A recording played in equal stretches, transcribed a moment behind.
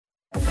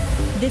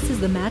This is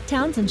the Matt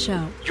Townsend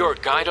Show. Your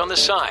guide on the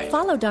side.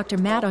 Follow Dr.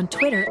 Matt on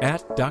Twitter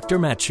At Dr.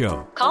 Matt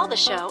Show. Call the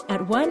show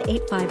at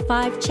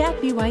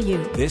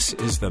 1-855-CHAT-BYU. This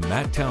is the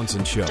Matt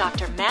Townsend Show.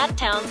 Dr. Matt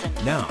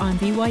Townsend. Now on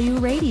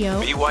BYU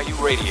Radio.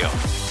 BYU Radio.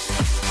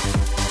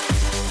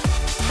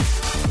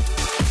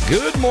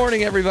 Good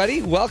morning,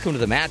 everybody. Welcome to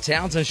the Matt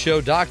Townsend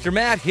Show. Dr.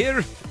 Matt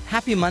here.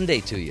 Happy Monday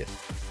to you.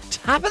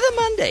 Top of the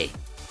Monday.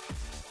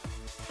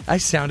 I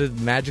sounded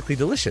magically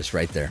delicious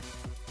right there.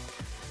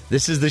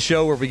 This is the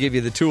show where we give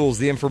you the tools,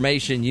 the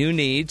information you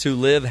need to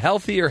live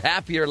healthier,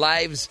 happier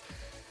lives.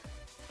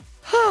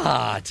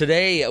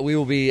 Today, we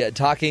will be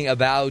talking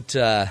about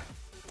the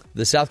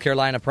South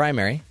Carolina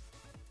primary.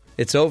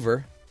 It's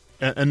over.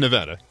 And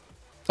Nevada.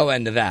 Oh,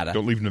 and Nevada.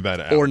 Don't leave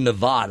Nevada out. Or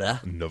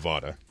Nevada.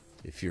 Nevada.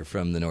 If you're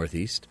from the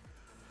Northeast.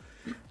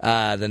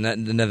 The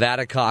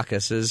Nevada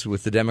caucuses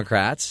with the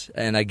Democrats.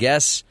 And I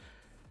guess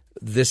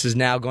this is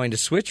now going to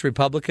switch.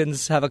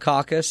 Republicans have a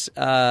caucus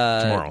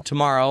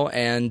tomorrow,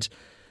 and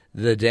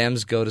the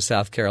Dems go to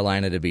South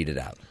Carolina to beat it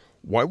out.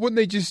 Why wouldn't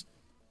they just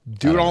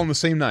do it all on the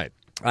same night?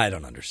 I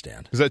don't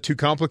understand. Is that too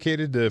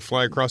complicated to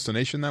fly across the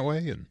nation that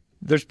way?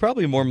 There's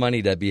probably more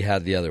money to be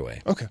had the other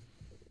way. Okay.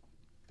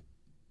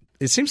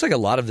 It seems like a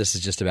lot of this is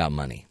just about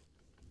money.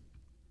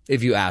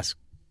 If you ask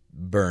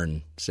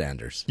Bern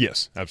Sanders.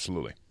 Yes,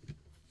 absolutely.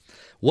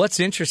 What's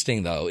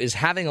interesting, though, is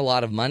having a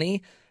lot of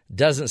money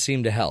doesn't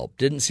seem to help.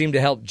 Didn't seem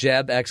to help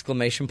Jeb,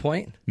 exclamation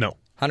point. No.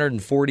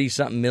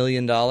 $140-something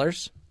million.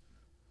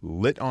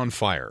 Lit on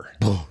fire.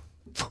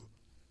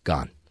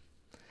 Gone.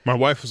 My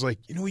wife was like,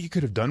 you know what you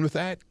could have done with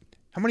that?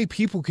 How many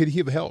people could he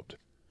have helped?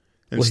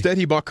 Instead,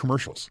 he bought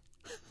commercials.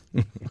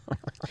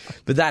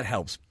 But that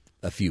helps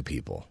a few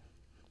people.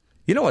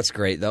 You know what's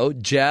great, though?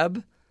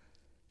 Jeb,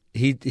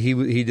 he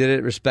did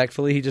it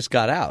respectfully. He just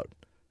got out.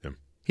 Yeah.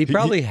 He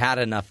probably had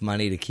enough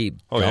money to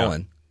keep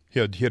going.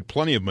 Yeah. He had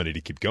plenty of money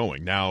to keep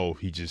going. Now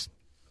he just...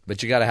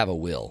 But you got to have a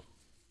will.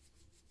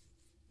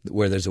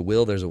 Where there's a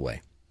will, there's a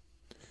way.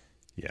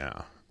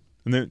 Yeah.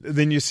 And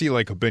then you see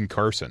like a Ben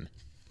Carson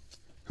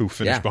who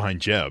finished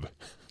behind Jeb.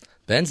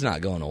 Ben's not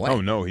going away.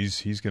 Oh, no.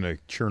 He's going to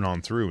churn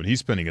on through, and he's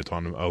spending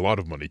a lot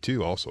of money,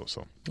 too, also.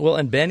 So Well,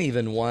 and Ben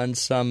even won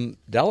some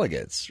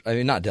delegates. I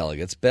mean, not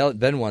delegates.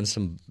 Ben won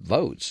some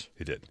votes.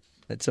 he did.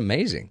 It's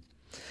amazing.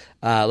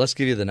 Let's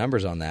give you the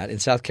numbers on that. In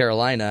South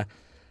Carolina,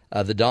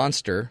 the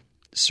Donster,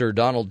 Sir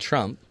Donald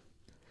Trump,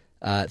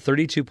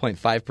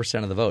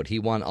 32.5% of the vote. He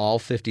won all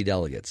 50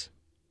 delegates.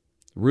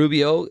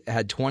 Rubio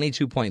had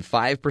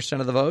 22.5%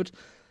 of the vote,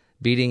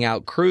 beating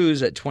out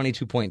Cruz at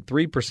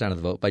 22.3% of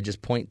the vote by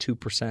just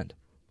 0.2%.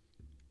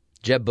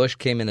 Jeb Bush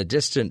came in a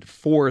distant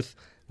fourth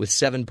with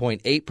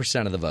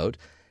 7.8% of the vote.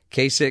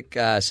 Kasich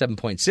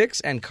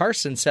 7.6%, and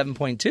Carson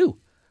 7.2%.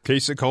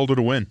 Kasich called it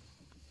a win.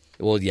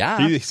 Well,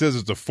 yeah. He says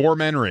it's a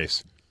 4-man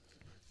race.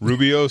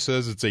 Rubio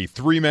says it's a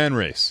 3-man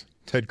race.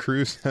 Ted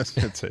Cruz says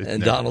it's a...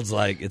 And Donald's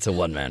like, it's a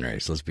 1-man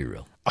race. Let's be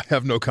real. I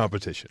have no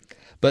competition.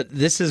 But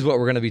this is what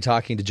we're going to be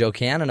talking to Joe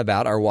Cannon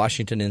about, our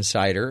Washington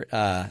insider.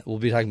 We'll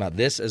be talking about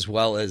this as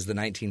well as the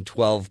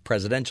 1912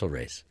 presidential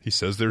race. He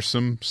says there's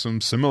some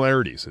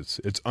similarities.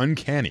 It's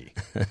uncanny.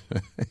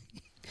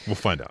 We'll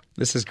find out.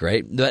 This is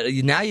great. But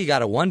now you got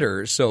to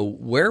wonder, so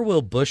where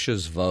will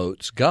Bush's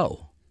votes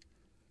go?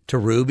 To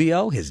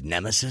Rubio, his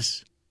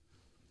nemesis?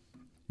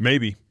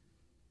 Maybe.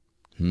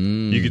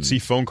 You could see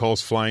phone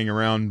calls flying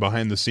around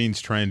behind the scenes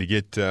trying to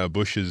get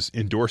Bush's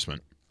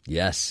endorsement.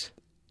 Yes.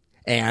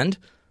 And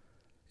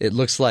it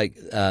looks like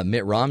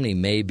Mitt Romney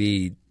may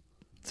be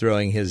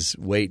throwing his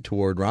weight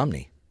toward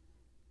Romney.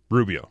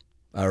 Rubio.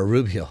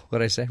 Rubio. What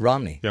did I say?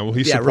 Romney. Yeah, well,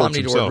 he supports Romney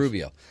himself. toward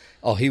Rubio.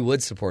 Oh, he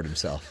would support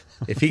himself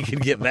if he could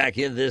get back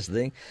in this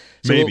thing.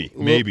 So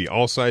Maybe.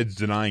 All sides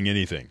denying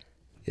anything.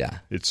 Yeah.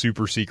 It's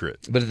super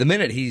secret. But the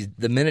minute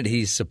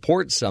he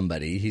supports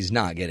somebody, he's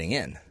not getting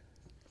in.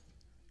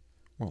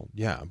 Well,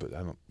 yeah, but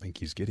I don't think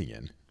he's getting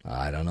in.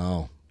 I don't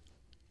know.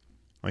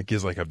 Like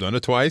he's like, I've done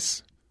it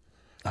twice.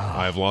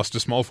 I've lost a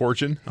small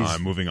fortune.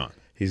 I'm moving on.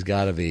 He's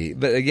got to be.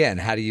 But again,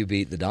 how do you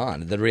beat the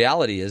Don? The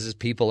reality is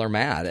people are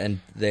mad, and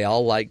they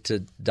all like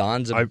to.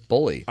 Don's a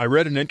bully. I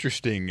read an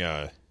interesting,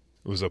 it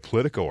was a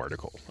Politico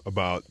article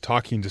about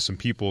talking to some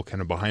people kind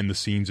of behind the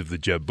scenes of the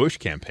Jeb Bush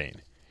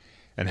campaign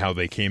and how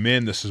they came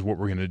in. This is what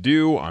we're going to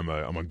do. I'm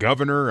a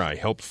governor. I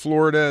helped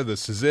Florida.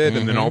 This is it. Mm-hmm.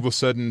 And then all of a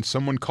sudden,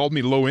 someone called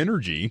me low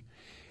energy.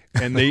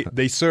 And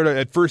they sort of,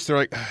 at first, they're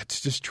like, it's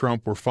just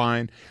Trump. We're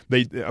fine.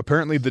 They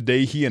apparently the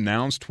day he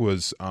announced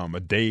was a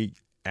day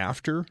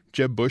after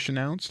Jeb Bush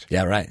announced.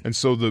 Yeah, right. And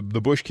so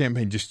the Bush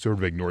campaign just sort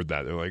of ignored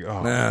that. They're like,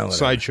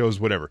 sideshows,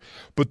 whatever.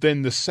 But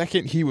then the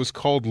second he was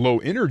called low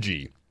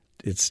energy,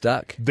 it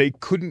stuck. They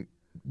couldn't.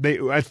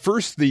 At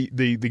first,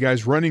 the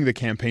guys running the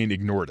campaign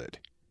ignored it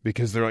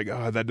because they're like,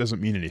 that doesn't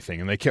mean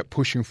anything. And they kept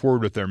pushing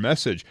forward with their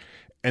message.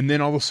 And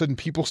then all of a sudden,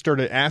 people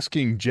started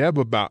asking Jeb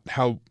about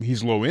how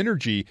he's low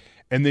energy.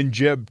 And then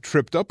Jeb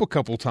tripped up a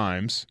couple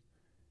times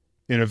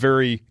in a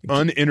very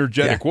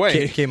unenergetic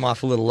way. It came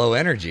off a little low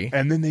energy.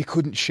 And then they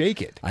couldn't shake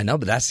it. I know,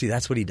 but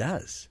that's what he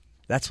does.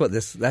 That's what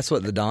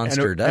the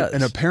Donster does.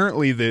 And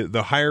apparently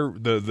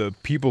the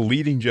people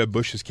leading Jeb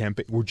Bush's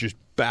campaign were just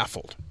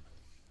baffled.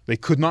 They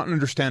could not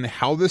understand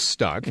how this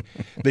stuck.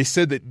 They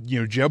said that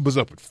Jeb was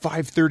up at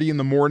 5:30 in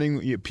the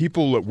morning.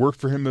 People that worked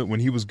for him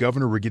when he was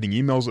governor were getting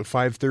emails at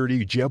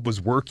 5:30. Jeb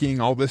was working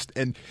all this,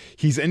 and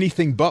he's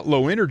anything but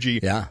low energy.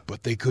 Yeah.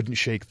 But they couldn't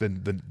shake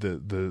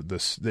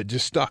that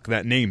just stuck.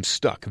 That name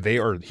stuck.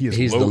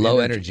 He's the low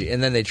energy.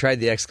 And then they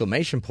tried the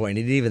exclamation point,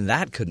 and even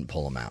that couldn't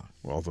pull him out.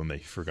 Well, then they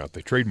forgot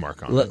the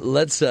trademark on it.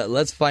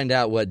 Let's find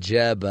out what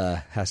Jeb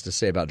has to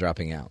say about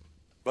dropping out.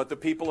 But the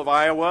people of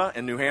Iowa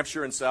and New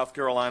Hampshire and South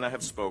Carolina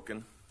have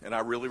spoken, and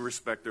I really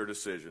respect their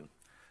decision.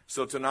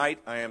 So tonight,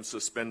 I am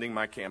suspending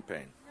my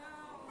campaign.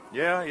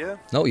 Yeah.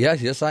 No,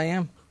 yes, I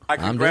am. I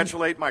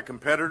congratulate my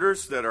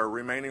competitors that are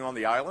remaining on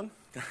the island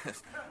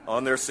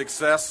on their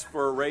success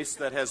for a race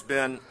that has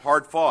been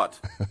hard fought.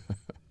 A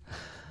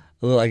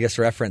little, I guess,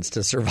 reference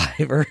to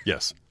Survivor.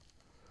 Yes.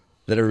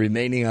 That are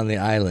remaining on the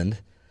island.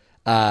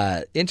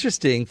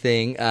 Interesting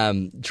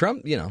thing,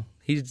 Trump,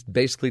 he's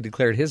basically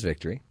declared his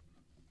victory.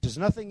 There's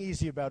nothing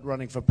easy about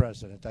running for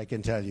president, I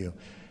can tell you.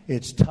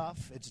 It's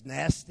tough, it's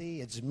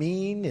nasty, it's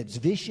mean, it's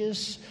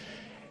vicious,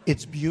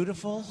 it's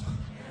beautiful.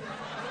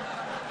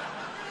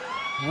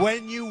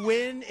 When you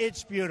win,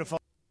 it's beautiful.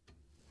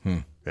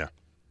 Yeah.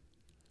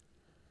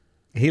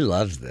 He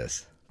loves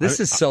this.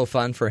 This is so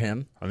fun for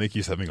him. I think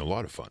he's having a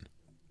lot of fun.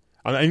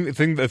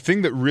 The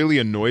thing that really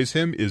annoys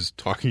him is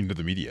talking to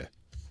the media.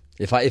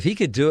 If he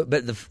could do it,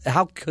 but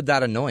how could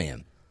that annoy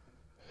him?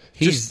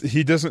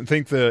 He doesn't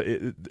think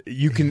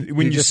you can.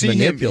 When you see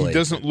him, he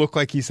doesn't look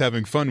like he's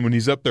having fun. When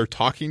he's up there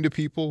talking to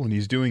people, when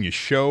he's doing his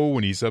show,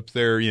 when he's up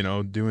there,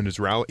 doing his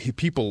rally,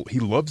 he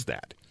loves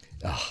that.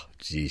 Oh,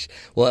 geez.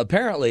 Well,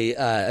 apparently,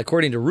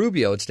 according to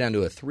Rubio, it's down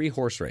to a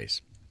 3-horse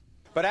race.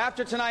 But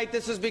after tonight,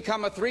 this has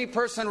become a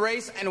 3-person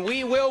race, and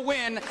we will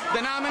win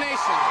the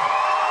nomination.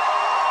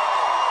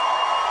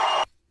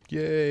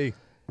 Yay!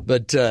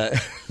 But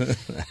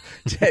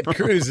Ted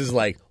Cruz is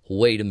like,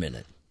 wait a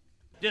minute.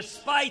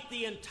 Despite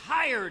the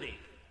entirety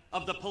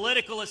of the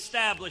political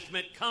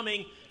establishment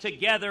coming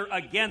together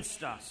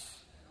against us,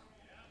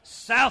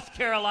 South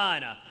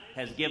Carolina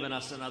has given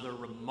us another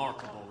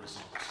remarkable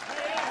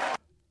result.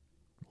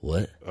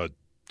 What? A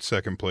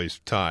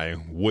second-place tie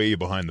way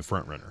behind the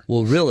front-runner.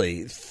 Well,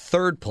 really,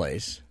 third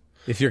place,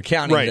 if you're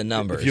counting the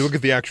numbers. If you look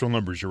at the actual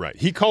numbers, you're right.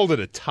 He called it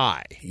a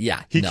tie.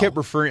 Yeah. He kept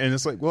referring, and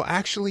it's like, well,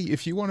 actually,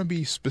 if you want to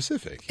be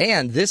specific.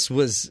 And this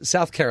was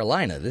South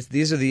Carolina.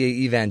 These are the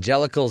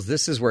evangelicals.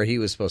 This is where he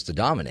was supposed to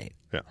dominate.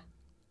 Yeah.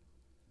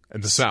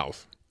 And the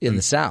South. In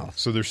the South.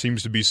 So there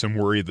seems to be some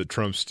worry that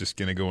Trump's just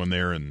going to go in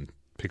there and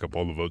pick up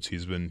all the votes.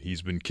 He's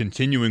been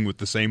continuing with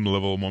the same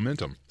level of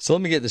momentum. So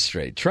let me get this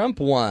straight.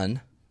 Trump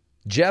won.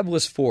 Jeb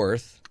was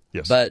fourth.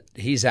 Yes. But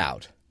he's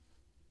out.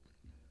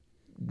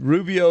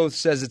 Rubio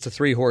says it's a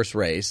 3-horse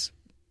race,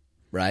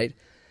 right?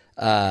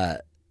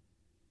 And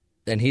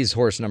he's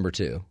horse number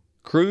 2.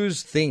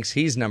 Cruz thinks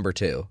he's number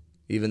 2,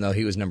 even though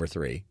he was number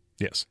 3.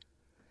 Yes.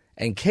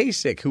 And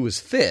Kasich, who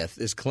was 5th,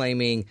 is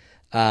claiming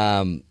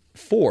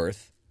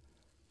 4th,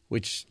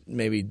 which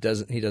maybe he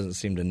doesn't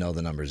seem to know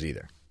the numbers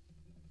either.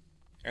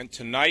 And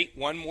tonight,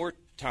 one more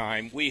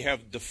time, we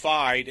have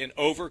defied and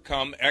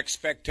overcome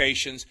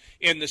expectations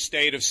in the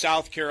state of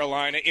South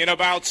Carolina in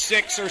about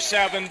 6 or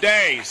 7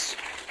 days.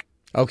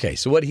 Okay,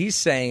 so what he's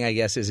saying, I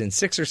guess, is in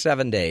 6 or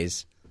 7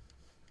 days,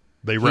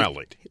 they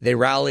rallied. They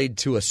rallied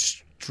to a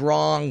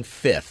strong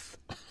 5th.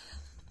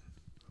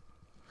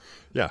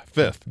 Yeah,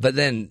 5th. But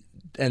then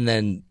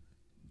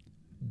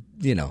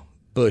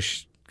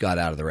Bush got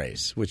out of the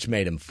race, which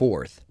made him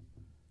 4th.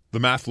 The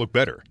math looked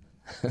better.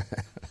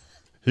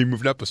 He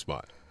moved up a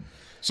spot.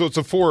 So it's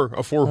a four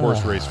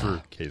horse race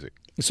for Kasich.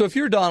 So if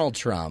you're Donald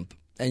Trump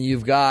and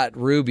you've got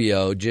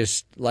Rubio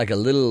just like a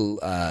little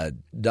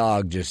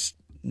dog just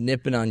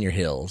nipping on your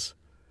heels,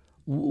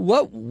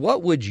 what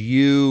would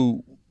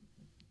you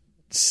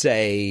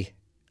say?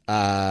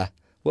 What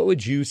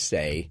would you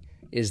say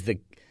is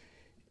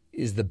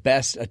the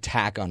best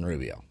attack on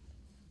Rubio?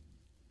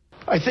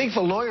 I think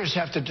the lawyers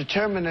have to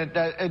determine it.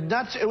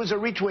 It was a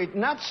retweet,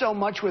 not so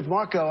much with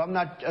Marco. I'm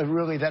not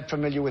really that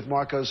familiar with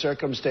Marco's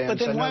circumstance.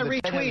 But then why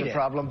retweet it? The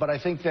problem, but I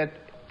think that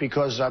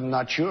because I'm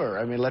not sure.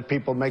 I mean, let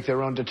people make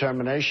their own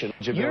determination.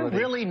 You're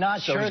really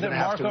not sure that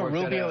Marco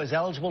Rubio is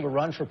eligible to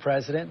run for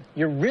president?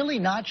 You're really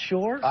not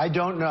sure? I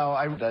don't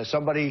know.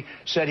 Somebody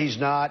said he's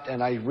not,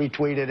 and I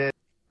retweeted it.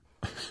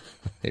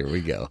 Here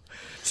we go.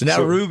 So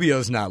now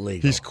Rubio's not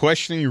legal. He's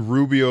questioning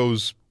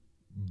Rubio's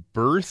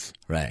birth,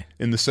 right?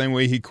 In the same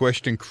way he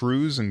questioned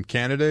Cruz in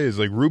Canada. Is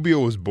like Rubio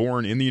was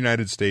born in the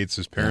United States.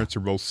 His parents are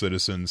both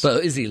citizens.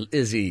 But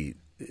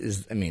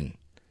I mean,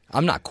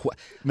 I'm not.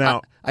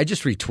 Now I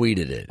just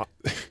retweeted it.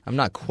 I'm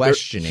not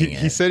questioning it.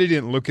 He said he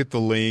didn't look at the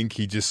link.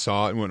 He just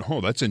saw it and went, "Oh,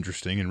 that's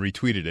interesting," and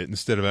retweeted it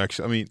instead of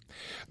actually. I mean,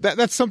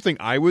 that's something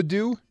I would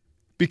do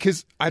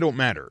because I don't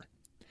matter.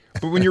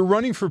 But when you're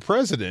running for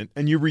president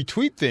and you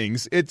retweet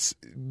things, it's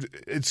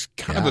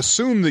kind of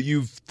assumed that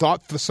you've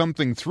thought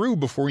something through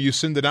before you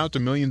send it out to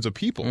millions of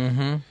people.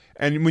 Mm-hmm.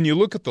 And when you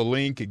look at the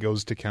link, it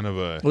goes to kind of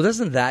a... Well,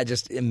 doesn't that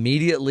just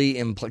immediately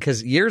imply...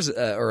 Because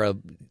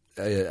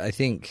I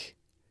think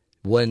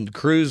when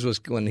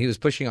he was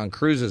pushing on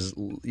Cruz's,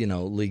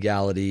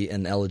 legality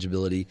and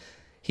eligibility,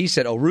 he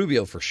said,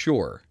 Rubio for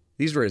sure.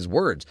 These were his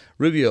words.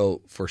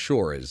 Rubio for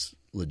sure is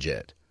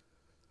legit.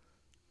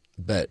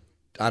 But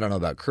I don't know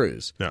about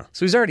Cruz. Yeah.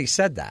 So he's already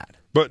said that.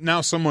 But now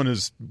someone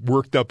has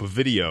worked up a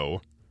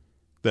video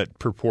that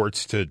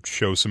purports to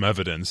show some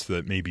evidence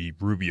that maybe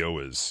Rubio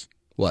is...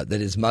 What,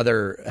 that his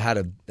mother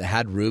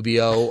had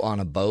Rubio on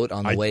a boat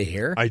on the way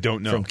here? I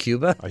don't know. From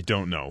Cuba? I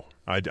don't know.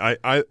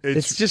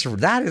 It's just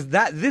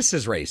this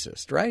is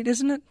racist, right?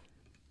 Isn't it?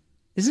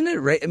 Isn't it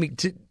right? I mean,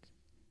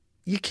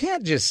 you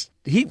can't just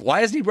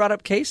why hasn't he brought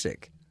up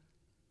Kasich?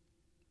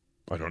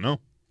 I don't know.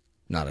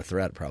 Not a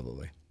threat,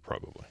 probably.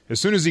 As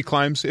soon as he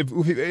climbs, if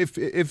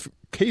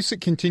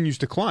Kasich continues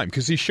to climb,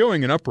 because he's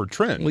showing an upward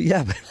trend. Well,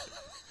 yeah, but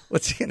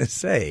what's he going to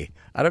say?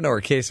 I don't know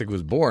where Kasich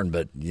was born,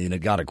 but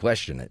got to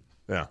question it.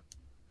 Yeah.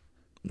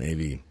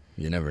 Maybe.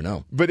 You never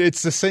know. But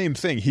it's the same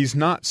thing. He's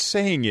not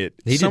saying it.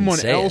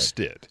 Someone else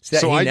did.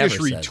 So I just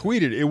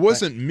retweeted it. It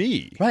wasn't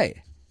me. Right.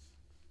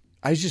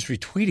 I was just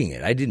retweeting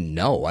it. I didn't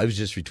know. I was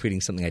just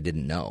retweeting something I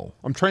didn't know.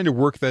 I'm trying to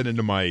work that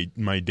into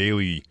my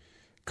daily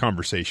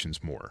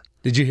conversations more.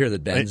 Did you hear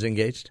that Ben's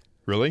engaged?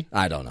 Really?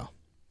 I don't know.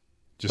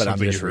 But I'm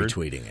just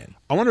retweeting it.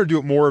 I want to do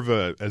it more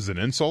as an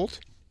insult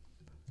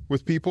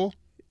with people.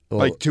 Well,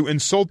 like to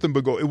insult them,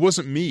 but go, it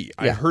wasn't me.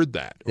 Yeah. I heard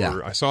that,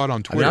 or I saw it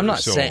on Twitter. I mean,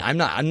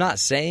 I'm not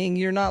saying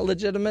you're not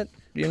legitimate,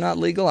 you're not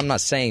legal. I'm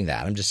not saying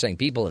that. I'm just saying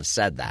people have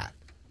said that.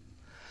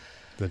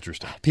 That's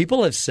interesting.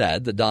 People have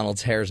said that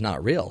Donald's hair is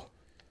not real,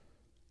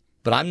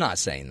 but I'm not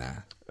saying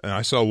that. And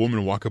I saw a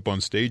woman walk up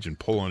on stage and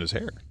pull on his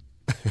hair.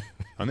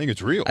 I think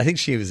it's real. I think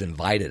she was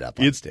invited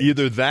up on stage.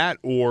 Either that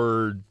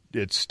or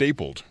it's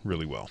stapled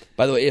really well.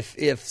 By the way,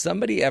 if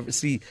somebody ever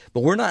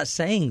but we're not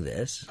saying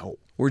this. No.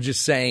 We're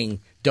just saying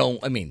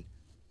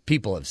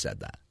people have said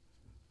that.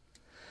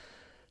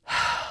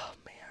 Oh,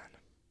 man.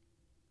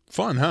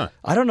 Fun, huh?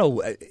 I don't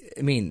know.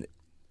 I mean,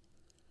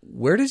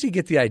 where does he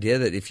get the idea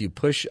that if you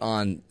push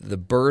on the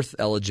birth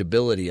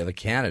eligibility of a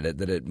candidate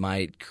that it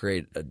might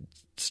create a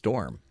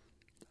storm?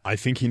 I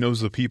think he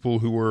knows the people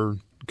who are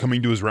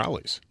coming to his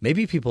rallies.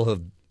 Maybe people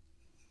have,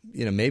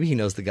 maybe he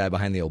knows the guy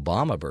behind the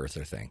Obama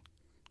birther thing.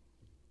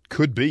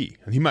 Could be.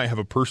 And he might have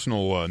a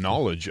personal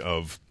knowledge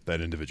of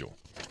that individual.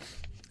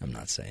 I'm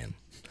not saying.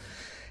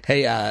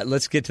 Hey,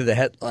 let's get to the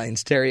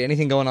headlines. Terry,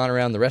 anything going on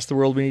around the rest of the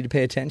world we need to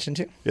pay attention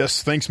to?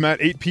 Yes, thanks,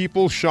 Matt. 8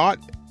 people shot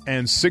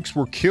and 6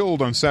 were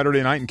killed on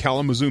Saturday night in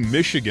Kalamazoo,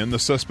 Michigan. The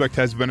suspect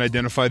has been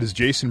identified as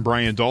Jason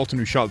Brian Dalton,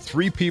 who shot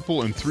 3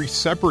 people in 3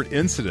 separate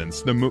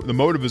incidents. The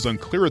motive is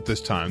unclear at this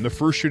time. The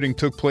first shooting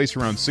took place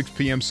around 6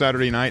 p.m.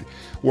 Saturday night,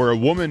 where a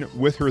woman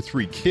with her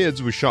 3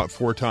 kids was shot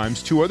 4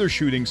 times. 2 other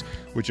shootings,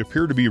 which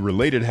appear to be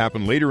related,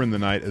 happened later in the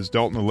night as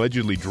Dalton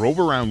allegedly drove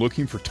around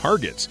looking for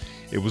targets.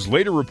 It was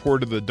later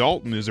reported that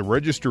Dalton is a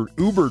registered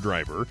Uber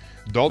driver.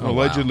 Dalton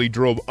allegedly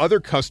drove other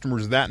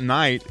customers that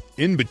night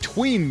in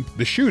between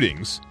the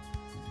shootings.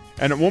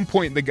 And at one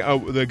point, the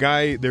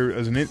guy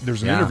there's an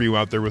interview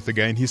out there with the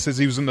guy, and he says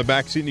he was in the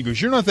back seat, and he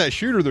goes, "You're not that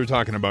shooter they're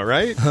talking about,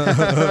 right?"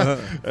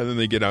 And then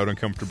they get out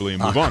uncomfortably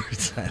and move on.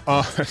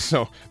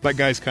 So that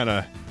guy's kind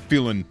of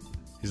feeling.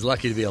 He's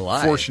lucky to be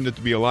alive. Fortunate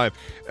to be alive.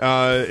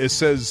 It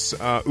says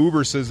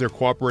Uber says they're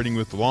cooperating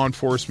with law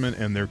enforcement,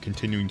 and they're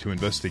continuing to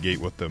investigate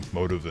what the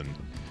motive and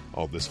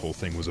all this whole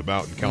thing was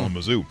about in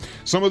Kalamazoo.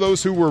 Some of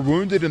those who were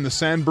wounded in the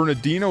San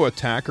Bernardino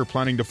attack are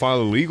planning to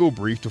file a legal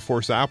brief to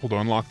force Apple to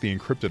unlock the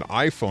encrypted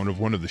iPhone of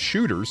one of the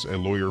shooters, a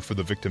lawyer for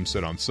the victim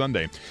said on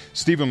Sunday.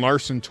 Stephen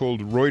Larson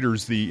told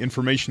Reuters the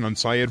information on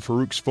Syed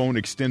Farook's phone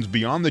extends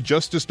beyond the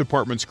Justice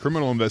Department's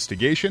criminal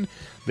investigation.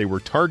 They were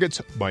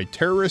targets by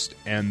terrorists,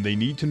 and they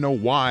need to know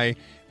why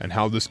and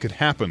how this could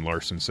happen,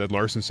 Larson said.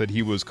 Larson said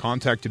he was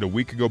contacted a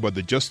week ago by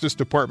the Justice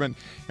Department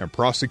and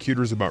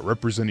prosecutors about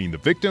representing the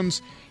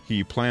victims.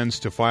 He plans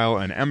to file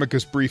an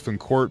amicus brief in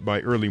court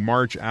by early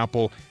March.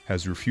 Apple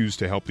has refused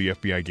to help the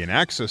FBI gain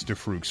access to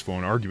Farook's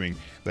phone, arguing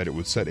that it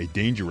would set a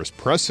dangerous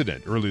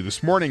precedent. Early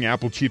this morning,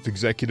 Apple Chief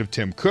Executive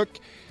Tim Cook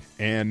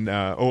had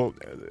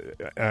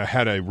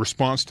a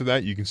response to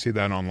that. You can see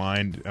that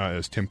online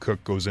as Tim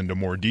Cook goes into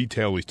more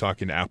detail. He's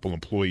talking to Apple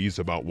employees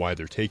about why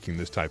they're taking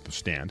this type of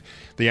stand.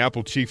 The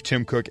Apple chief,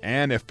 Tim Cook,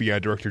 and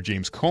FBI Director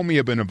James Comey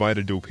have been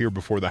invited to appear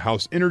before the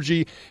House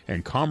Energy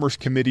and Commerce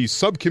Committee's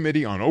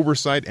Subcommittee on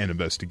Oversight and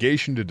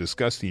Investigation to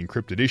discuss the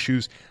encrypted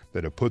issues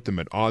that have put them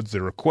at odds.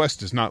 The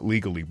request is not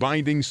legally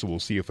binding, so we'll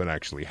see if it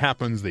actually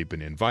happens. They've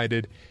been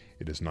invited.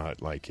 It is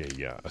not like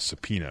a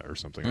subpoena or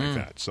something like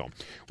that. So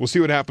we'll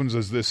see what happens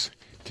as this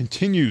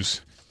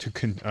continues to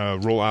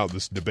roll out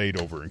this debate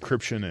over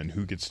encryption and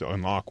who gets to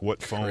unlock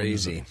what phones.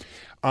 Crazy.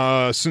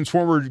 Since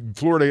former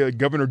Florida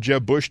Governor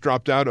Jeb Bush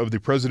dropped out of the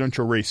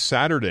presidential race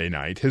Saturday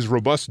night, his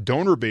robust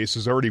donor base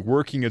is already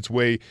working its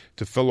way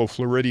to fellow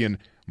Floridian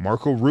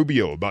Marco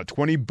Rubio. About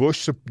 20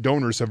 Bush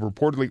donors have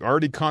reportedly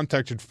already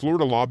contacted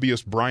Florida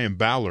lobbyist Brian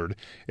Ballard,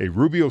 a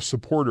Rubio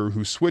supporter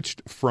who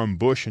switched from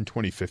Bush in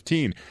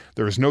 2015.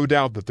 There is no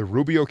doubt that the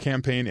Rubio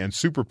campaign and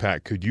Super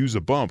PAC could use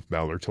a bump,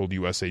 Ballard told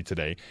USA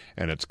Today,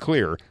 and it's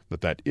clear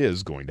that that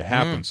is going to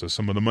happen. So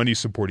some of the money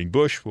supporting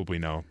Bush will be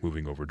now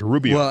moving over to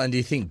Rubio. Well, and do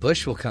you think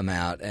Bush will come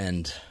out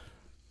and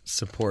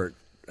support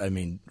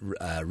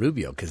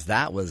Rubio, because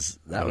that was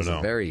a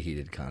very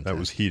heated contest. That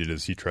was heated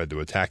as he tried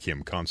to attack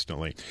him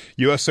constantly.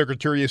 U.S.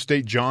 Secretary of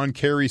State John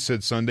Kerry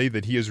said Sunday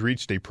that he has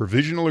reached a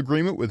provisional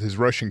agreement with his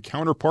Russian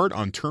counterpart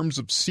on terms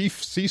of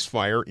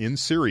ceasefire in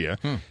Syria.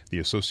 The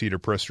Associated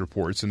Press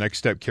reports. The next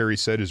step, Kerry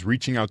said, is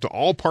reaching out to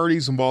all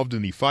parties involved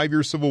in the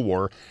 5-year civil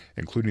war,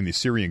 including the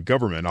Syrian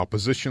government,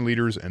 opposition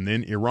leaders, and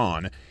then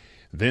Iran.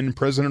 Then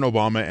President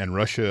Obama and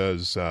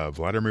Russia's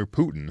Vladimir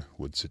Putin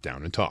would sit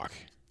down and talk.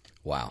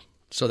 Wow.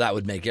 So that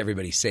would make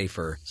everybody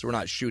safer, so we're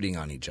not shooting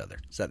on each other.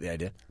 Is that the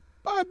idea?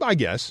 I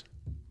guess.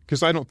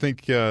 Because I don't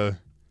think,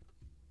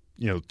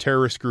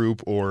 terrorist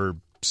group or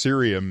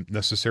Syria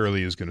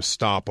necessarily is going to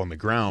stop on the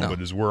ground,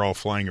 but as we're all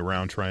flying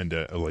around trying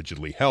to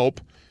allegedly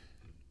help.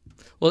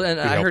 Well, and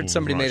I heard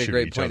somebody made a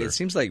great point. It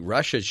seems like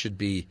Russia should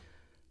be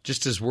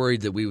just as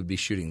worried that we would be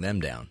shooting them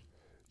down.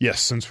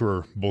 Yes, since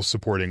we're both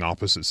supporting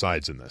opposite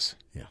sides in this.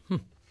 Yeah.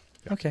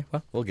 Okay,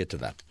 well, we'll get to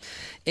that.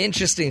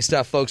 Interesting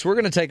stuff, folks. We're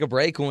going to take a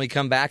break. When we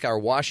come back, our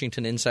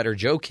Washington insider,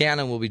 Joe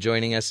Cannon, will be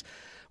joining us.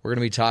 We're going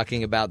to be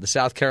talking about the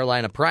South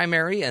Carolina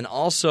primary and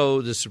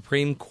also the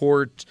Supreme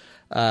Court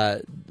or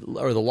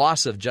the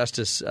loss of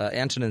Justice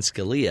Antonin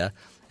Scalia,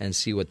 and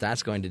see what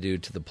that's going to do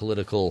to the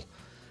political,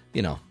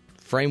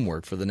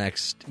 framework for the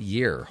next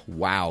year.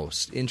 Wow.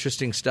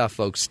 Interesting stuff,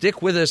 folks.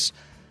 Stick with us.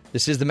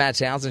 This is the Matt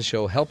Townsend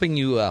Show, helping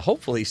you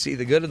hopefully see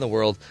the good in the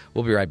world.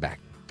 We'll be right back.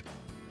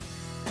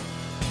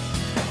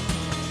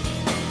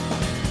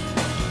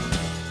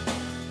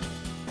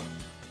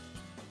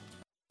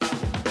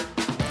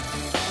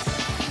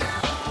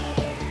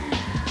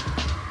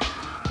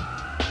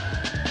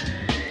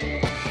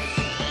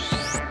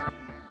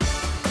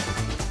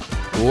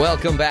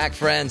 Welcome back,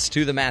 friends,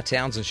 to the Matt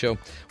Townsend Show.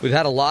 We've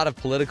had a lot of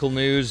political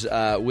news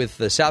with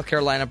the South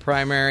Carolina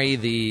primary,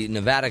 the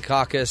Nevada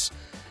caucus,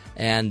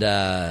 and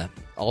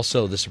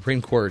also the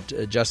Supreme Court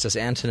Justice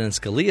Antonin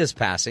Scalia's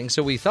passing.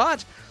 So we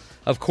thought,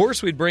 of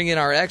course, we'd bring in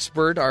our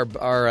expert,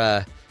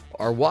 our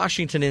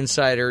Washington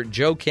insider,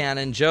 Joe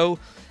Cannon. Joe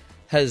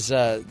has,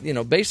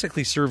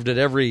 basically served at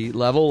every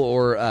level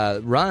or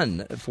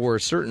run for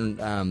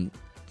certain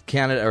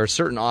candidate or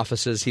certain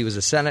offices. He was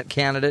a Senate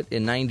candidate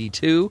in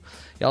 '92.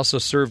 He also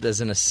served as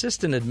an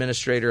assistant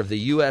administrator of the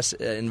U.S.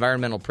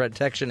 Environmental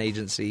Protection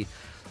Agency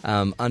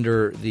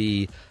under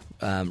the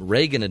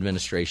Reagan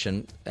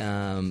administration.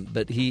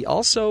 But he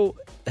also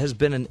has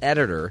been an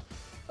editor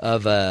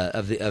of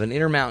an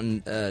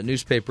Intermountain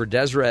newspaper,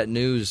 Deseret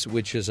News,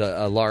 which is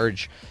a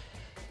large,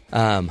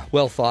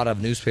 well thought of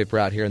newspaper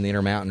out here in the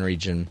Intermountain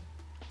region.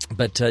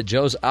 But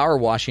Joe's our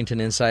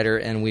Washington insider,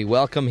 and we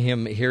welcome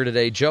him here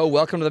today. Joe,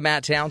 welcome to the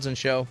Matt Townsend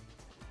Show.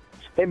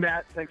 Hey,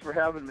 Matt. Thanks for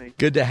having me.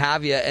 Good to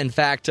have you. In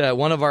fact,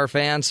 one of our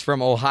fans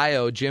from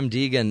Ohio, Jim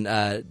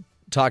Deegan,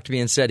 talked to me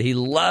and said he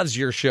loves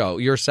your show,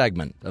 your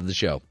segment of the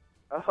show.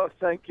 Oh,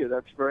 thank you.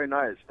 That's very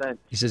nice.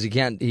 Thanks. He says he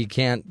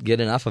can't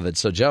get enough of it.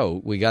 So, Joe,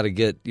 we got to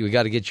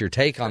get your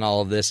take on all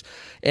of this.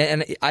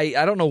 And I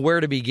don't know where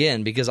to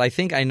begin, because I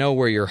think I know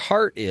where your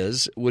heart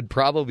is. Would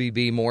probably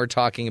be more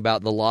talking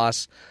about the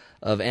loss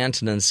of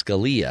Antonin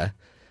Scalia.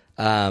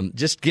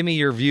 Just give me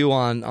your view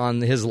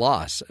on his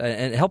loss,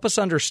 and help us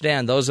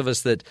understand, those of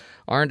us that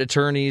aren't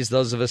attorneys,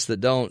 those of us that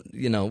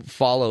don't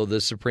follow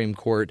the Supreme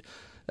Court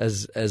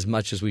as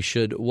much as we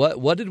should.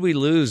 What did we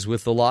lose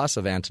with the loss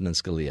of Antonin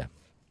Scalia?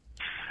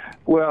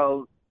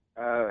 Well,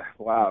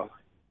 wow,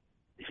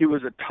 he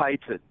was a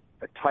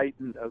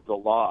titan of the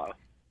law.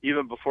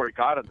 Even before he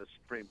got on the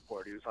Supreme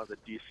Court, he was on the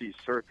D.C.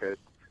 Circuit,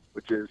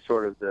 which is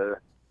sort of the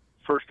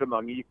first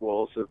among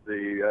equals of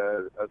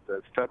the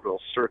federal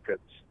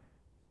circuits,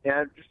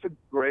 and just a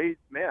great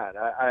man.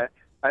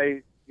 I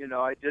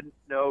didn't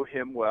know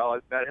him well.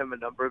 I've met him a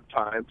number of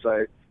times.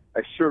 I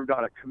served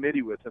on a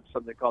committee with him,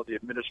 something called the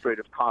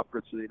Administrative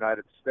Conference of the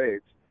United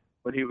States,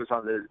 when he was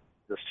on the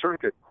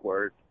circuit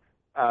court.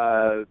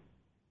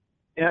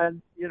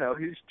 And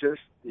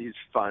he's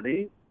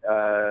funny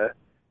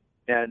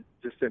and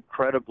just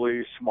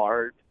incredibly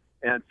smart,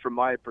 and from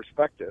my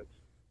perspective,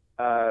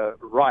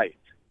 right.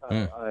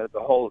 The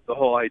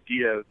whole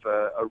idea of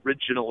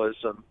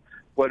originalism,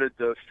 what did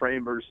the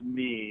framers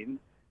mean,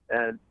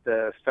 and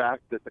the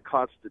fact that the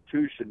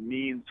Constitution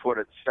means what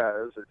it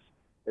says.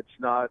 It's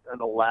not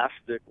an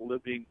elastic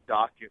living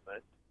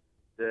document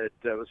that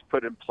was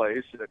put in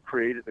place and it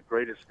created the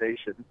greatest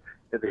nation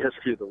in the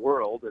history of the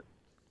world.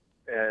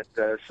 And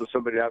so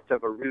somebody has to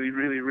have a really,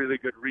 really, really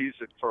good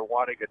reason for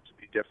wanting it to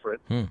be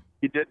different.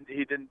 He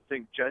didn't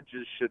think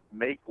judges should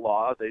make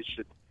law; they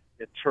should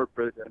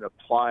interpret and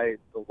apply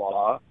the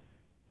law.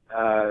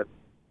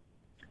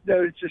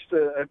 No, it's just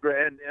a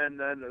great and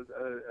a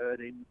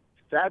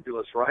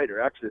fabulous writer.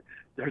 Actually,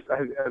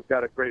 I've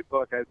got a great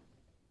book.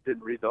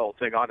 didn't read the whole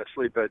thing,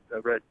 honestly, but I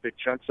read big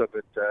chunks of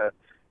it.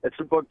 It's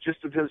a book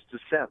just of his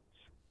dissents.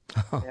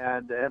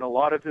 And a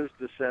lot of his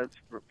dissents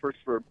were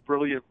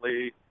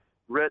brilliantly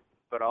written,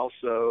 but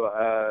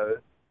also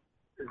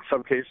in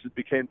some cases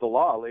became the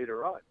law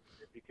later on.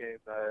 It became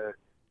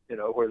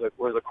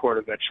where the court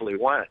eventually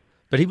went.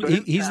 But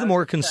he's the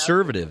more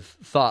conservative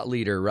thought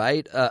leader,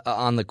 right?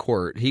 On the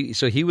court,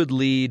 he would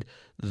lead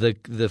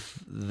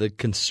the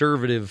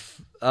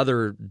conservative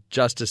other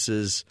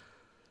justices.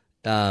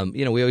 We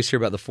always hear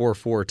about the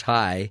 4-4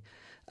 tie,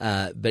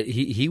 but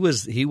he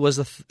was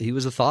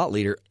a thought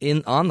leader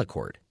on the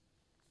court.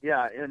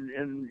 Yeah,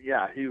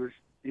 he was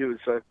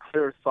a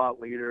clear thought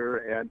leader,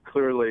 and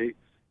clearly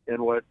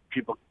in what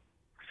people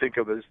think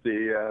of as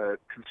the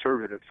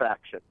conservative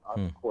faction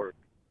on the court.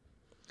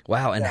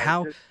 Wow, and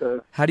how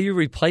do you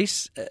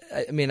replace?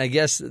 I mean, I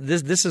guess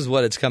this is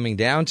what it's coming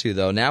down to,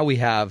 though. Now we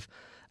have,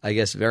 I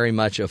guess, very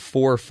much a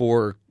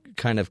 4-4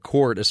 kind of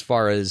court as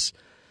far as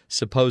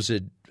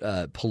supposed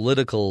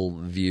political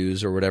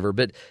views or whatever.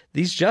 But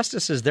these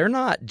justices, they're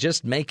not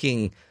just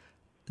making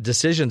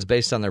decisions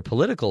based on their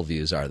political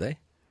views, are they?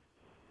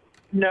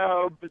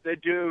 No, but they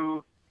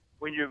do.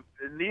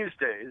 In these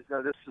days,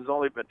 now this has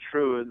only been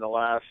true in the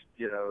last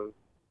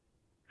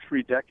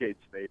 3 decades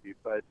maybe,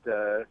 but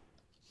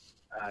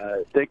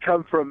they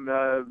come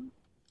from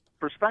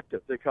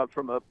perspective. They come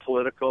from a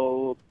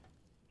political,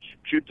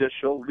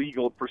 judicial,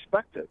 legal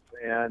perspective,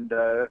 and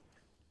the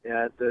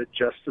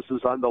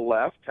justices on the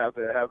left have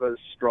a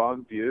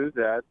strong view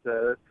that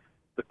the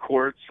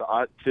courts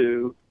ought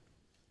to,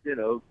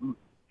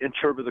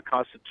 interpret the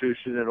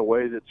Constitution in a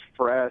way that's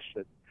fresh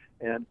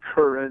and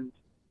current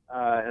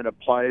and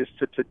applies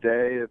to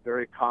today. A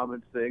very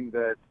common thing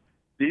that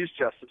these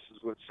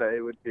justices would say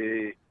would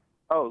be,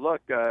 "Oh,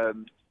 look,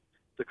 the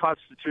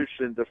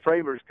Constitution, the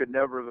framers could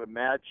never have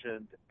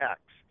imagined X.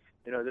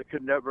 They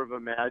could never have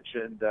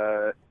imagined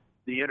the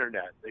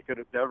internet. They could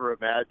have never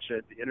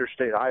imagined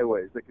interstate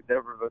highways. They could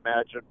never have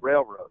imagined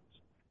railroads.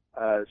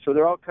 So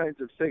there are all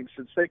kinds of things.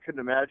 Since they couldn't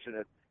imagine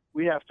it,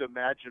 we have to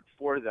imagine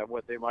for them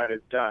what they might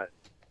have done."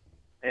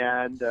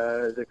 And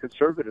the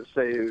conservatives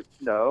say,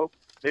 no,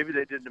 maybe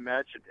they didn't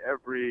imagine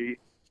every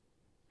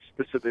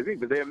specific thing,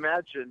 but they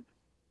imagined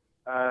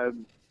a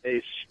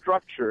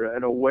structure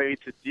and a way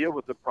to deal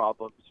with the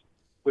problems,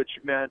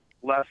 which meant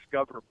less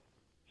government.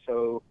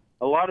 So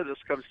a lot of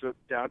this comes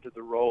down to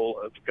the role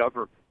of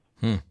government.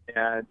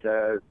 And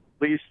at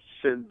least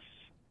since,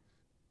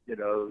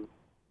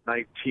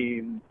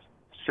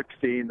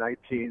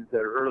 1916, the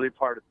early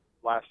part of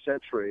last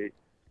century,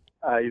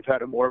 you've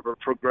had a more of a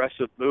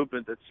progressive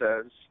movement that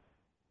says,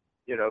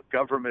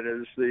 government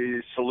is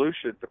the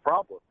solution to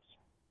problems.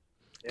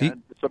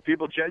 And so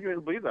people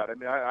genuinely believe that. I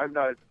mean,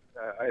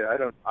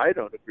 I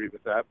don't agree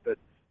with that, but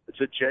it's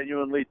a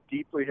genuinely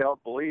deeply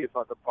held belief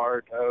on the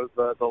part of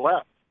the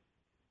left.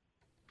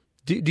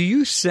 Do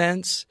you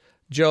sense,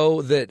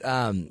 Joe, that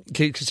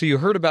so you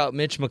heard about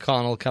Mitch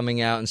McConnell coming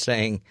out and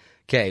saying,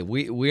 "Okay,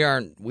 we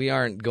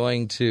aren't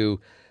going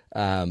to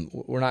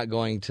we're not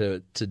going to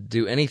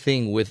do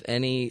anything with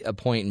any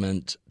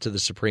appointment to the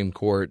Supreme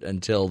Court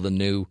until the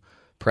new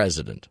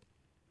president."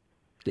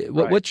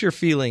 Right. What's your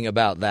feeling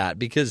about that?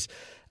 Because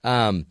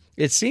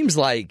it seems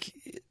like,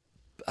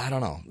 I don't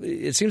know,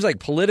 it seems like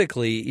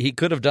politically he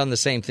could have done the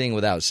same thing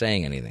without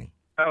saying anything.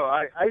 Oh,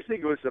 I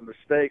think it was a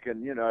mistake,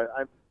 and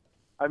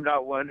I'm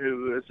not one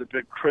who is a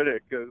big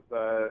critic of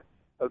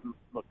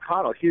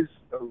McConnell. He's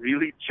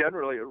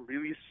generally a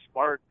really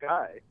smart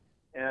guy,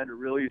 and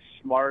really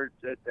smart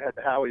at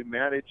how he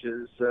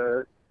manages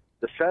the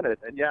Senate.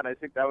 And yet, I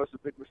think that was a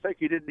big mistake.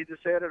 He didn't need to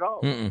say it at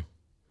all.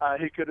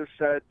 He could have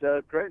said,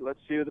 great, let's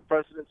see who the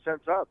president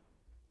sends up.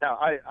 Now,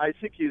 I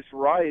think he's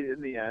right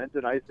in the end,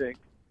 and I think,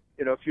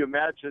 if you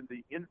imagine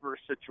the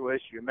inverse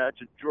situation, you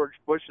imagine George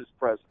Bush is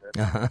president,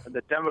 and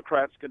the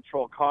Democrats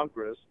control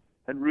Congress,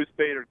 and Ruth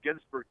Bader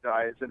Ginsburg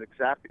dies at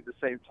exactly the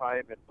same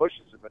time in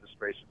Bush's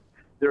administration.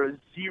 There is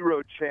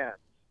zero chance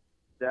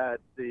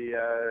that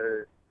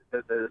the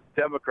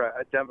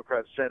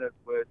Democrat Senate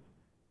would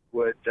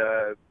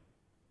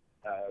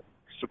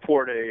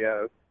support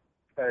a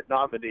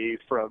nominee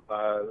from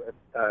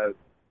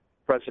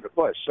President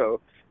Bush.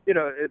 So,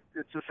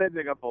 it's the same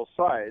thing on both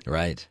sides.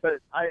 Right.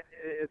 But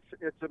it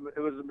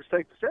was a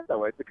mistake to say it that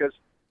way because,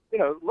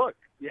 look,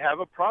 you have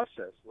a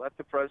process. Let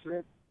the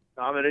president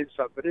nominate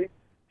somebody,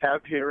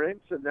 have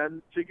hearings, and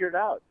then figure it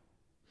out.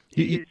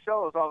 He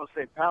still has all the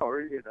same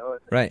power,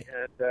 Right.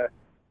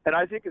 And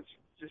I think it's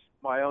just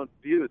my own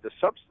view. The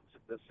substance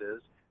of this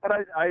is,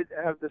 and I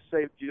have the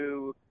same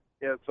view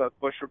if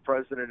Bush were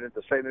president in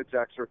the same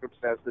exact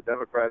circumstance the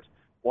Democrats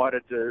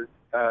wanted to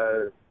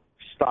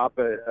stop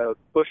a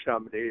Bush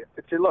nominee.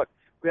 I'd say, look,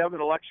 we have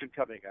an election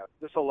coming up.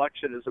 This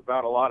election is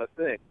about a lot of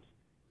things.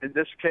 In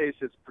this case,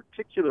 it's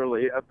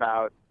particularly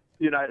about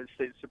the United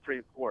States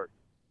Supreme Court.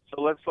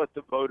 So let's let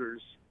the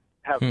voters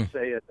have a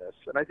say in this.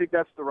 And I think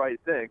that's the right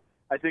thing.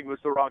 I think it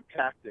was the wrong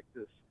tactic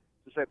to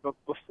say, but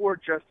before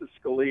Justice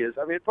Scalia's,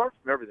 apart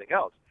from everything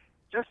else,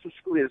 Justice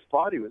Scalia's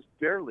body was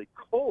barely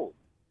cold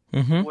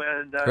Mm-hmm.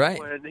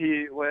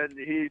 When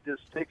he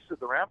just takes to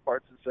the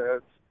ramparts and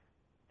says,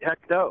 "Heck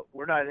no,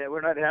 we're not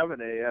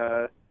having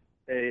a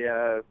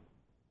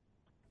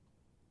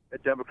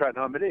Democrat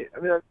nominee." I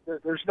mean,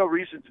 there's no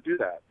reason to do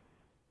that.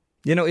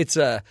 It's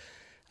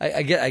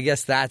I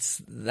guess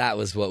that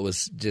was what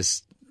was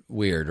just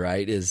weird,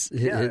 right? His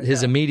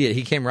immediate,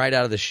 he came right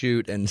out of the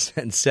chute and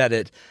said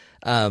it.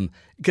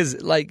 Because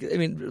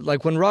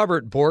when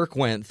Robert Bork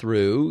went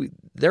through,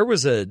 there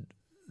was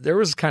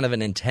kind of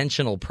an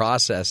intentional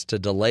process to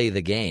delay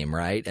the game,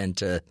 right, and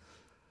to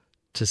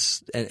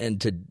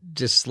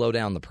just slow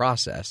down the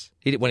process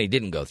when he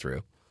didn't go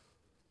through.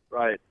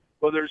 Right.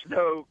 Well, there's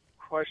no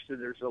question.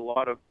 There's a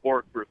lot of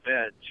Bork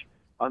revenge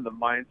on the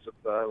minds of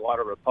a lot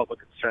of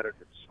Republican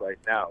senators right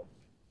now,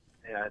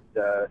 and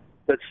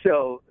but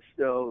still,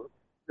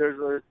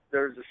 there's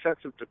a sense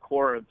of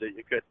decorum that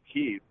you could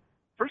keep.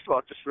 First of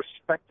all, just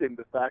respecting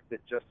the fact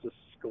that Justice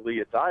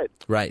Scalia died.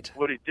 Right.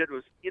 What he did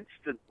was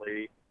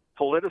instantly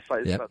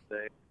politicize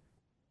something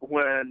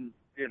when,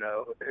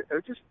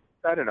 it just,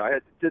 I don't know,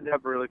 it didn't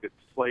have a really good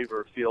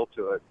flavor or feel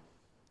to it.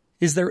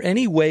 Is there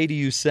any way, do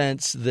you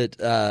sense, that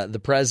the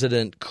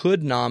president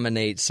could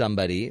nominate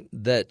somebody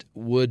that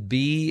would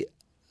be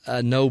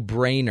a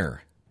no-brainer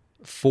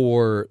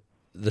for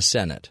the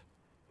Senate?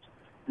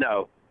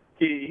 No.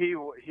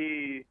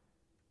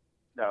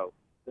 No.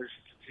 There's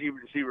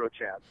zero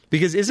chance.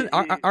 Because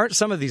aren't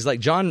some of these, like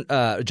John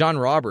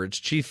Roberts,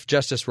 Chief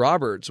Justice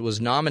Roberts, was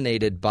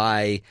nominated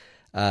by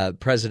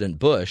President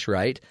Bush,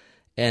 right?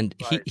 And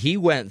right. He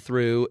went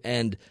through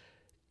and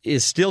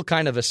is still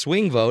kind of a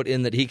swing vote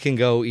in that he can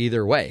go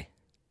either way.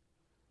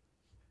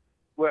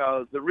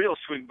 Well, the real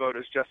swing vote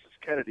is Justice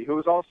Kennedy, who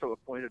was also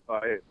appointed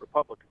by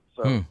Republicans.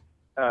 So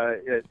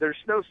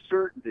there's no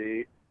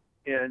certainty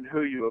in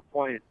who you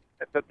appoint.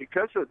 But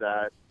because of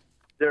that,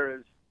 there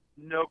is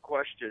no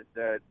question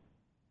that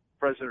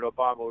President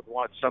Obama would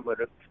want someone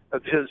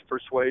of his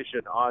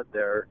persuasion on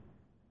there.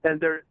 And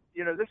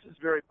this is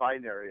very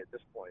binary at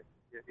this point.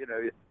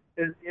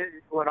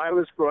 When I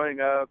was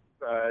growing up,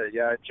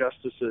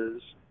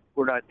 justices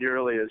were not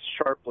nearly as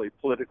sharply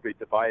politically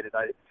divided,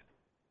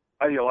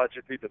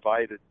 ideologically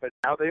divided, but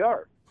now they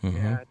are.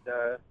 Mm-hmm.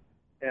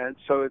 And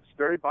so it's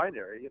very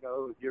binary.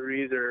 You're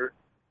either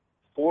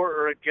for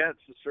or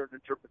against a certain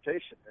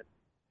interpretation. And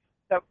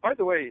now, by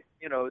the way,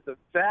 the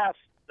vast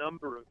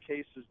number of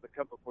cases that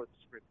come before the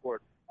Supreme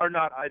Court are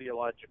not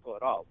ideological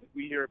at all.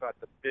 We hear about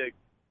the big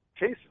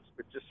cases,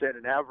 but just say in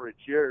an average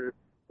year,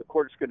 the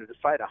court is going to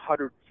decide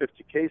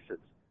 150 cases.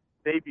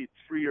 Maybe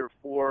 3 or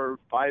 4 or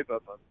 5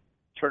 of them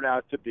turn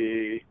out to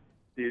be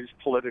these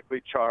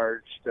politically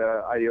charged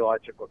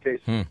ideological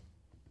cases.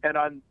 And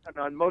on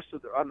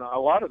a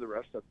lot of the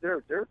rest of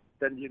them, there have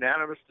been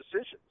unanimous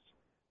decisions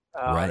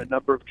on a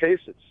number of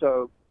cases.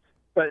 So,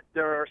 but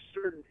there are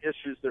certain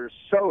issues that are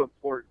so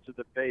important to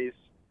the base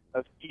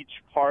of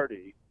each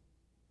party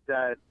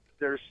that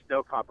there's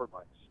no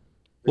compromise.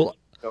 No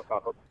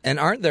compromise. And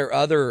aren't there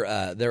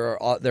other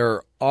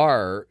there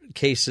are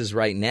cases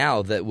right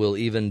now that will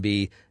even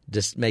be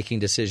making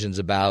decisions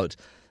about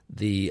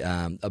the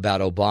about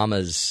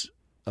Obama's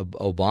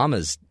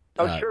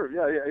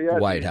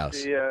White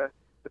House.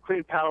 The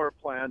Clean Power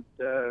Plant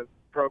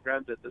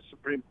program that the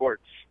Supreme Court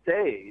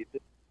stayed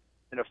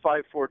in a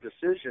 5-4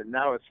 decision.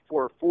 Now it's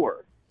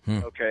 4-4.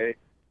 Okay,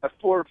 a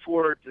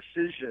 4-4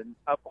 decision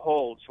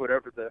upholds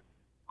whatever the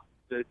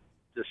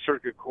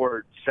circuit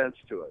court sends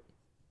to it.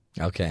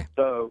 Okay.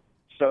 So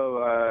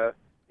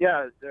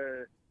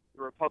the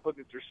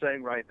Republicans are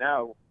saying right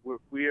now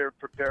we are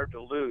prepared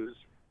to lose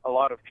a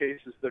lot of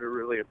cases that are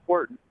really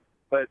important,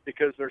 but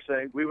because they're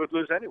saying we would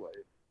lose anyway.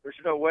 There's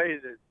no way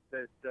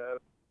that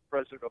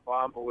President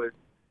Obama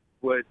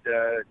would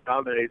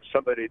nominate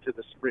somebody to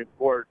the Supreme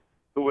Court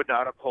who would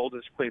not uphold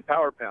his Clean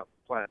Power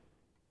Plant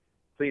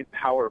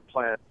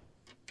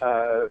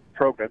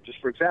program. Just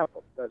for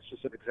example, that's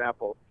just an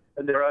example,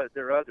 and there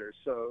are others.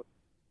 So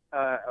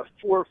a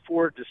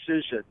 4-4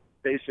 decision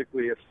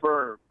basically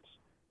affirms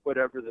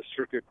whatever the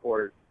circuit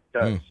court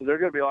does. So there are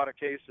going to be a lot of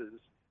cases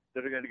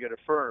that are going to get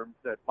affirmed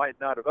that might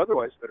not have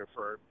otherwise been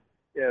affirmed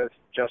if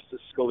Justice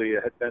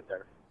Scalia had been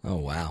there. Oh,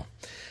 wow.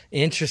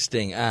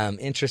 Interesting.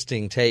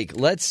 Interesting take.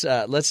 Let's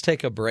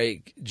take a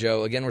break,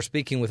 Joe. Again, we're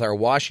speaking with our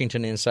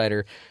Washington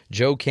insider,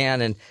 Joe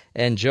Cannon.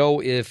 And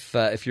Joe, if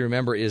you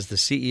remember, is the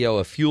CEO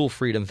of Fuel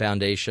Freedom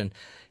Foundation.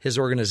 His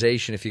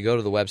organization, if you go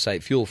to the website,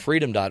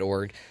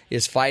 fuelfreedom.org,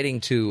 is fighting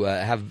to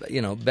have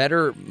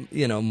better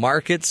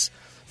markets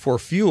for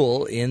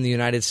fuel in the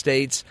United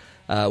States,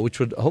 which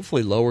would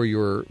hopefully lower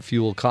your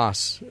fuel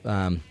costs.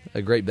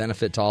 A great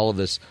benefit to all of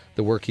us,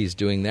 the work he's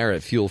doing there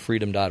at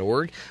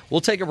fuelfreedom.org. We'll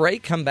take a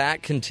break, come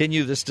back,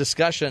 continue this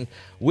discussion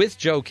with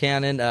Joe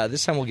Cannon.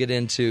 This time we'll get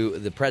into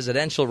the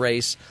presidential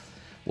race,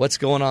 what's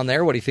going on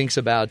there, what he thinks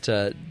about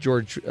Jeb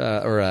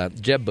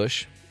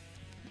Bush,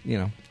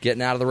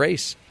 getting out of the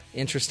race.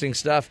 Interesting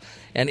stuff.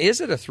 And is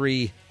it a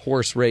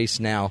 3-horse race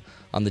now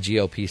on the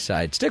GOP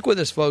side? Stick with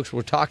us, folks.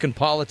 We're talking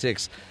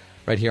politics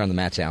right here on the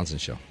Matt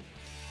Townsend Show.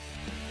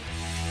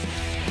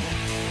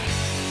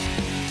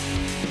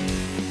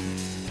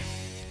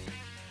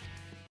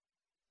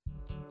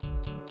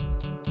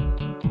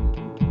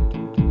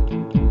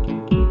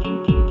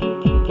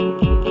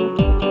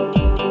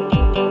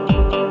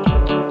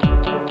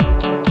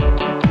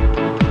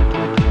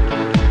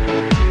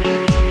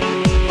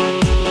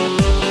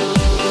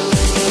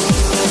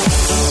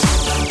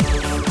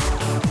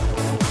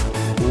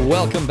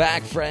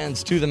 back,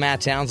 friends, to the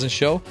Matt Townsend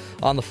Show.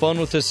 On the phone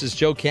with us is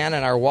Joe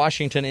Cannon, our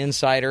Washington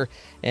insider,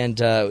 and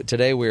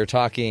today we are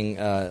talking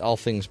all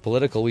things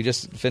political. We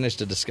just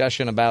finished a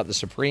discussion about the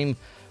Supreme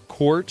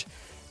Court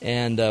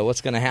and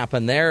what's going to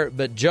happen there.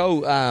 But, Joe,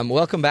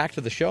 welcome back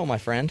to the show, my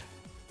friend.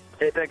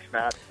 Hey, thanks,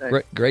 Matt.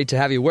 Thanks. Great to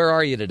have you. Where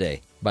are you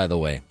today, by the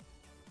way?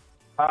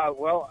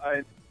 Well,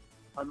 I'm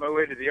on my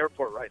way to the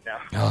airport right now.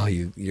 Oh,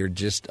 you're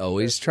just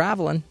always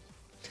traveling.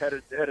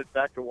 Headed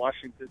back to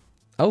Washington.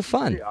 Oh,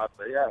 fun.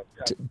 Yeah.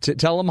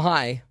 Tell them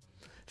hi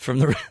from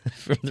the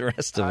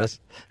rest of us.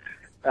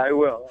 I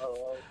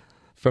will.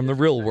 From the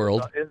real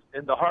world.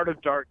 In the heart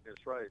of darkness,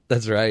 right.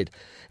 That's right.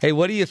 Hey,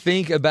 what do you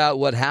think about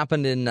what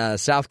happened in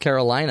South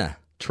Carolina?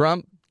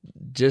 Trump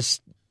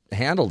just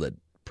handled it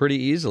pretty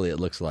easily, it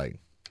looks like.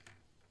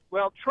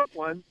 Well, Trump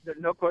won.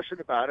 There's no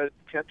question about it.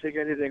 Can't take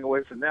anything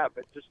away from that.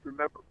 But just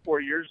remember, 4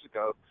 years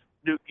ago,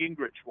 Newt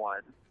Gingrich won.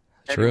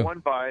 And True. he won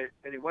by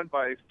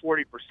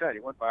 40%. He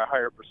won by a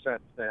higher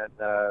percent than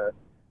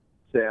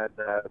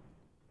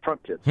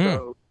Trump did.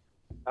 So,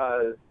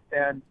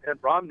 and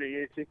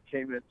Romney, I think,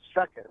 came in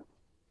second,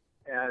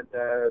 and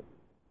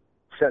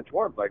St.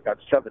 Warren got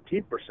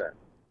 17%.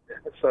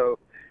 So,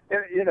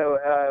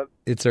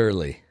 it's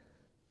early.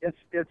 It's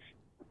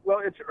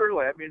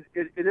early. I mean,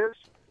 it is.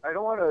 I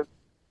don't want to.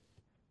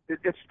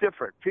 It's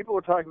different. People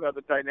are talking about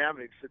the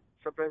dynamics.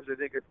 Sometimes they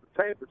think it's the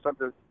same, but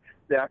sometimes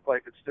they act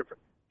like it's different.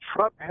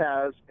 Trump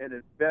has and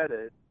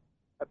embedded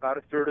about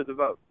a third of the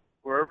vote.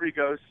 Wherever he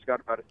goes, he's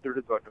got about a third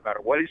of the vote, no matter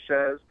what he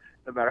says,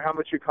 no matter how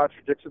much he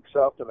contradicts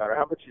himself, no matter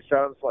how much he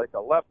sounds like a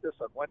leftist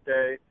on one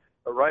day,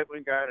 a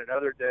right-wing guy on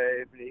another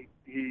day. I mean,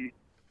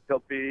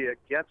 he'll be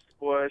against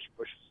Bush.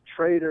 Bush is a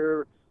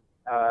traitor,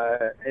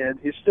 and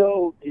he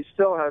still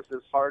has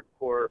this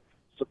hardcore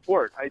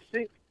support. I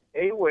think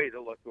a way to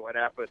look at what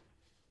happened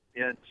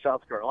in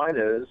South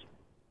Carolina is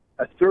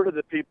a third of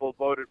the people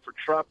voted for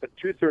Trump and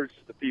 2/3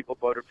 of the people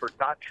voted for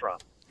not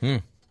Trump.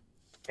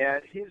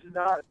 And he's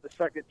not the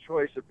second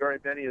choice of very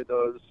many of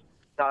those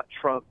not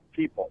Trump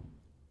people.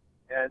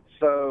 And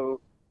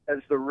so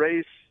as the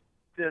race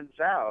thins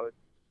out,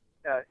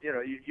 you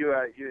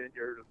in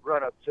your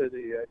run up to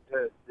the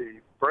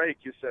break,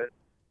 you said,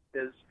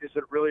 is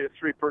it really a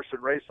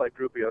 3-person race like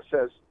Rubio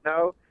says?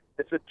 No,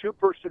 it's a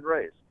 2-person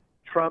race,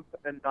 Trump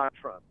and not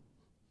Trump.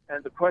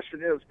 And the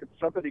question is, can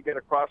somebody get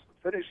across the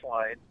finish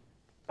line,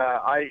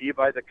 i.e.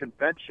 by the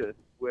convention,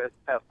 with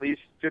at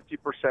least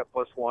 50%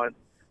 plus one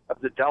of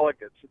the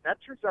delegates? And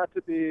that turns out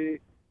to be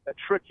a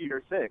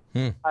trickier thing.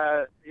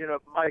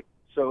 Mike,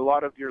 so a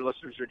lot of your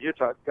listeners are in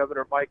Utah.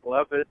 Governor Mike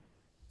Leavitt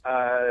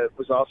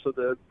was also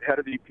the head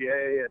of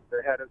EPA and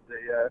the head of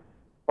the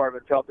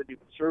Department of Health and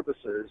Human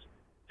Services.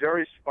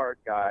 Very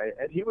smart guy.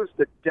 And he was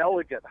the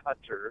delegate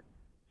hunter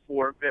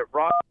for Mitt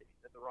Romney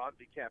in the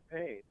Romney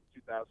campaign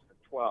in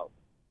 2012.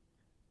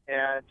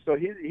 And so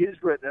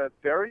he's written a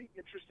very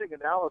interesting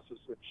analysis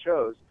which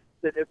shows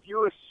that if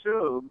you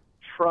assume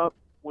Trump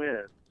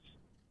wins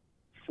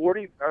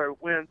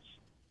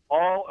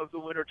all of the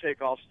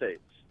winner-take-all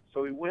states,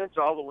 so he wins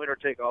all the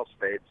winner-take-all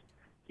states,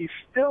 he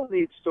still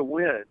needs to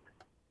win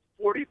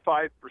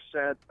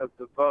 45% of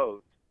the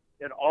vote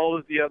in all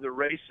of the other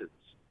races.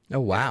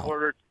 Oh, wow.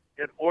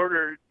 In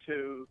order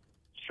to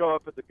show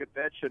up at the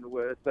convention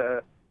with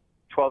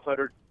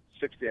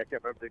 1,260, I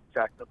can't remember the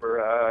exact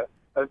number,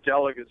 of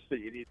delegates that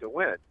you need to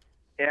win.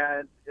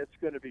 And it's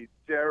going to be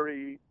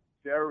very,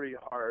 very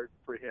hard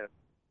for him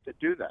to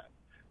do that.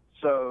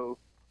 So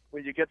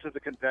when you get to the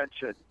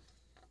convention,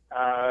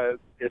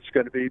 it's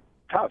going to be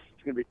tough.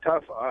 It's going to be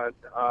tough on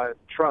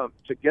Trump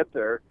to get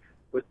there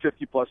with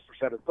 50+%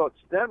 of the votes.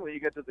 Then when you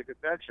get to the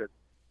convention,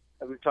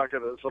 and we've talked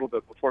about this a little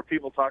bit before,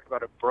 people talk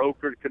about a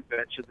brokered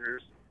convention.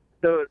 There's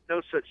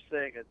no such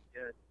thing. And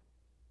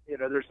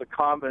there's a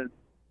common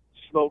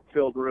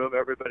smoke-filled room,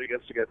 everybody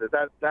gets together.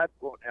 That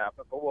won't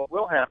happen. But what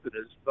will happen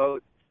is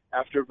vote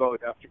after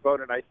vote after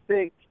vote. And I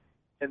think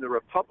in the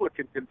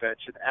Republican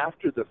convention,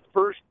 after the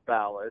first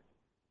ballot,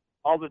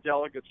 all the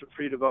delegates are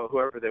free to vote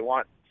whoever they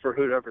want for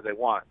whoever they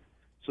want.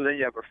 So then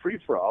you have a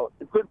free-for-all,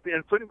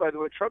 including, by the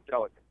way, Trump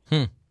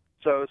delegates.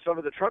 So some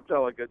of the Trump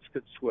delegates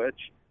could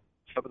switch.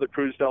 Some of the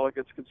Cruz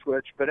delegates could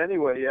switch. But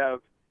anyway, you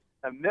have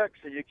a mix,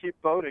 and you keep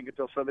voting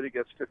until somebody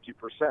gets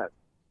 50%.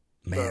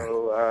 Man.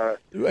 So,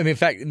 in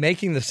fact,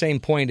 making the same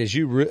point as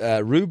you,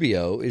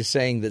 Rubio is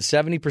saying that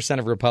 70%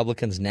 of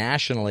Republicans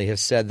nationally have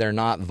said they're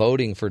not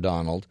voting for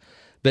Donald.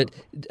 But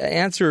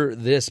answer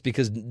this,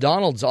 because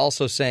Donald's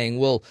also saying,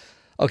 well,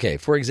 okay,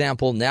 for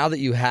example, now that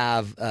you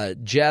have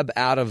Jeb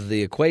out of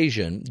the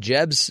equation,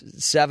 Jeb's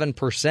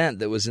 7%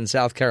 that was in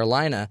South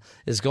Carolina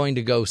is going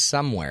to go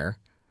somewhere.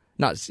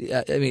 Let's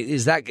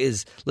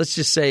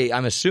just say,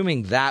 I'm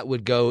assuming that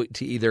would go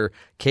to either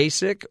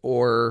Kasich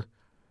or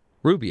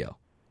Rubio.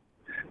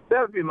 That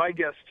would be my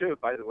guess too,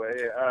 by the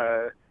way.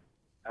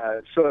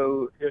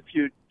 So if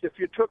you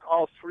took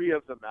all three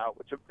of them out,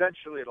 which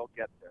eventually it'll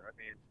get there. I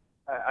mean,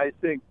 I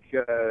think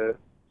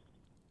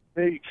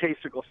maybe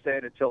Kasich will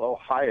stand until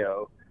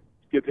Ohio,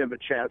 give him a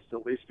chance to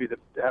at least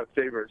have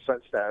favorite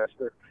son status.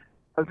 But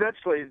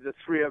eventually the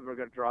three of them are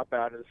going to drop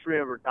out, and the three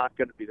of them are not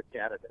going to be the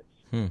candidates.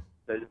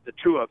 The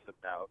two of them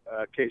now,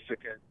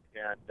 Kasich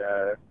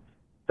and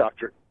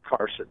Dr.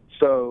 Carson.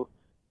 So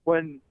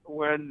when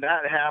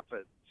that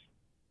happens,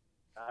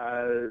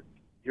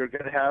 you're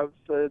going to have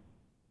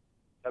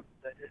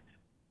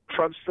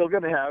Trump's still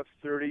going to have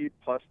 30+%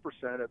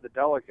 of the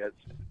delegates,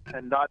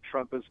 and not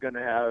Trump is going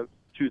to have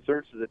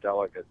 2/3 of the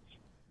delegates,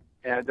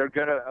 and they're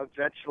going to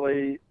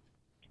eventually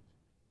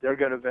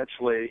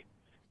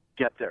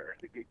get there,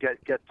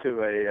 get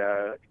to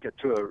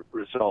a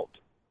result.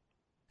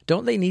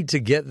 Don't they need to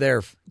get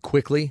there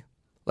quickly?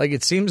 Like,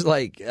 it seems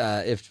like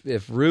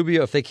if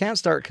Rubio, if they can't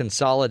start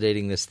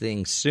consolidating this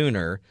thing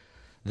sooner,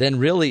 then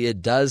really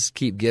it does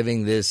keep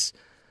giving this,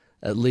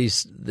 at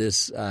least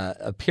this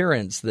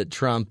appearance that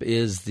Trump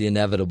is the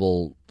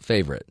inevitable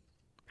favorite.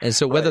 And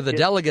so whether the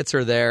delegates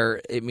are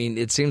there, I mean,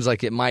 it seems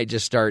like it might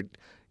just start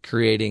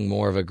creating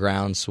more of a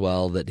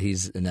groundswell that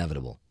he's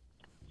inevitable.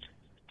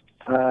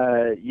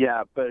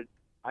 Yeah, but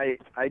I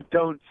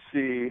don't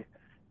see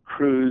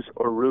Cruz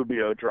or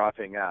Rubio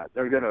dropping out.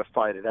 They're going to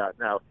fight it out.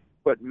 Now,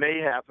 what may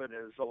happen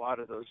is a lot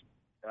of those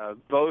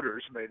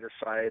voters may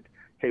decide,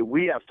 hey,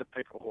 we have to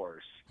pick a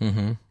horse.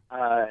 Mm-hmm.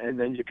 And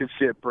then you can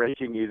see it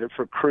breaking either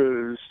for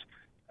Cruz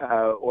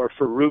or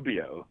for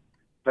Rubio.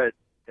 But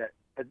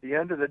at the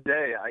end of the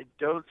day, I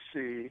don't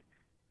see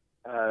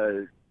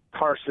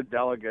Carson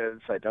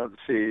delegates. I don't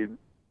see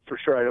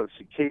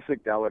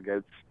Kasich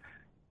delegates.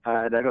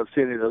 And I don't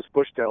see any of those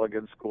Bush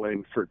delegates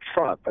going for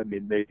Trump. I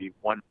mean, maybe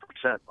 1%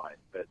 might,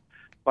 but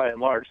by and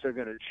large, they're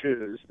going to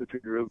choose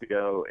between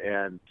Rubio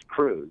and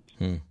Cruz.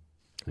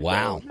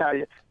 Wow.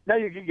 So now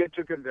you can get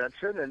to a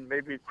convention, and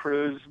maybe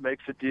Cruz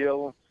makes a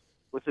deal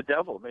with the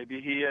devil. Maybe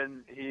he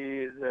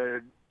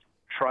the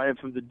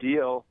triumph of the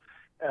deal,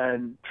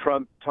 and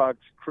Trump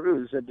talks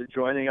Cruz into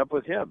joining up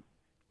with him.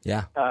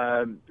 Yeah.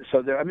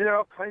 So there are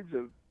all kinds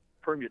of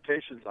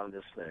permutations on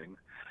this thing.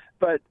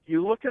 But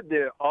you look at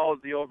all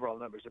of the overall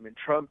numbers. I mean,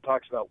 Trump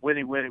talks about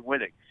winning.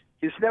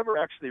 He's never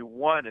actually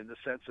won in the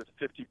sense of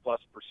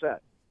 50+%.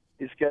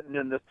 He's getting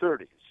in the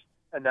 30s,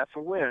 and that's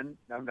a win.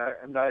 I'm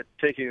not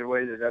taking it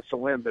away that that's a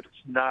win, but it's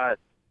not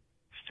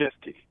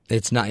 50.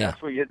 It's not. Yeah.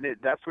 That's what you need.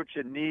 That's what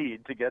you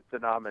need to get the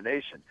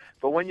nomination.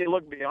 But when you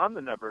look beyond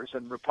the numbers,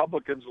 and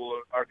Republicans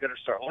are going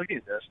to start looking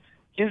at this,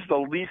 he's the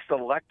least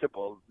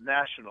electable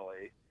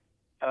nationally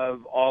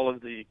of all of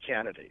the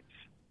candidates.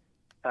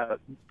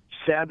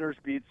 Sanders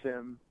beats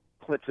him,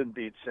 Clinton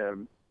beats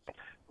him,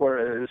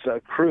 whereas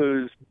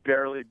Cruz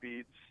barely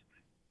beats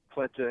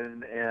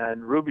Clinton,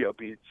 and Rubio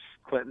beats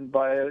Clinton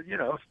by a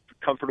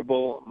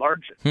comfortable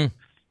margin.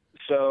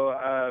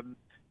 So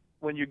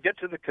when you get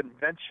to the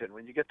convention,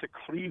 when you get to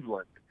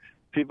Cleveland,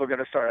 people are going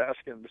to start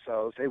asking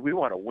themselves, "Hey, we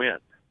want to win.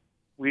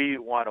 We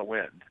want to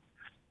win,"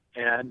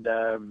 and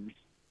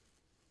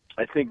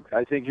I think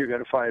you're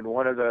going to find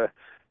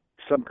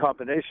some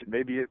combination.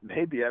 Maybe you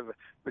have,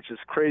 which is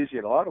crazy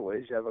in a lot of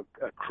ways, you have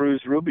a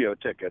Cruz-Rubio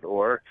ticket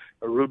or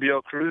a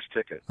Rubio-Cruz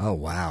ticket. Oh,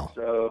 wow.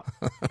 So,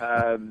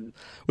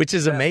 which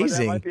is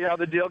amazing. That might be how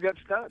the deal gets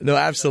done. No,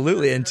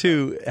 absolutely. And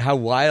two, how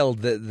wild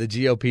that the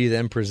GOP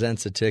then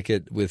presents a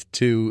ticket with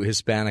two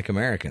Hispanic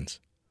Americans.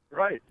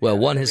 Right. Well,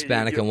 one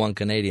Hispanic and one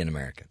Canadian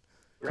American.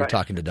 Right. For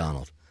talking to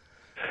Donald.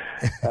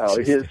 Oh,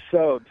 he is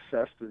so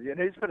obsessed with it. And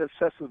he's been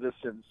obsessed with this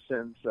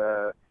since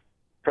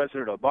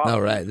President Obama. Oh,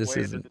 right. This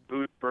is the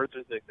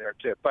birther thing there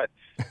too. But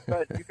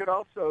it could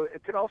also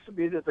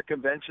be that the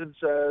convention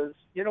says,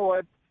 you know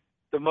what,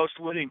 the most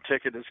winning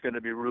ticket is going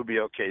to be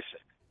Rubio Kasich.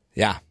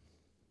 Yeah.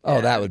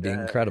 Oh, that would be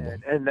incredible.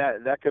 And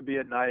that could be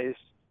a nice,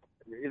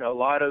 a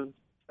lot of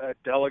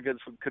delegates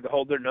could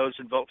hold their nose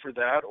and vote for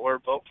that, or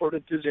vote for it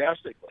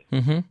enthusiastically.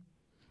 Mm-hmm.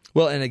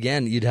 Well, and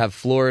again, you'd have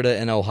Florida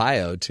and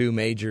Ohio, two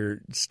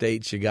major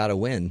states you got to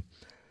win.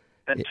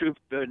 And two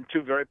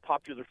very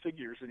popular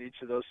figures in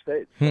each of those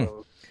states.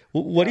 So,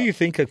 what do you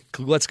think of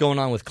what's going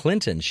on with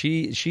Clinton?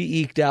 She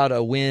eked out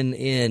a win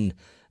in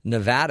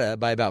Nevada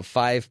by about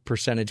 5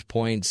 percentage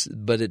points,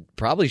 but it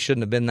probably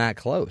shouldn't have been that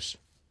close.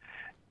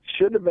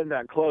 Shouldn't have been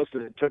that close,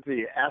 and it took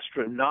the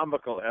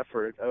astronomical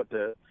effort of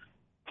the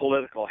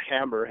political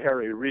hammer,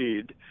 Harry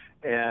Reid,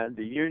 and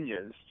the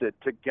unions to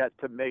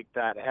make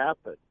that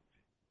happen.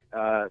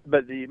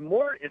 But the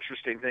more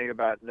interesting thing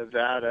about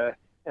Nevada,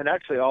 and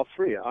actually all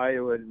three,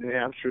 Iowa, New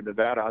Hampshire,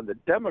 Nevada, on the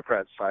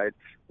Democrat side,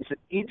 is in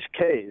each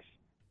case,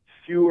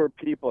 fewer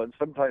people, and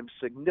sometimes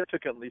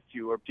significantly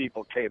fewer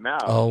people came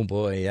out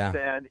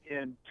than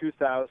in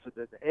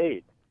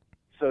 2008.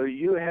 So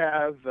you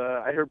have,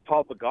 I heard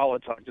Paul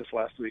Begala talk just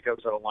last week. I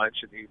was at a lunch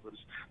and he was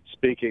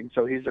speaking.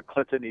 So he's a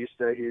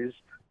Clintonista. He's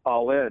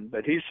all in.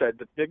 But he said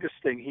the biggest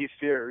thing he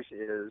fears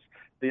is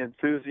the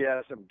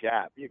enthusiasm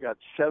gap. You got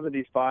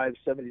 75,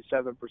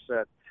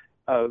 77%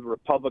 of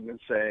Republicans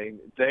saying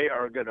they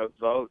are going to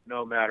vote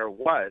no matter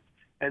what,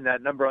 and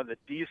that number on the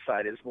D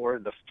side is more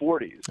in the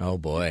 40s. Oh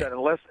boy!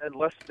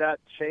 Unless that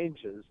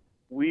changes,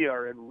 we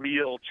are in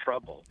real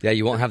trouble. Yeah,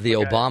 you won't have the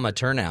Obama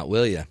turnout,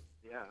 will you?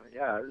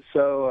 Yeah.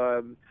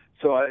 So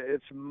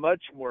it's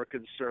much more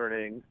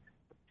concerning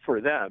for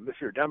them, if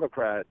you're a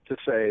Democrat, to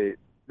say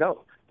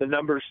No, the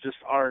numbers just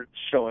aren't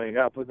showing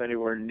up with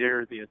anywhere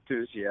near the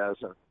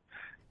enthusiasm.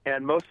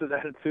 And most of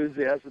that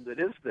enthusiasm that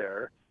is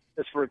there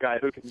is for a guy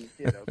who can,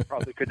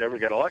 probably could never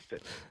get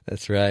elected.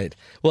 That's right.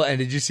 Well, and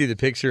did you see the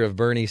picture of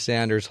Bernie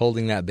Sanders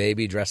holding that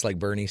baby dressed like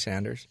Bernie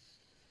Sanders?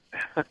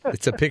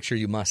 It's a picture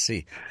you must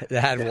see. It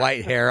had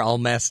white hair all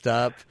messed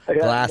up,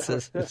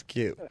 glasses. It's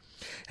cute.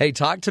 Hey,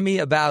 talk to me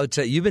about,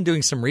 you've been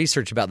doing some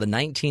research about the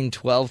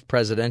 1912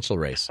 presidential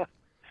race.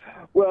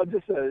 Well,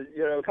 just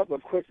a couple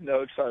of quick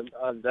notes on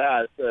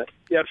that.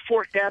 You had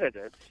 4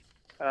 candidates,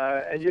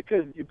 and you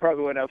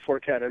probably wouldn't have 4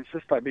 candidates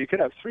this time, but you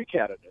could have 3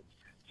 candidates.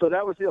 So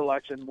that was the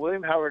election.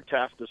 William Howard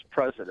Taft was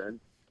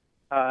president,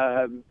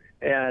 and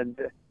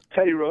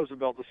Teddy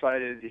Roosevelt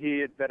decided he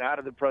had been out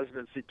of the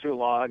presidency too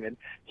long, and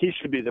he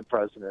should be the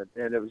president.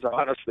 And it was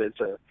honestly,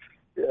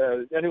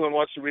 anyone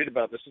wants to read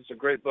about this, it's a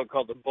great book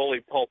called The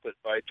Bully Pulpit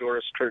by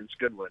Doris Kearns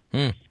Goodwin.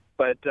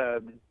 But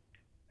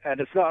and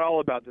it's not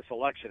all about this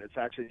election. It's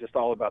actually just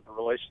all about the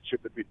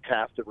relationship between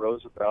Taft and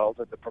Roosevelt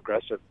and the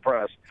progressive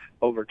press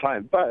over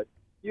time. But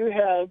you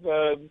have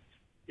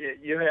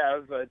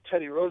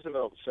Teddy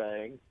Roosevelt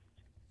saying,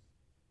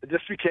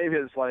 this became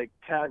his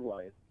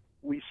tagline: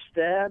 "We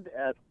stand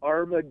at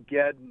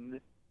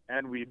Armageddon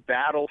and we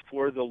battle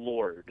for the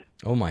Lord."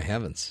 Oh my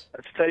heavens!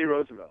 That's Teddy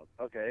Roosevelt.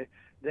 Okay,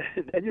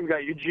 then you've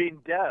got Eugene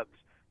Debs,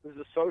 who's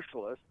a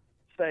socialist,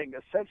 saying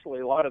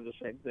essentially a lot of the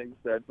same things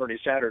that Bernie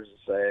Sanders is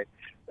saying.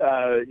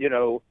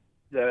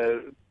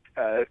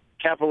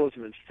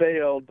 Capitalism has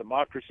failed,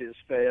 democracy has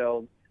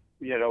failed.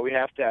 We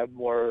have to have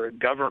more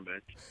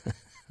government.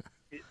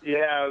 You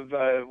have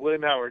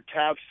William Howard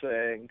Taft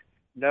saying,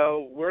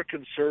 no, we're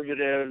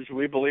conservatives.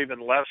 We believe in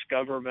less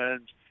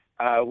government.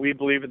 We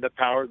believe in the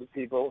power of the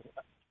people.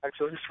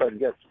 Actually, I'm just trying to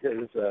get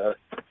his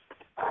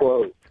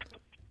quote.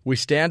 We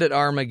stand at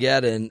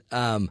Armageddon.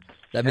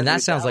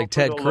 That sounds like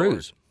Ted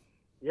Cruz.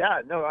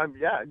 Yeah,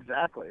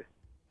 exactly.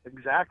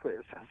 Exactly.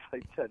 It sounds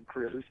like Ted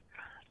Cruz.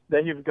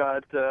 Then you've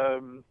got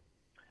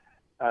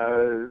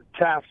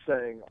Taft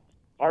saying,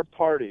 our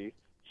party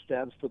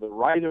stands for the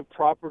right of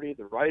property,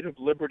 the right of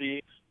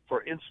liberty,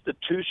 for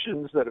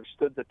institutions that have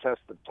stood the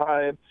test of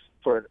time,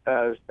 for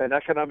an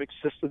economic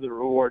system that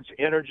rewards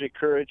energy,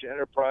 courage,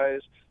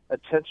 enterprise,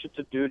 attention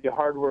to duty,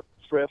 hard work,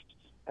 thrift,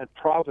 and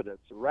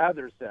providence,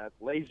 rather than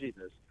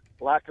laziness,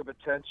 lack of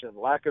attention,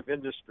 lack of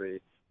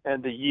industry,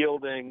 and the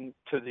yielding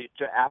to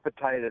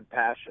appetite and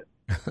passion.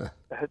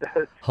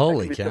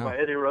 Holy cow! By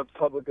any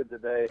Republican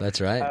today. That's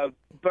right.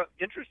 But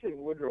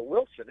interesting, Woodrow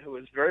Wilson, who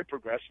was very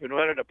progressive and who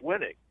ended up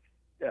winning.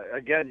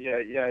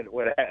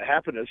 What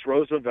happened is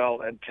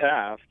Roosevelt and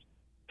Taft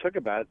took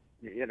about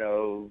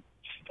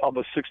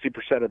almost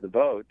 60% of the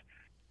vote.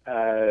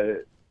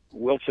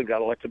 Wilson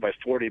got elected by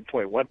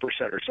 40.1%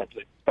 or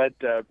something. But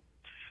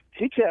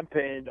he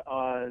campaigned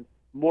on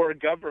more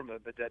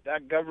government, but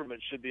that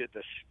government should be at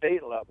the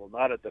state level,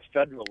 not at the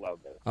federal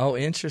level. Oh,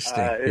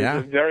 interesting.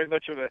 Very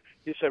much of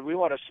he said, we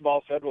want a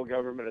small federal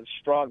government and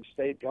strong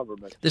state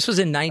government. This was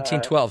in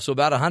 1912, so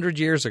about 100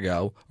 years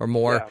ago or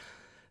more.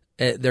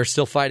 Yeah. They're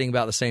still fighting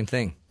about the same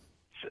thing.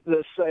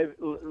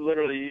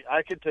 Literally,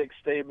 I could take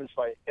statements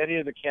by any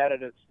of the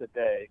candidates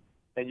today,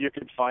 and you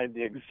could find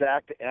the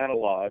exact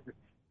analog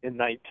in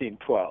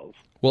 1912.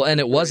 Well,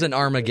 and it wasn't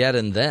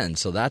Armageddon then,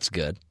 so that's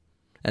good.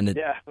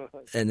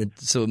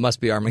 So it must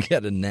be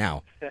Armageddon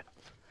now.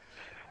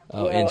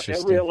 Oh, well, interesting.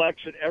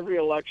 Every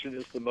election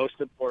is the most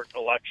important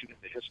election in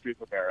the history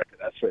of America.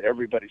 That's what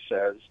everybody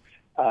says.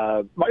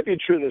 Might be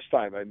true this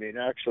time. I mean,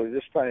 actually,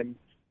 this time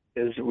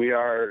we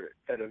are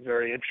at a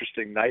very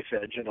interesting knife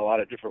edge in a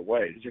lot of different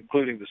ways,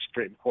 including the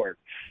Supreme Court.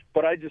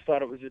 But I just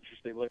thought it was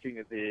interesting looking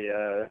at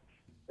the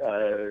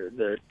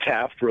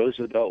Taft,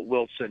 Roosevelt,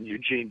 Wilson,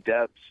 Eugene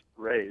Debs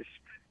race,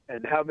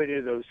 and how many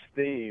of those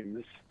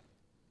themes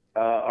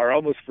are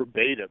almost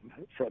verbatim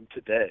from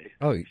today.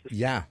 Oh,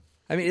 yeah.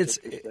 I mean,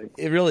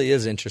 it really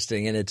is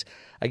interesting, and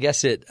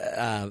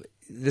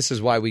this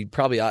is why we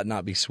probably ought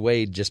not be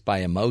swayed just by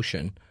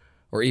emotion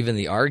or even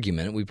the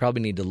argument. We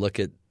probably need to look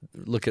at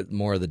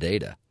more of the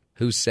data.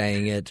 Who's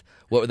saying it?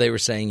 What they were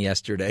saying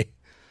yesterday?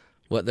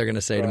 What they're going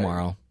to say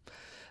tomorrow?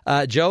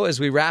 Joe, as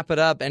we wrap it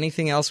up,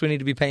 anything else we need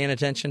to be paying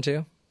attention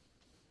to?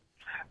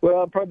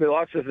 Well, probably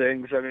lots of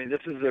things. I mean, this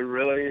is a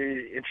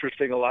really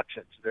interesting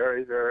election. It's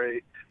very,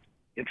 very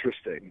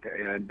interesting,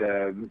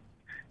 and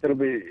it'll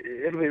be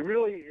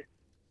really.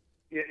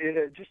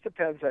 It just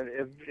depends on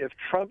if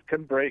Trump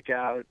can break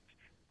out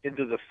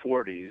into the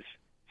 40s,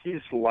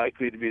 he's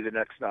likely to be the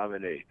next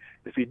nominee.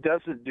 If he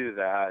doesn't do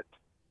that,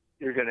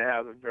 you're going to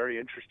have a very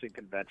interesting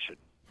convention.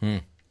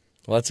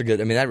 Well,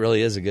 that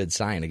really is a good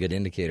sign, a good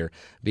indicator.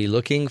 Be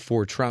looking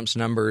for Trump's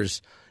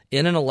numbers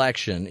in an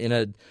election, in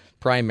a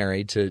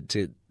primary, to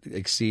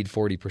exceed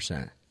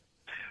 40%.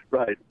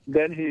 Right.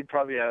 Then he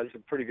probably has a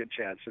pretty good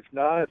chance. If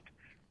not,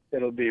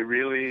 it'll be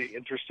really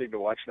interesting to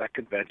watch that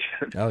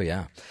convention. Oh,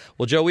 yeah.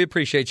 Well, Joe, we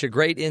appreciate you.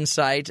 Great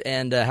insight,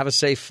 and have a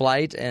safe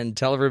flight, and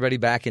tell everybody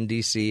back in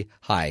D.C.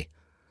 hi,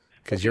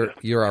 because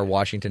you're our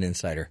Washington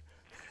insider.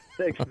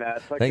 Thanks,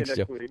 Matt. Talk Thanks, to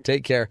you Joe. next week.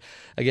 Take care.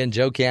 Again,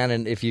 Joe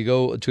Cannon, if you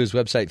go to his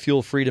website,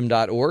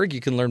 fuelfreedom.org,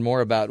 you can learn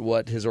more about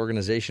what his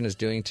organization is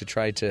doing to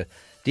try to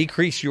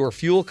decrease your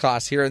fuel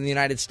costs here in the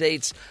United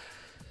States.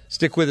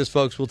 Stick with us,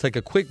 folks. We'll take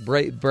a quick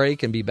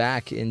break and be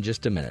back in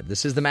just a minute.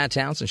 This is the Matt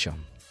Townsend Show.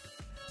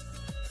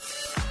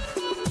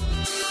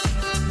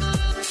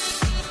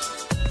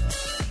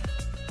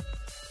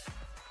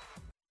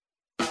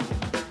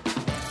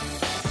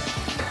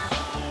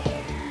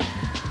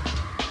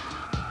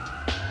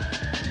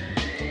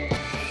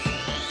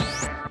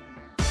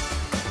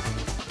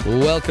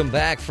 Welcome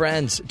back,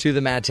 friends, to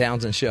the Matt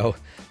Townsend Show.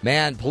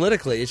 Man,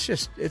 politically,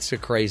 it's a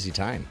crazy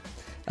time.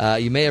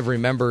 You may have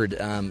remembered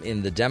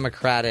in the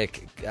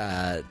Democratic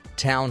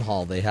town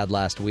hall they had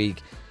last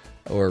week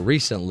or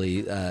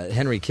recently,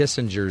 Henry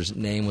Kissinger's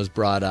name was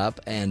brought up,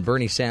 and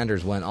Bernie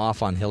Sanders went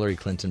off on Hillary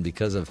Clinton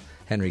because of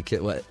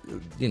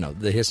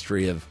the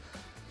history of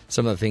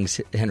some of the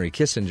things Henry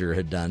Kissinger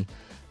had done.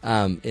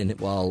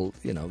 While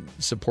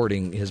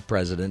supporting his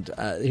president.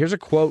 Here's a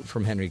quote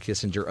from Henry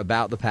Kissinger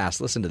about the past.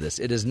 Listen to this.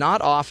 It is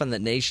not often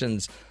that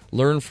nations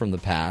learn from the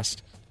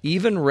past,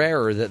 even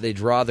rarer that they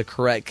draw the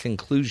correct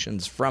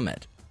conclusions from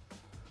it.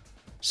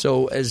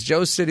 So as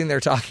Joe's sitting there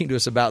talking to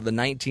us about the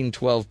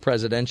 1912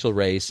 presidential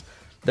race,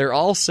 they're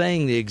all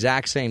saying the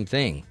exact same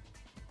thing.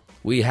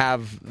 We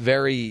have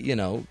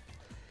a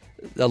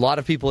lot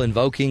of people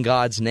invoking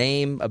God's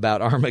name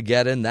about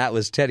Armageddon. That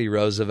was Teddy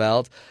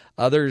Roosevelt.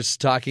 Others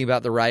talking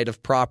about the right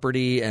of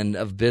property and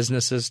of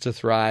businesses to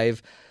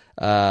thrive.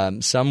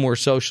 Some were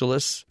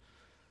socialists,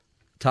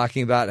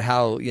 talking about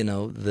how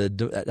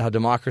how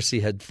democracy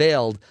had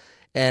failed.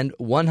 And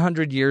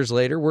 100 years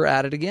later, we're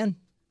at it again.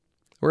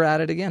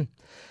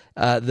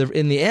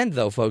 In the end,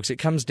 though, folks, it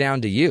comes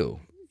down to you.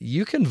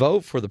 You can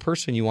vote for the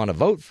person you want to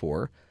vote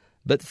for,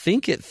 but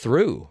think it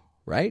through,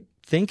 right?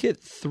 Think it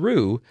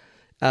through.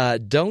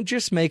 Don't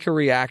just make a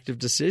reactive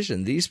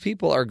decision. These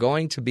people are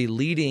going to be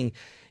leading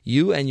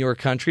you and your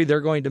country.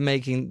 They're going to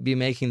be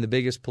making the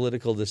biggest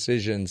political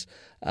decisions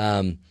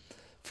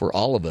for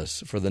all of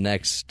us for the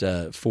next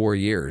 4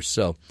 years.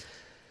 So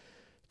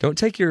don't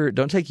take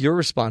your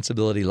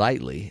responsibility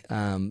lightly.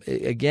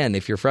 Again,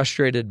 if you're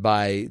frustrated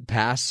by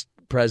past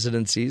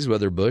presidencies,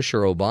 whether Bush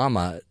or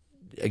Obama,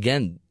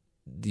 again,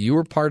 you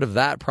were part of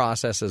that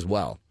process as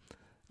well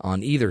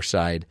on either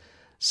side.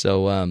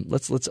 So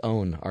let's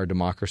own our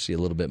democracy a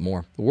little bit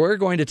more. We're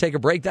going to take a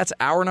break. That's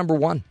hour number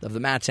 1 of the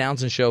Matt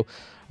Townsend Show.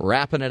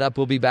 Wrapping it up.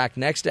 We'll be back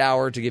next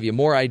hour to give you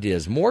more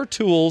ideas, more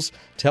tools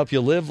to help you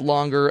live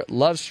longer,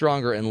 love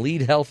stronger, and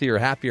lead healthier,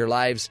 happier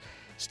lives.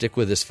 Stick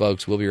with us,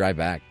 folks. We'll be right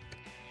back.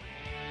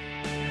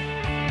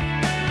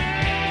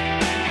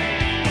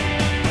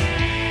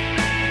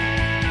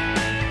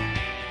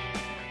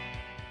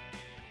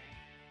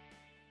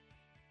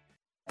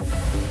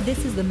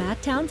 This is the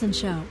Matt Townsend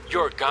Show.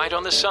 Your guide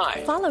on the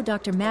side. Follow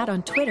Dr. Matt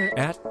on Twitter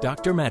at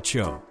Dr. Matt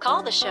Show.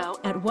 Call the show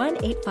at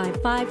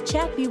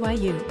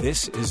 1-855-CHAT-BYU.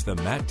 This is the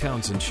Matt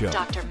Townsend Show.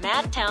 Dr.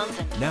 Matt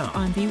Townsend. Now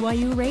on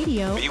BYU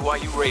Radio.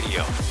 BYU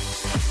Radio.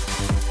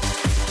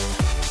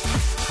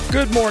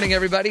 Good morning,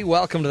 everybody.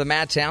 Welcome to the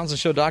Matt Townsend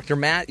Show. Dr.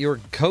 Matt, your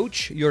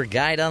coach, your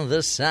guide on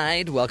this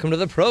side. Welcome to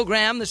the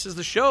program. This is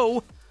the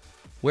show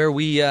where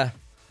we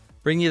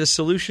bring you the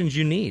solutions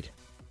you need,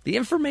 the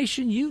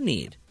information you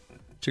need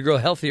to grow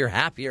healthier,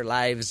 happier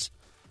lives.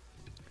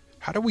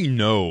 How do we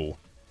know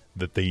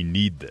that they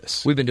need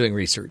this? We've been doing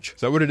research.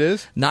 Is that what it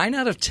is? 9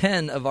 out of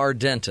 10 of our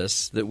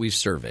dentists that we've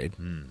surveyed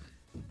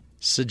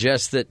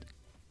suggest that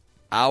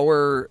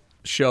our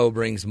show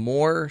brings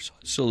more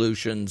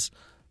solutions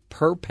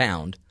per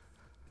pound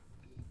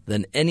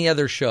than any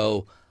other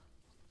show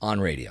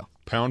on radio.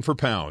 Pound for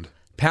pound.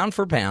 Pound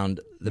for pound,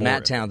 the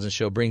Matt Townsend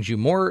Show brings you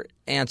more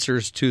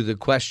answers to the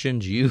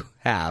questions you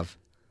have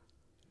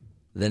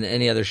than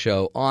any other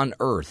show on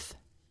Earth.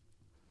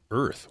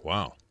 Earth,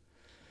 wow.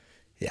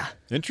 Yeah.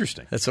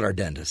 Interesting. That's what our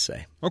dentists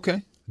say.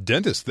 Okay.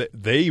 Dentists,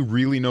 they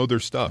really know their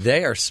stuff.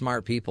 They are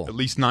smart people. At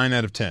least 9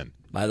 out of 10.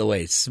 By the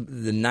way, it's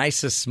the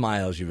nicest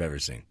smiles you've ever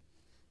seen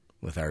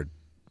with our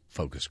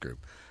focus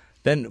group.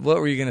 Ben, what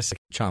were you going to say,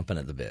 chomping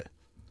at the bit?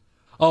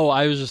 Oh,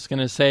 I was just going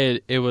to say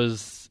it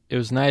was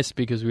nice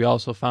because we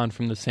also found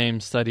from the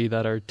same study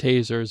that our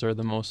tasers are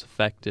the most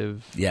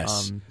effective.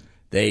 Yes.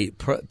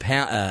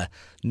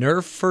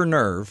 Nerve for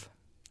nerve,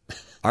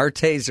 our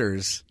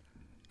tasers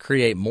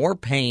create more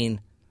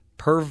pain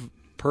per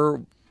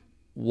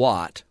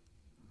watt.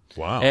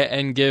 Wow.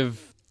 And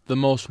give the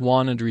most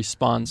wanted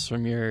response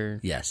from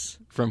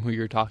who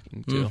you're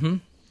talking to. Mm-hmm.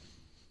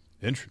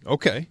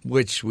 Okay.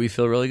 Which we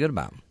feel really good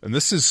about. And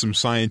this is some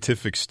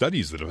scientific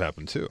studies that have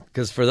happened, too.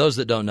 Because for those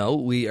that don't know,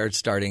 we are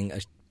starting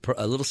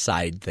a little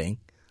side thing.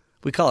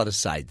 We call it a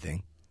side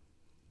thing.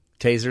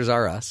 Tasers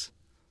are us.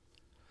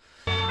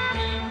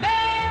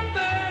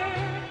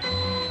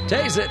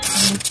 Tase it.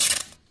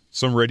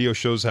 Some radio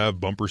shows have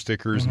bumper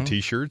stickers and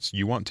T-shirts.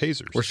 You want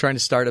tasers. We're trying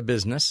to start a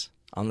business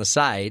on the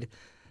side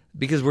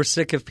because we're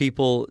sick of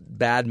people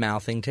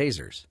bad-mouthing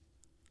tasers.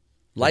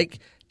 Like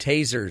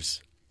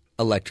tasers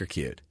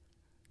electrocute.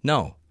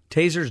 No,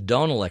 tasers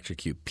don't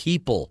electrocute.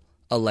 People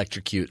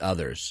electrocute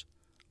others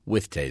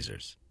with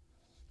tasers.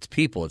 It's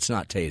people. It's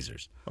not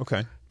tasers.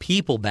 Okay.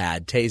 People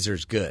bad,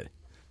 tasers good.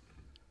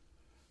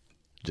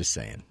 Just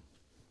saying.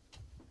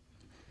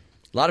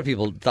 A lot of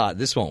people thought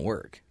this won't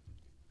work.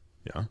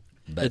 Yeah.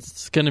 But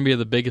it's going to be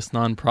the biggest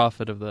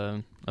nonprofit of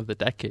the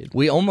decade.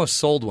 We almost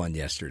sold one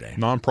yesterday.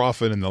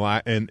 Nonprofit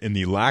in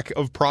the lack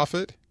of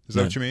profit? Is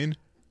that what you mean?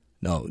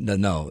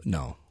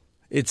 No.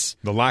 It's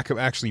the lack of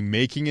actually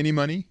making any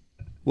money?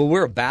 Well,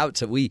 we're about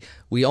to.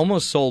 We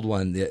almost sold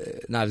one.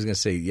 No, I was going to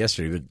say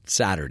yesterday, but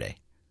Saturday.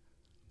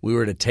 We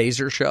were at a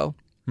taser show.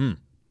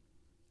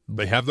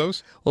 They have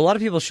those? Well, a lot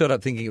of people showed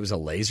up thinking it was a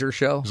laser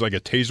show. It was like a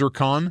taser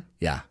con?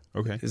 Yeah.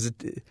 Okay. Is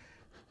it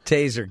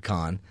taser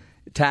con?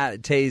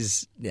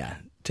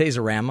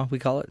 Taserama, we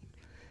call it.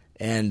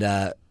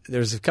 And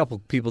there's a couple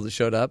people that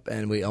showed up,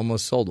 and we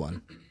almost sold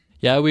one.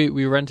 Yeah,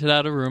 we rented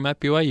out a room at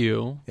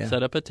BYU,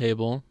 set up a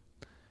table,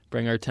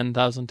 bring our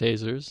 10,000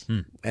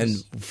 tasers.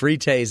 And free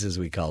tase, as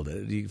we called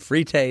it.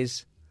 Free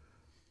tase.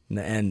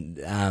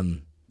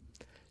 And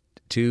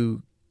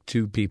two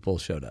people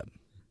showed up.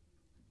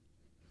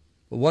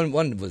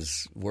 One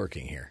was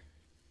working here.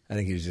 I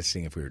think he was just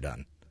seeing if we were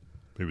done.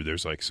 Maybe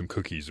there's like some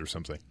cookies or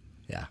something.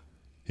 Yeah.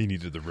 He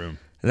needed the room.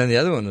 And then the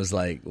other one was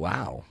like,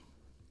 wow.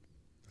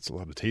 That's a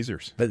lot of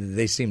tasers. But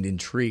they seemed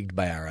intrigued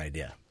by our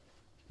idea.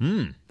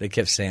 They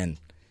kept saying,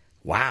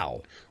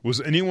 wow.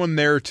 Was anyone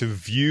there to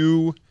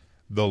view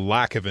the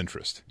lack of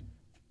interest?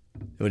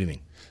 What do you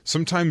mean?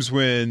 Sometimes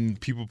when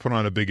people put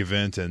on a big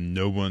event and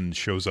no one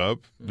shows up,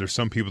 there's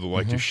some people that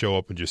like to show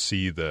up and just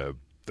see the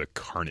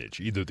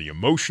carnage, either the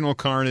emotional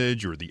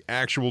carnage or the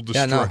actual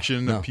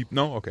destruction of people.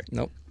 No? Okay.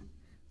 Nope.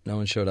 No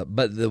one showed up.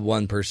 But the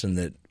one person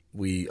that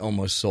we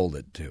almost sold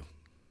it to.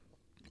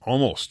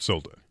 Almost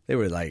sold it. They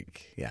were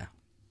like, yeah.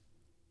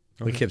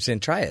 Okay. We kept saying,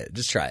 try it.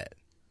 Just try it.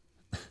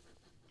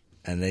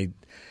 And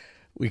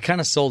we kind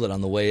of sold it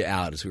on the way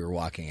out as we were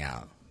walking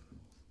out.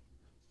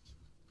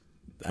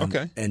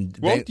 Okay. And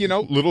well,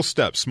 little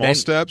steps, small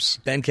steps.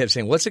 Ben kept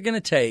saying, what's it going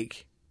to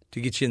take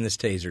to get you in this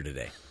taser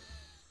today?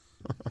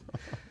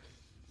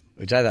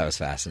 Which I thought was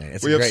fascinating.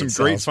 We have some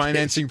great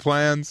financing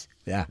plans.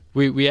 Yeah.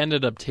 We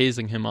ended up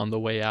tasing him on the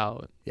way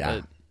out.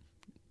 Yeah.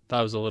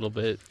 That was a little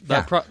bit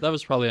that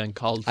was probably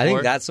uncalled for. I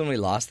think that's when we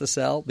lost the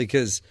sell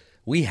because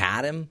we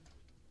had him.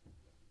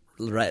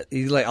 Right,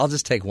 he's like, I'll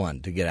just take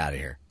one to get out of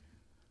here.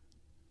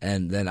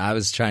 And then I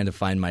was trying to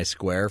find my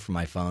square for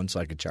my phone so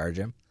I could charge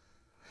him.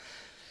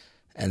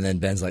 And then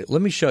Ben's like,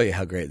 let me show you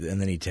how great.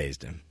 And then he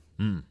tased him.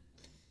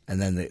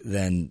 And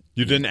then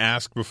you didn't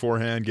ask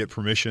beforehand, get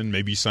permission,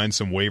 maybe sign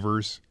some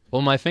waivers.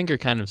 Well, my finger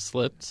kind of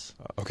slipped.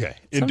 Okay,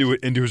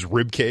 into his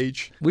rib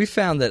cage. We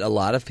found that a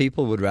lot of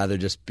people would rather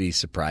just be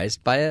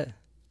surprised by it.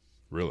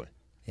 Really?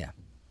 Yeah.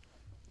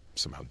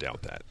 Somehow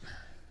doubt that.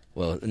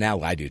 Well,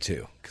 now I do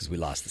too because we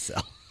lost the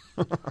sell.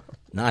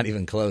 Not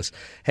even close.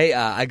 Hey,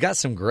 I got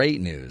some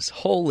great news.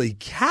 Holy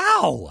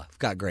cow! I've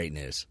got great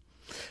news.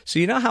 So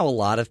you know how a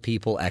lot of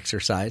people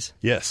exercise?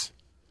 Yes.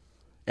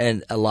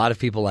 And a lot of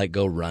people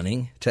go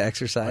running to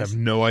exercise? I have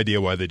no idea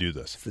why they do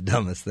this. It's the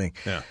dumbest thing.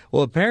 Yeah.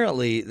 Well,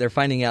 apparently they're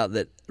finding out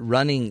that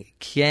running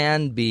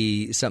can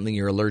be something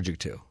you're allergic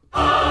to.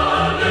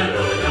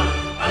 Hallelujah,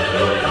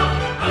 hallelujah,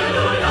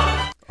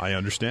 hallelujah. I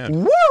understand.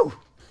 Woo!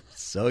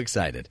 So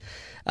excited.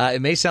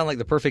 It may sound like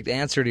the perfect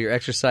answer to your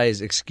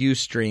exercise excuse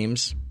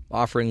streams,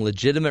 offering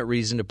legitimate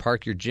reason to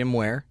park your gym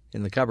wear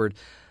in the cupboard,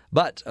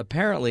 but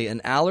apparently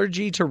an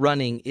allergy to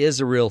running is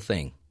a real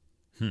thing,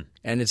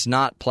 and it's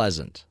not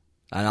pleasant.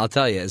 And I'll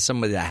tell you, as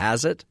somebody that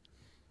has it,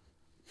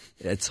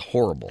 it's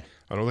horrible.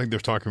 I don't think they're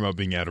talking about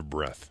being out of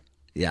breath.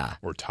 Yeah.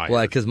 Or tired.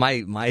 Well, because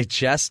my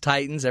chest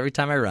tightens every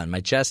time I run.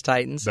 My chest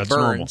tightens. That's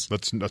burns. Normal.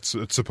 That's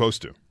it's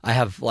supposed to. I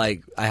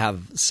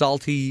have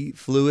salty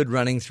fluid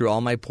running through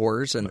all my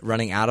pores and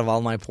running out of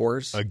all my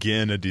pores.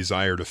 Again, a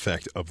desired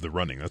effect of the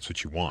running. That's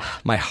what you want.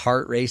 My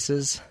heart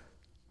races.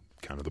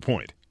 Kind of the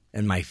point.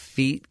 And my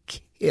feet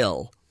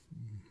kill.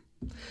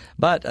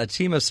 But a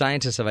team of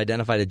scientists have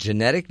identified a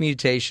genetic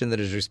mutation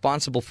that is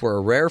responsible for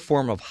a rare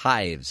form of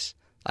hives.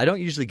 I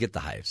don't usually get the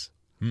hives.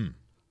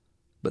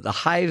 But the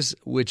hives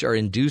which are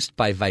induced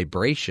by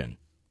vibration.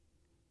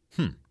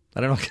 I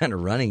don't know what kind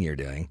of running you're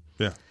doing.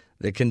 Yeah.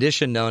 The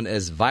condition known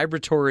as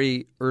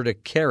vibratory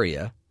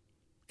urticaria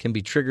can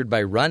be triggered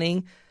by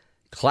running,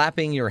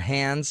 clapping your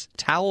hands,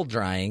 towel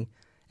drying,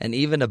 and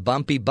even a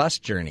bumpy bus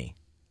journey.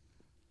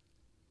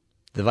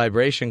 The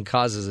vibration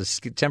causes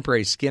a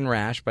temporary skin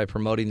rash by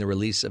promoting the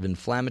release of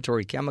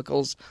inflammatory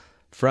chemicals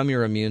from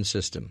your immune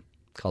system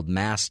called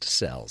mast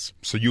cells.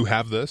 So you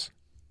have this?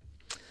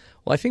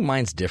 Well, I think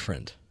mine's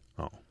different.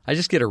 Oh. I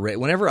just get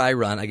whenever I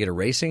run, I get a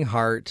racing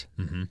heart.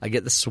 I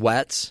get the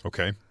sweats.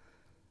 Okay.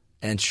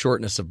 And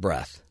shortness of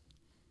breath.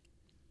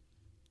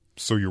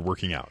 So you're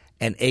working out.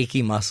 And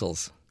achy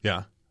muscles.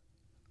 Yeah.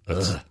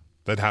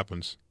 That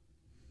happens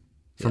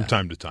from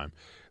time to time.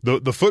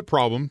 The foot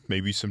problem,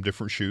 maybe some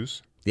different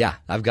shoes. Yeah,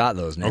 I've got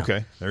those now.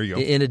 Okay, there you go.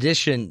 In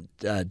addition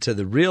to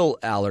the real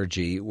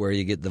allergy where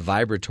you get the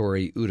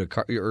vibratory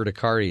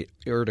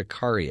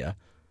urticaria,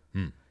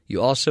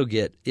 You also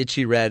get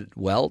itchy red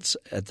welts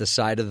at the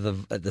site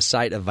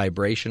of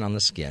vibration on the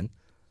skin.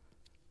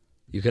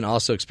 You can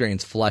also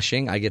experience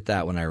flushing. I get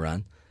that when I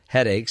run.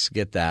 Headaches,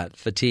 get that.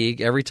 Fatigue.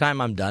 Every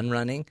time I'm done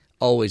running,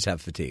 always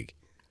have fatigue.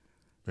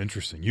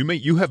 Interesting.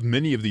 You have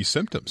many of these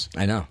symptoms.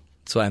 I know.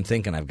 That's why I'm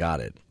thinking I've got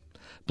it.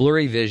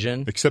 Blurry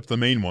vision. Except the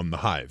main one, the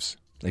hives.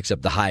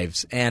 Except the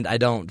hives. And I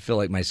don't feel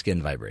like my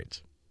skin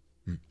vibrates.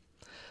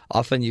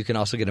 Often you can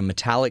also get a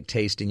metallic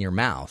taste in your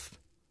mouth.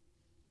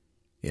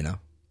 You know?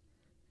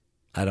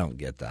 I don't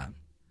get that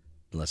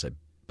unless I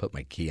put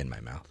my key in my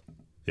mouth.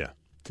 Yeah.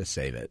 To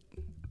save it.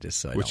 Just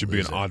so I Which don't would be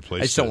lose an it. odd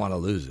place. I just don't want to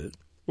lose it.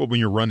 Well,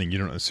 when you're running, you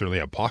don't necessarily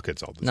have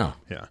pockets all the time.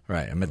 No. Yeah.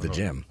 Right. I'm at the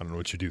gym. I don't know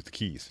what you do with the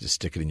keys. Just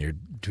stick it in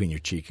between your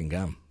cheek and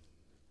gum.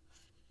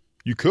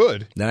 You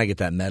could. Then I get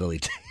that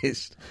metally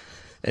taste.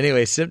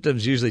 Anyway,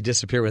 symptoms usually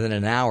disappear within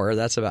an hour.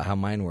 That's about how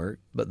mine work.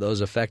 But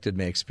those affected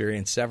may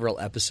experience several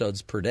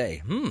episodes per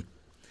day.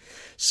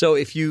 So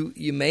if you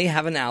may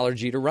have an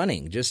allergy to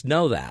running, just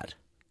know that.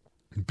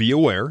 Be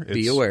aware.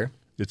 Be aware.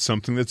 It's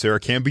something that's there. It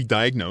can be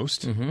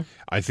diagnosed.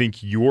 I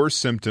think your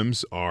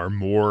symptoms are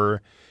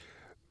more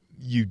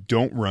you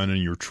don't run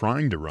and you're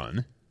trying to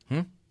run.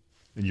 And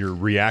you're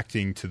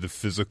reacting to the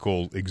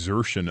physical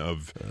exertion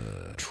of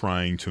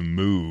trying to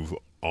move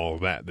all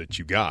that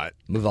you got.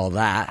 Move all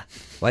that?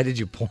 Why did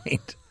you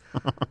point?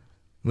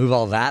 Move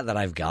all that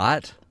I've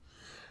got?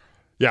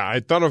 Yeah,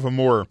 I thought of a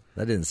more...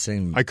 That didn't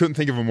seem... I couldn't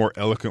think of a more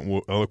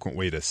eloquent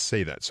way to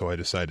say that, so I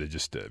decided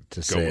just to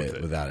go say with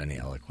it. Without any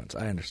eloquence.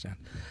 I understand.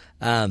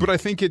 But I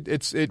think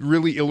it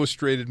really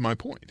illustrated my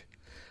point.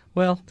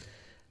 Well,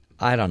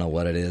 I don't know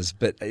what it is,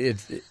 but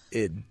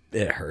it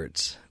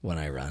hurts when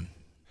I run.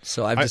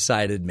 So I've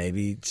decided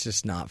maybe it's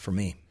just not for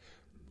me.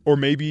 Or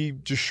maybe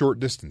just short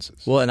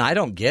distances. Well, and I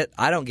don't get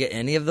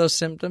any of those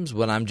symptoms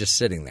when I'm just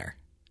sitting there.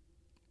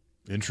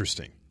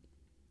 Interesting.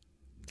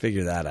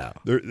 Figure that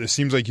out. It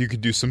seems like you could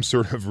do some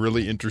sort of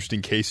really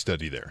interesting case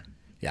study there.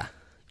 Yeah.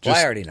 Well,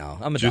 I already know.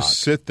 I'm a doc. Just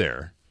sit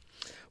there.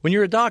 When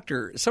you're a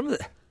doctor, It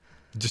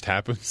just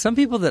happens. some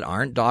people that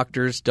aren't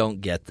doctors don't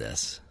get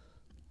this.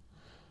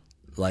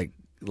 Like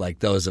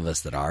those of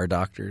us that are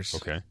doctors.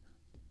 Okay.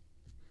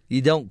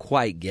 You don't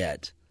quite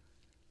get,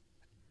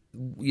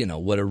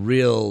 what a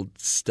real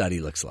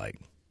study looks like.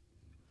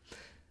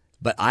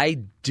 But I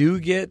do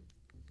get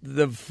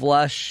the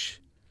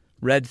flush,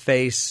 red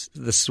face,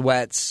 the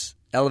sweats,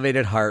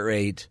 elevated heart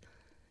rate,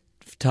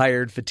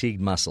 tired, fatigued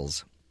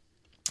muscles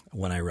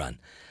when I run.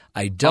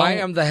 I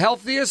am the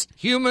healthiest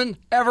human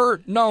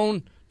ever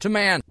known to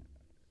man.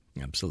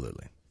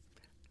 Absolutely.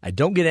 I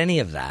don't get any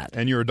of that.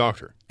 And you're a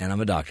doctor. And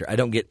I'm a doctor. I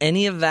don't get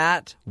any of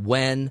that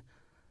when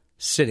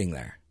sitting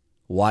there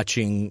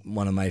watching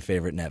one of my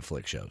favorite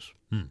Netflix shows.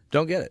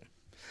 Don't get it.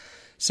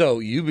 So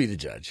you be the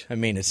judge. I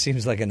mean, it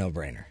seems like a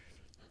no-brainer.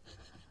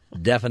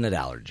 Definite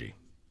allergy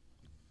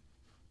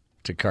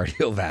to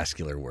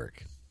cardiovascular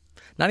work.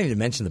 Not even to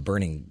mention the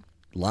burning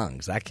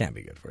lungs. That can't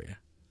be good for you.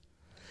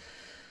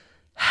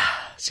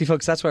 See,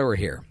 folks, that's why we're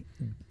here,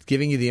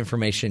 giving you the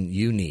information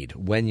you need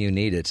when you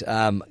need it.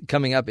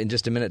 Coming up in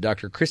just a minute,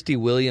 Dr. Christy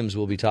Williams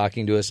will be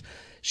talking to us.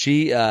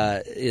 She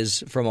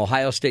is from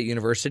Ohio State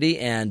University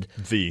and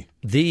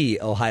the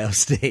Ohio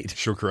State.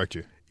 She'll correct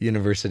you.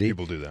 University.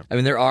 People do that. I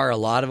mean, there are a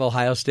lot of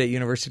Ohio State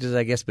universities,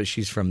 I guess, but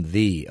she's from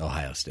the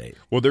Ohio State.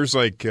 Well, there's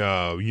like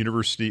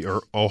University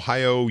or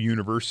Ohio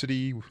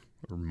University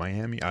or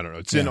Miami. I don't know.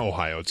 It's in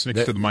Ohio. It's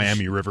next to the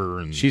Miami River.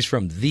 And she's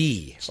from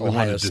the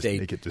Ohio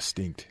State. Make it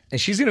distinct.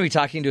 And she's going to be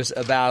talking to us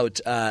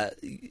about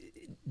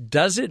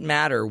does it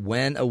matter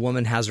when a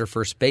woman has her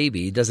first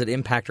baby? Does it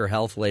impact her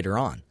health later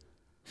on?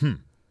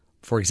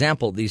 For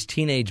example, these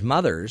teenage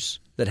mothers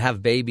that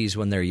have babies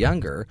when they're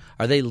younger,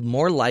 are they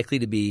more likely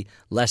to be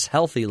less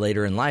healthy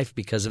later in life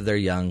because of their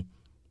young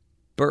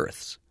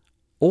births?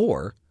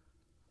 Or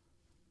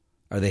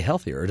are they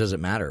healthier, or does it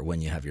matter when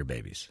you have your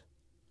babies?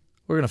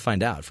 We're going to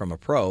find out from a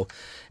pro,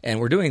 and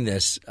we're doing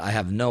this. I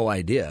have no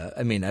idea.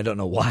 I mean, I don't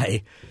know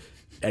why.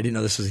 I didn't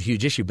know this was a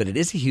huge issue, but it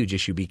is a huge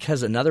issue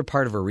because another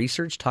part of her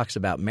research talks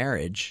about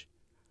marriage,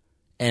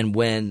 and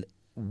when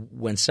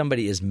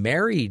somebody is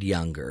married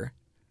younger,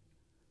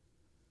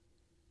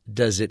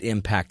 does it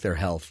impact their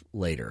health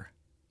later?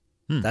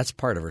 That's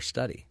part of her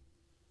study.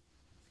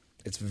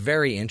 It's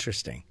very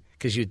interesting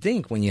because you'd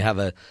think when you have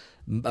a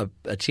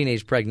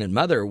teenage pregnant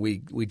mother, we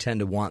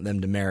tend to want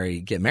them to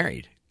get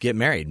married,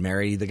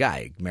 marry the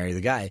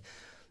guy.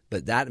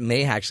 But that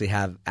may actually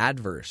have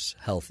adverse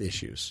health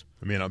issues.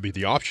 It may not be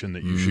the option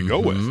that you should go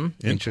with.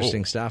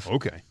 Interesting stuff.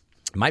 Okay.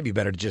 It might be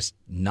better to just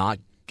not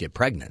get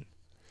pregnant.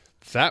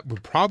 That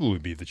would probably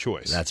be the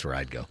choice. That's where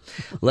I'd go.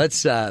 But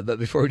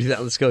before we do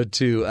that, let's go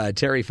to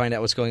Terry, find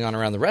out what's going on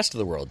around the rest of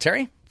the world.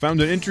 Terry?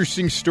 Found an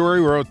interesting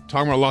story. We're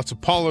talking about lots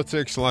of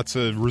politics, lots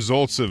of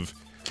results of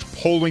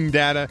polling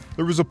data.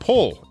 There was a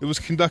poll. It was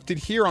conducted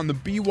here on the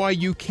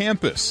BYU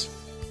campus.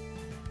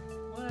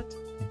 What?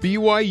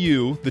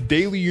 BYU, the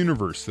Daily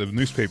Universe, the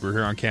newspaper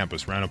here on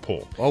campus, ran a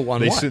poll. Oh,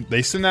 on what?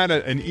 They sent out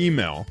an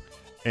email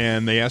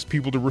And they asked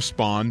people to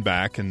respond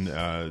back and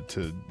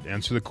to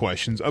answer the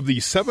questions. Of the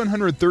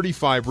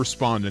 735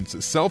 respondents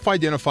that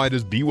self-identified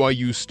as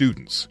BYU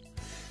students,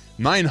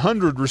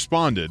 900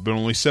 responded, but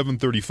only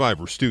 735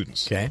 were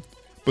students. Okay.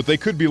 But they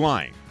could be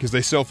lying because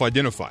they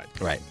self-identified.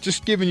 Right.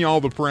 Just giving you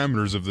all the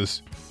parameters of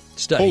this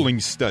Study. polling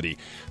study.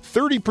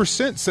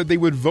 30% said they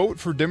would vote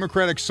for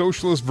Democratic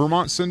Socialist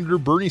Vermont Senator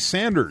Bernie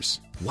Sanders.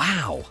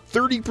 Wow.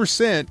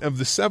 30% of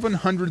the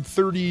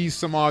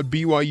 730-some-odd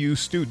BYU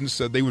students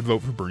said they would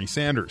vote for Bernie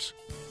Sanders.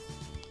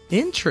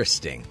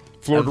 Interesting.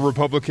 Florida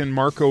Republican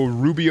Marco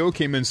Rubio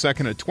came in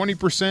second at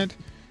 20%.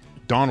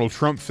 Donald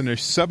Trump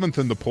finished seventh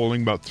in the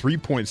polling, about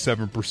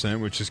 3.7%,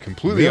 which is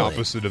completely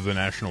opposite of the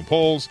national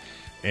polls.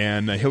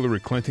 And Hillary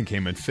Clinton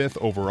came in fifth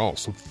overall.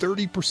 So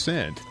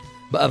 30%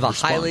 of a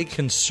highly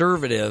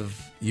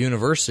conservative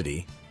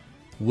university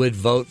would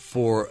vote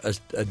for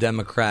a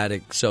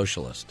Democratic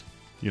Socialist.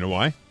 You know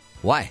why?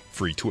 Why?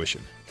 Free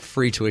tuition.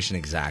 Free tuition,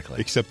 exactly.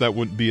 Except that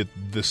wouldn't be at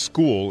the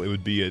school. It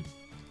would be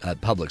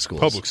at public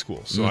schools. Public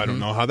schools. So I don't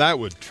know how that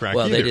would track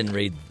Well, either. they didn't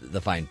read the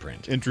fine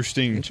print.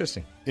 Interesting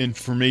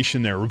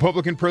information there.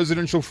 Republican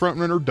presidential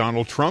frontrunner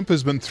Donald Trump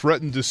has been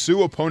threatened to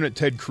sue opponent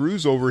Ted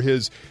Cruz over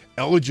his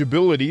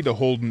eligibility to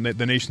hold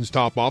the nation's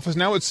top office.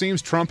 Now it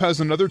seems Trump has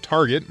another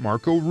target,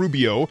 Marco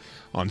Rubio.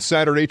 On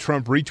Saturday,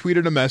 Trump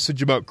retweeted a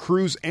message about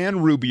Cruz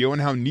and Rubio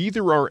and how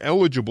neither are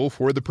eligible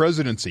for the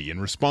presidency. In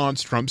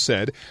response, Trump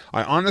said,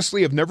 "I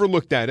honestly have never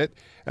looked at it.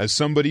 As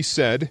somebody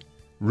said,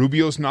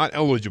 Rubio's not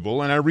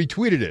eligible, and I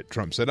retweeted it."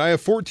 Trump said, "I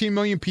have 14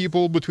 million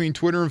people between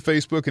Twitter and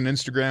Facebook and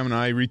Instagram, and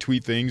I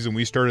retweet things, and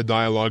we start a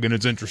dialogue, and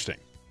it's interesting."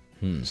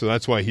 So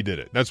that's why he did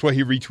it. That's why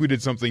he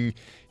retweeted something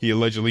he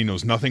allegedly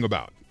knows nothing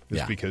about.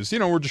 It's because,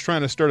 we're just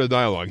trying to start a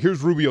dialogue. Here's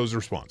Rubio's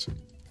response.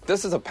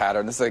 This is a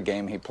pattern. This is a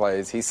game he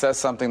plays. He says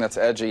something that's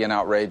edgy and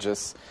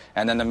outrageous,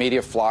 and then the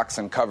media flocks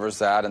and covers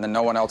that, and then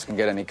no one else can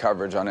get any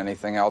coverage on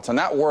anything else. And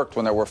that worked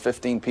when there were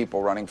 15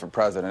 people running for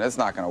president. It's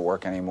not going to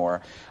work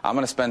anymore. I'm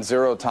going to spend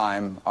zero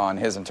time on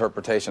his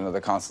interpretation of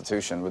the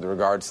Constitution with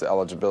regards to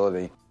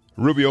eligibility.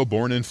 Rubio,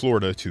 born in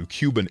Florida to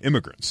Cuban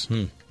immigrants.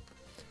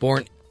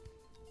 Born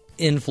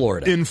in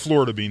Florida. In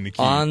Florida being the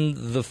key.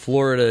 On the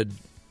Florida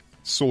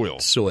soil.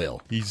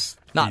 He's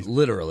not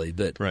literally,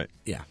 but right.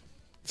 Yeah.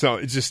 So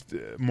it's just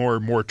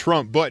more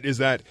Trump. But is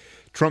that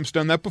Trump's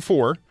done that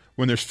before?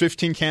 When there's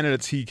 15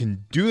 candidates, he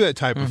can do that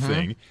type of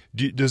thing.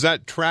 Does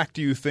that track,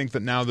 do you think,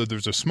 that now that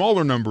there's a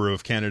smaller number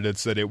of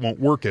candidates that it won't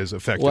work as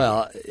effectively?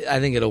 Well, I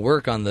think it'll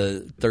work on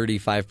the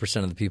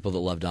 35% of the people that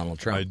love Donald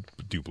Trump.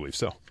 I do believe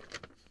so.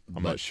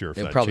 I'm not sure if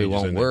it that probably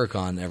changes won't work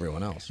on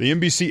everyone else. The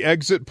NBC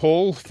exit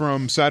poll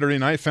from Saturday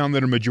night found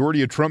that a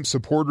majority of Trump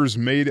supporters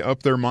made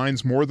up their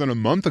minds more than a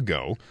month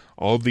ago.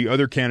 All of the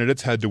other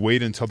candidates had to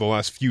wait until the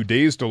last few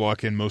days to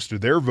lock in most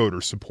of their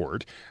voter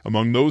support.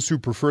 Among those who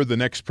prefer the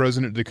next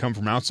president to come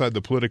from outside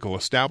the political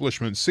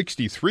establishment,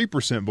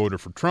 63%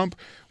 voted for Trump,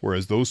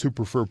 whereas those who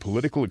prefer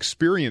political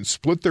experience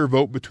split their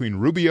vote between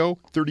Rubio,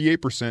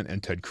 38%,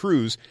 and Ted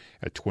Cruz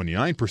at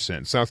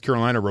 29%. South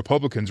Carolina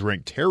Republicans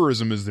ranked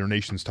terrorism as their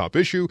nation's top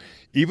issue,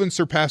 even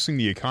surpassing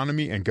the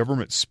economy and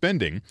government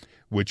spending,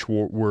 which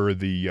were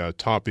the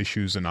top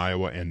issues in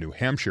Iowa and New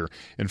Hampshire.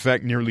 In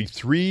fact, nearly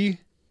 3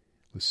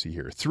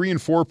 in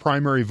 4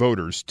 primary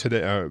voters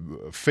today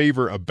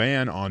favor a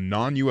ban on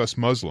non-U.S.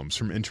 Muslims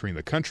from entering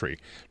the country.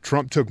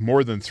 Trump took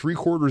more than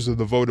 3/4 of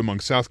the vote among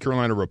South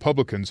Carolina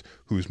Republicans,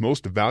 whose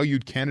most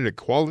valued candidate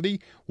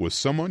quality was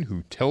someone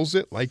who tells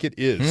it like it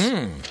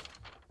is.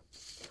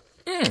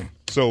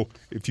 So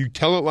if you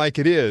tell it like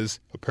it is,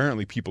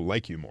 apparently people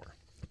like you more.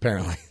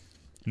 Apparently.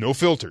 No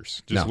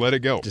filters. Just let it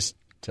go. Just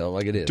tell it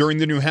like it is. During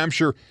the New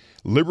Hampshire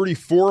Liberty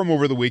Forum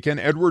over the weekend,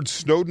 Edward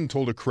Snowden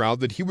told a crowd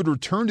that he would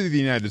return to the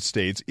United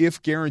States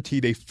if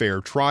guaranteed a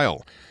fair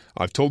trial.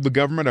 "I've told the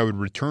government I would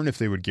return if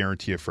they would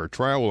guarantee a fair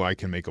trial, while I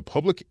can make a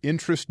public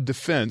interest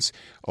defense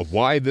of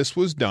why this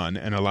was done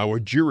and allow a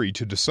jury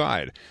to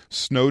decide."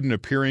 Snowden,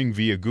 appearing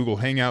via Google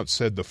Hangouts,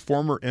 said the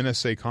former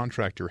NSA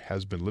contractor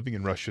has been living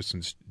in Russia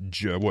since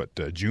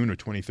June of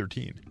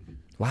 2013.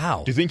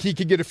 Wow. Do you think he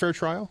could get a fair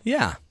trial?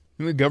 Yeah.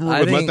 The government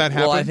would let that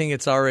happen? Well, I think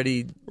it's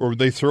already... Or would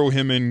they throw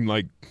him in,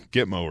 like,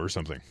 Gitmo or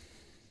something?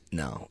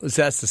 No.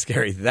 That's the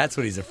scary... That's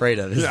what he's afraid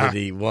of, is that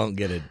he won't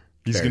get a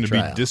He's going to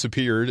be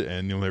disappeared,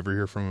 and you'll never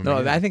hear from him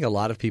again. I think a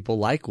lot of people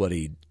like what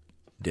he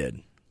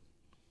did.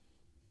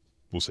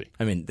 We'll see.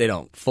 I mean, they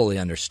don't fully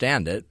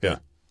understand it. Yeah.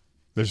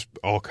 There's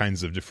all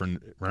kinds of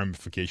different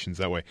ramifications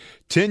that way.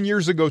 10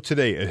 years ago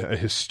today, a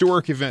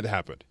historic event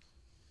happened.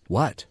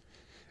 What?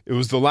 It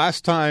was the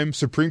last time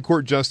Supreme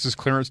Court Justice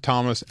Clarence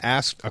Thomas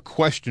asked a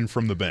question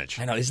from the bench.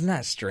 I know, isn't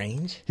that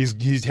strange? He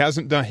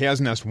hasn't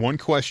asked one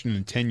question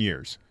in 10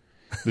 years.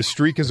 The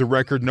streak is a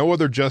record. No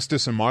other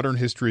justice in modern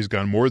history has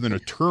gone more than a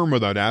term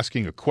without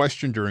asking a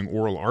question during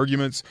oral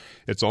arguments.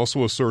 It's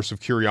also a source of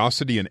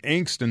curiosity and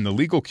angst in the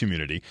legal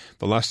community.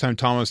 The last time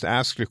Thomas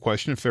asked a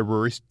question,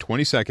 February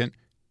 22nd,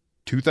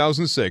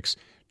 2006,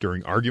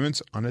 during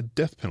arguments on a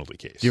death penalty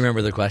case. Do you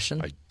remember the question?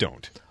 I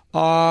don't.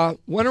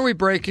 When are we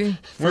breaking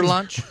for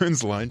lunch?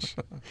 When's lunch?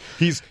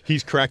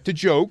 He's cracked a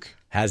joke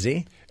Has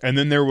he? And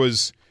then there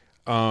was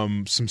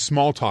some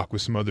small talk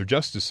with some other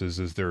justices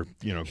as they're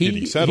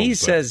getting settled. He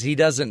says he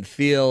doesn't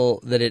feel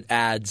that it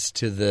adds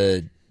to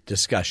the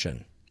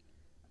discussion,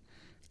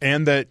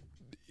 and that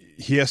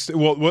he has to,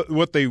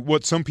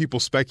 what some people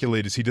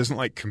speculate is he doesn't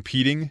like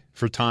competing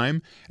for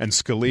time, and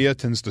Scalia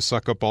tends to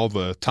suck up all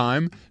the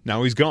time.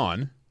 Now he's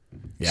gone.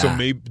 Yeah. So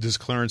maybe does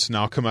Clarence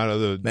now come out of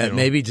the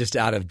maybe just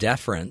out of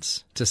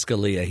deference to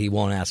Scalia, he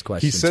won't ask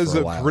questions. He says for a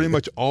that while pretty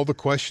much all the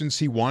questions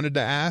he wanted to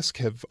ask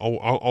have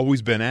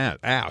always been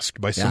asked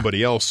by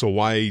somebody else. So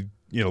why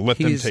let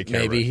them take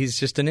care of it? Maybe he's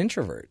just an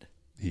introvert.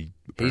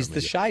 He's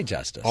the shy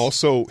justice.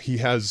 Also,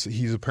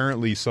 he's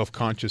apparently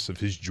self-conscious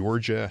of his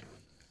Georgia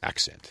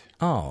accent.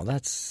 Oh,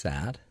 that's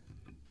sad.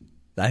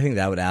 I think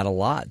that would add a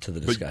lot to the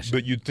discussion.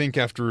 But you'd think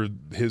after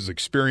his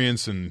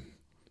experience and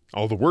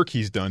all the work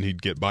he's done,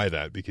 he'd get by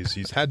that because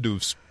he's had to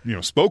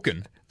have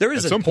spoken. There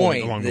is at a some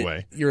point along the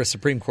way. You're a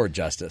Supreme Court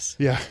justice.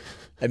 Yeah,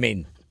 I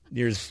mean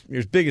you're as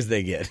big as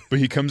they get. But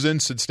he comes in,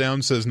 sits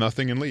down, says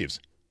nothing, and leaves.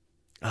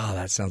 Oh,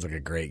 that sounds like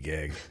a great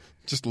gig.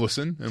 Just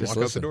listen and walk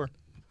out the door.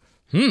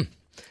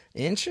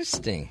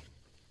 Interesting.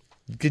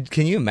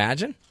 Can you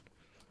imagine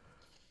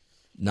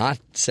not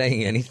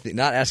saying anything,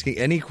 not asking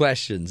any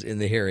questions in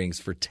the hearings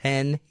for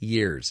 10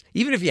 years?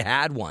 Even if you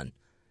had one,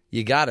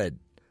 you got to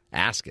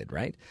ask it,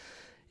 right?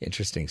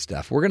 Interesting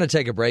stuff. We're going to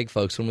take a break,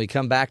 folks. When we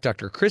come back,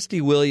 Dr.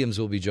 Christy Williams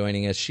will be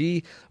joining us.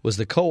 She was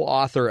the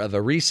co-author of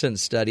a recent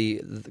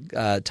study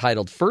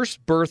titled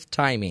First Birth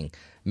Timing,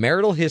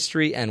 Marital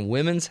History and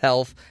Women's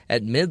Health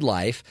at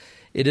Midlife.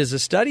 It is a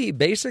study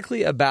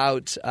basically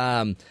about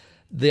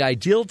the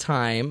ideal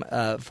time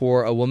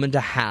for a woman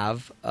to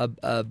have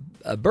a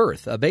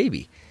birth, a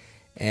baby.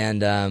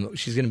 And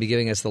she's going to be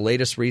giving us the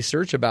latest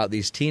research about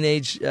these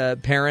teenage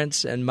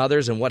parents and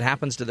mothers and what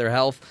happens to their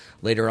health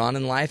later on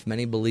in life.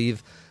 Many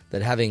believe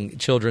that having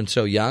children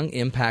so young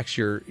impacts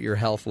your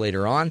health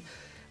later on.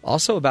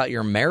 Also about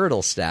your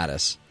marital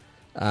status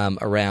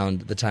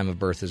around the time of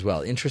birth as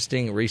well.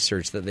 Interesting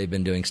research that they've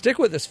been doing. Stick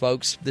with us,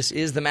 folks. This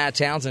is the Matt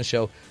Townsend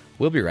Show.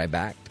 We'll be right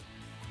back.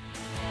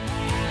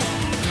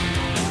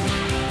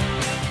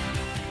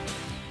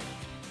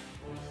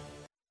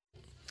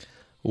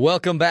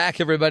 Welcome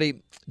back, everybody,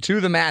 to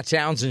the Matt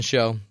Townsend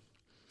Show.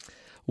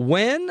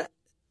 When,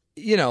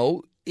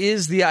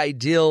 is the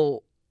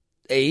ideal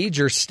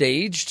age or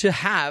stage to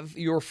have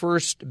your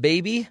first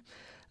baby?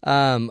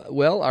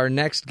 Well, our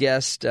next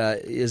guest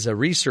is a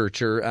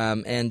researcher,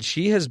 and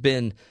she has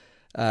been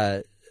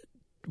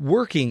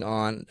working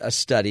on a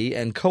study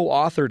and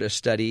co-authored a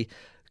study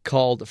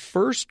called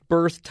First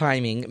Birth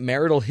Timing,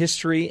 Marital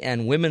History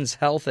and Women's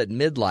Health at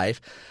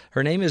Midlife.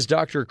 Her name is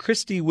Dr.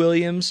 Christy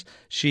Williams.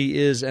 She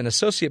is an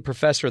associate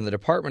professor in the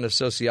Department of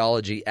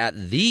Sociology at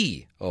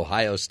The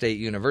Ohio State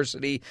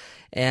University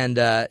and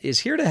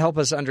is here to help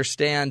us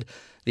understand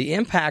the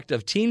impact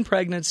of teen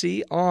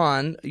pregnancy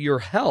on your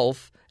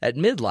health at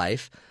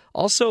midlife,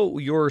 also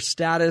your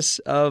status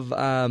of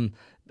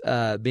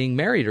being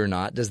married or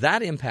not. Does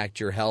that impact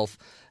your health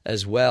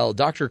as well?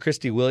 Dr.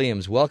 Christy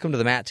Williams, welcome to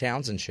the Matt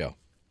Townsend Show.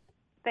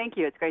 Thank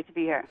you. It's great to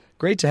be here.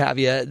 Great to have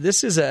you.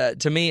 This is,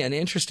 to me, an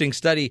interesting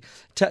study.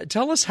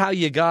 Tell us how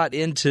you got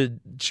into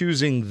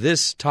choosing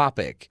this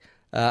topic.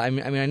 I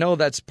mean, I know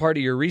that's part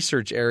of your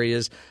research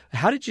areas.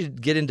 How did you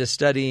get into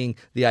studying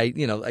the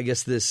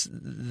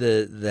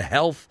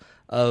health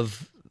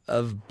of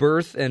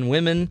birth and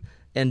women,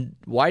 and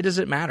why does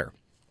it matter?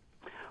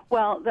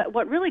 Well,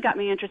 what really got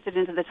me interested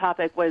into the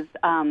topic was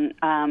some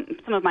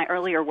of my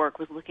earlier work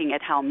was looking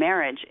at how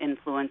marriage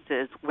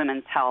influences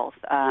women's health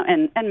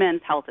and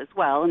men's health as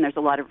well. And there's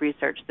a lot of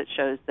research that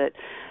shows that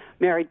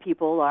married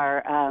people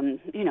are,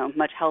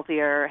 much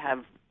healthier,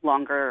 have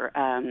longer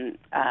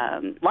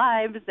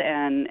lives,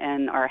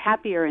 and are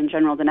happier in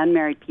general than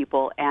unmarried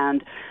people.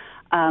 And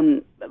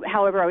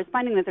however, I was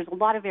finding that there's a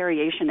lot of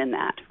variation in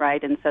that,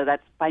 right? And so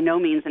that's by no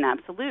means an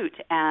absolute.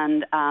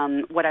 And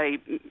what I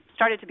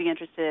started to be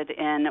interested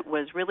in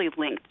was really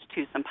linked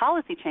to some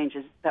policy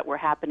changes that were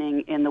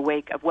happening in the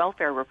wake of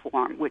welfare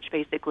reform, which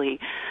basically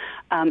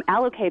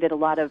allocated a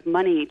lot of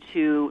money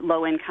to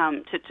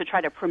low-income, to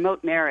try to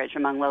promote marriage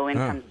among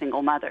low-income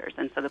single mothers.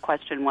 And so the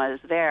question was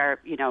there,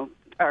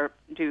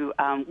 do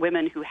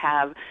women who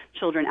have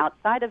children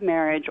outside of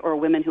marriage or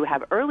women who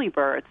have early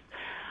births,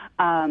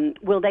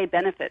 will they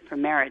benefit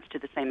from marriage to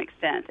the same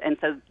extent? And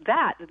so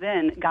that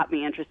then got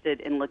me interested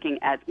in looking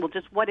at,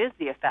 just what is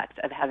the effect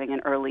of having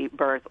an early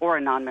birth or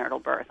a non-marital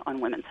birth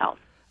on women's health?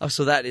 Oh,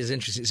 so that is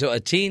interesting. So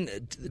a teen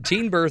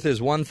birth is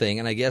one thing,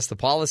 and I guess the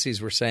policies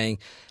were saying,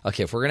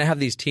 okay, if we're going to have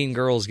these teen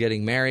girls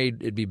getting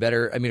married, it'd be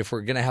better. I mean, if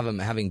we're going to have them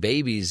having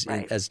babies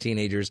as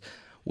teenagers,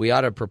 we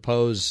ought to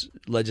propose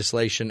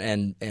legislation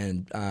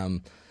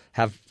and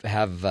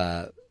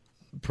have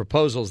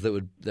proposals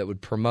that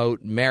would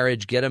promote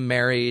marriage, get them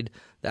married.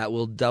 That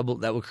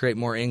will create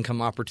more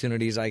income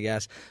opportunities, I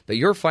guess. But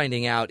you're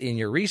finding out in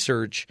your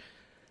research,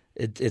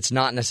 it's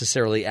not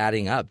necessarily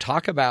adding up.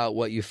 Talk about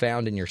what you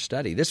found in your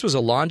study. This was a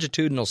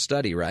longitudinal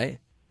study, right?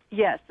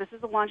 Yes, this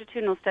is a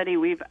longitudinal study.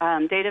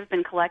 Data have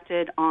been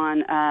collected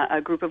on a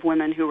group of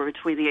women who were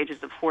between the ages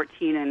of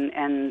 14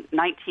 and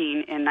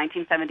 19 in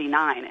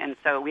 1979, and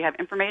so we have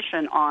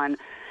information on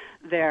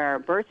their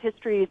birth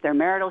histories, their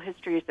marital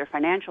histories, their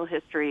financial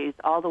histories,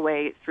 all the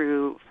way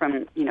through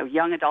from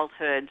young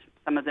adulthood,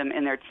 some of them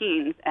in their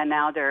teens, and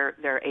now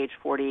they're age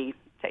 40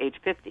 to age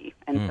 50,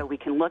 and so we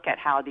can look at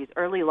how these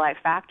early life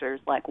factors,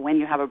 like when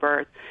you have a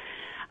birth,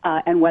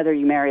 and whether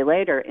you marry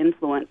later,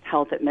 influence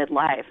health at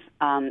midlife.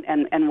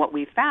 And what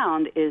we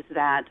found is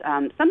that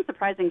some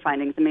surprising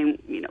findings. I mean,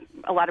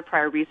 a lot of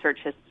prior research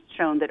has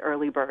shown that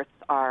early births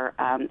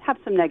have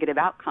some negative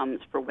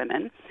outcomes for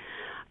women.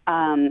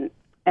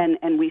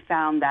 And we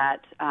found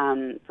that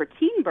for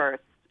teen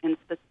births,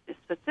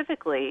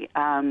 specifically,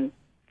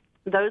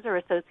 those are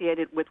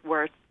associated with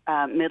worse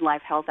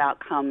midlife health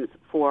outcomes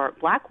for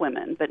black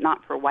women, but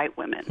not for white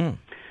women.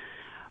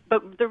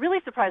 But the really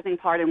surprising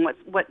part, and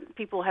what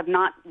people have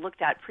not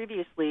looked at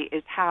previously,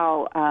 is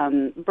how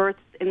births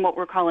in what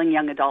we're calling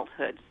young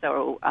adulthood,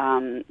 so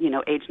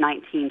age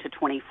 19 to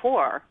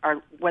 24,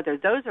 whether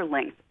those are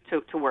linked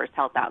to worse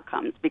health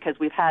outcomes, because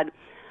we've had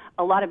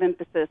a lot of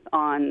emphasis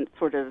on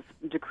sort of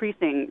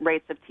decreasing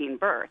rates of teen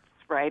births,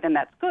 right? And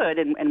that's good,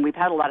 and we've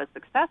had a lot of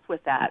success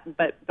with that.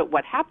 But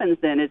what happens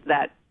then is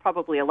that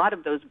probably a lot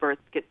of those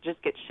births get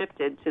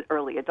shifted to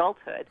early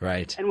adulthood.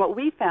 Right. And what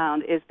we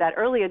found is that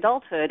early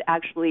adulthood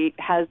actually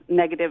has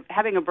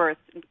having a birth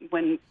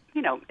when,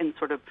 in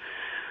sort of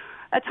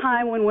a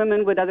time when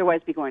women would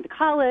otherwise be going to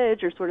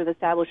college or sort of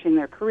establishing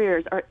their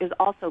careers, is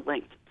also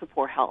linked to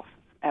poor health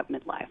at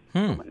midlife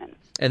for women.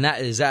 And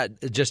is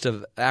that just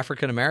of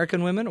African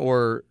American women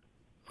or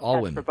all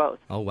That's women? For both.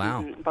 Oh,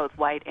 wow. Both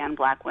white and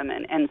black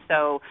women. And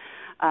so,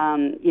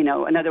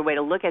 another way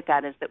to look at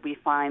that is that we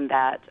find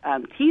that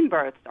teen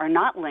births are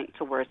not linked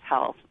to worse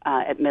health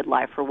at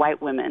midlife for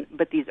white women,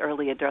 but these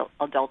early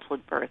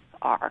adulthood births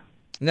are.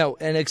 No,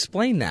 and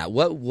explain that.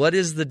 What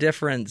is the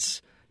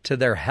difference to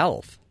their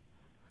health?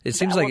 It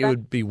seems like it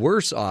would be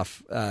worse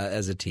off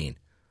as a teen.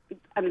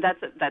 I mean,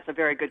 that's a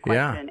very good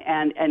question,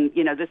 and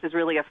this is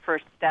really a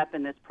first step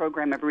in this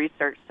program of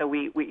research. So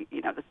we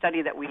the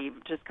study that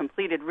we've just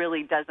completed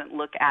really doesn't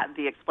look at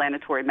the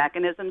explanatory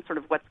mechanism, sort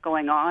of what's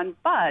going on,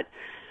 but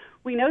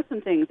we know some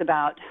things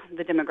about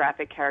the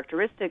demographic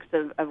characteristics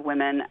of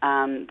women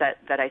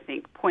that I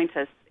think point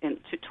us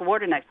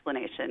toward an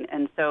explanation.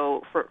 And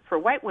so for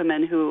white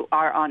women who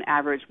are on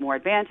average more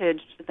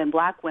advantaged than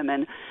black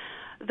women,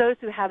 those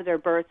who have their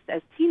births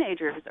as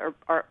teenagers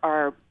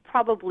are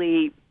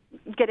probably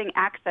getting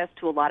access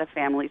to a lot of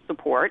family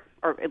support,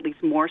 or at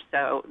least more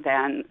so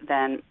than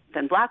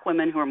black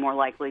women who are more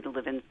likely to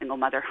live in single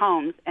mother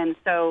homes. And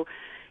so,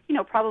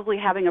 probably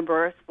having a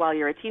birth while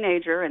you're a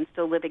teenager and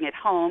still living at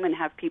home and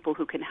have people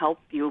who can help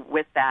you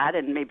with that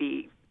and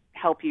maybe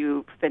help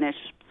you finish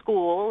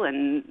school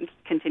and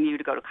continue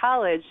to go to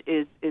college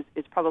is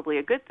probably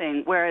a good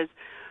thing. Whereas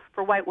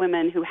for white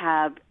women who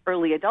have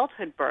early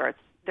adulthood births,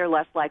 they're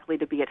less likely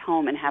to be at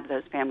home and have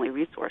those family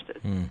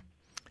resources.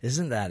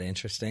 Isn't that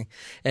interesting?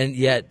 And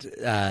yet,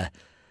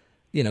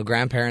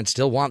 grandparents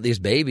still want these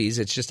babies.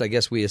 It's just, I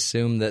guess we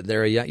assume that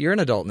you're an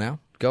adult now.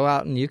 Go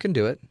out and you can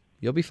do it.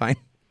 You'll be fine.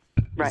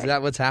 Right. Is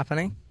that what's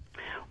happening?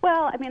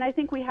 Well, I mean, I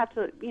think we have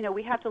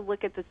to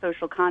look at the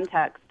social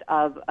context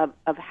of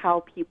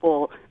how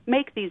people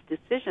make these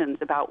decisions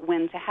about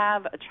when to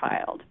have a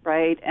child,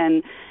 right?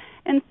 And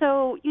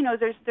so,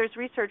 there's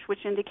research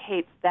which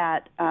indicates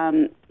that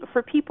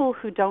for people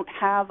who don't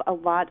have a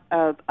lot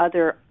of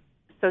other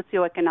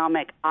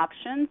socioeconomic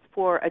options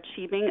for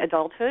achieving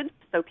adulthood,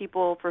 so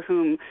people for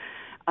whom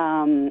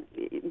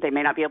they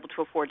may not be able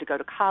to afford to go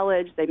to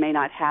college, they may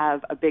not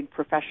have a big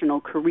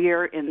professional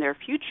career in their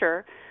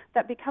future,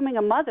 that becoming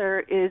a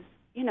mother is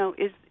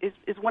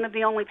one of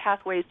the only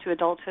pathways to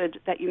adulthood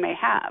that you may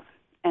have.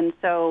 And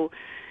so,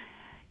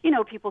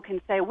 people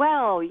can say,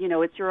 well,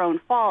 it's your own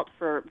fault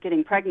for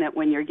getting pregnant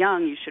when you're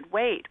young, you should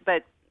wait.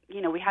 But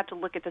we have to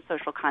look at the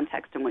social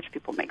context in which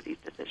people make these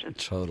decisions.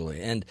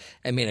 Totally. And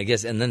I mean, I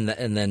guess, and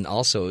then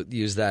also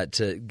use that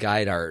to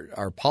guide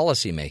our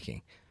policy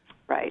making.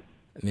 Right.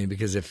 I mean,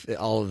 because if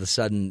all of a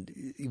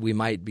sudden we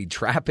might be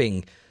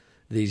trapping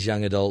these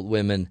young adult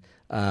women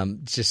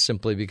just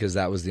simply because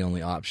that was the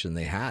only option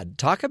they had.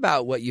 Talk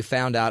about what you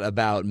found out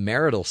about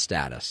marital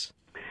status.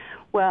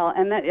 Well,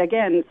 and that,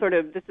 again,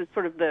 this is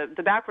sort of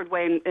the backward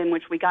way in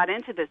which we got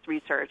into this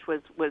research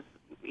was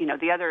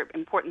the other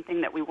important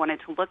thing that we wanted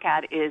to look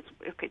at is,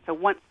 okay, so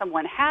once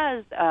someone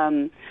has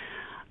an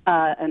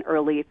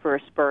early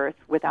first birth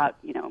without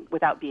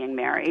being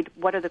married,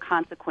 what are the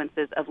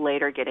consequences of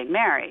later getting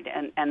married?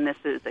 And this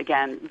is,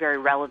 again, very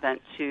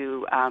relevant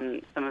to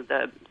some of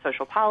the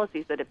social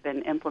policies that have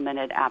been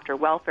implemented after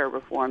welfare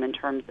reform in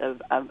terms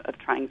of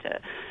trying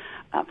to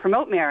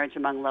promote marriage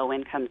among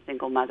low-income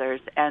single mothers.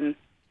 And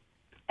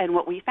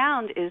what we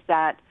found is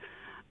that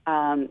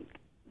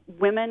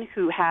women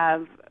who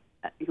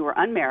are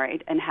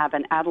unmarried and have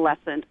an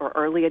adolescent or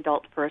early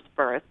adult first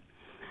birth,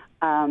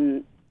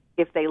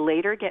 if they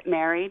later get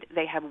married,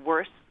 they have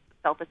worse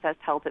self-assessed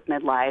health at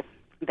midlife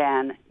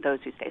than those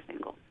who stay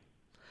single.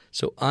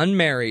 So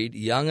unmarried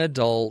young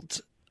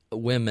adult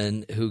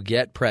women who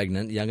get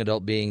pregnant, young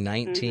adult being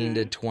 19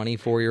 to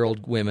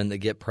 24-year-old women that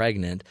get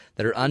pregnant,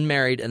 that are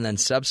unmarried and then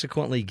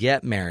subsequently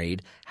get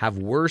married, have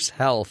worse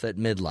health at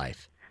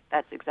midlife.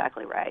 That's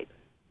exactly right.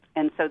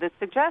 And so this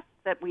suggests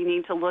that we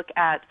need to look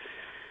at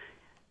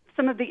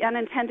some of the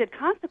unintended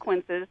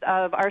consequences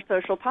of our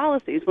social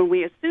policies when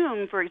we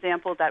assume, for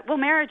example, that, well,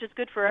 marriage is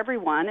good for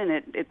everyone and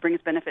it brings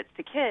benefits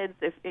to kids,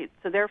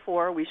 so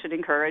therefore we should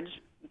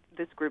encourage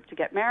this group to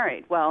get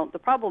married. Well, the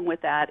problem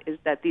with that is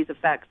that these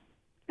effects,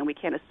 and we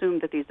can't assume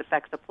that these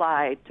effects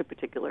apply to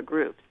particular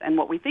groups. And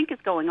what we think is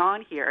going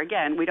on here,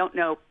 again, we don't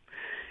know,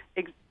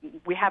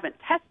 we haven't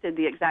tested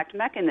the exact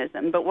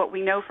mechanism, but what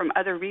we know from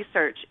other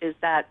research is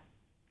that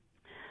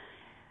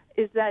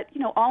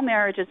all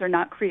marriages are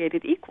not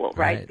created equal,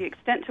 right? The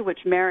extent to which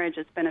marriage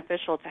is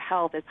beneficial to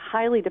health is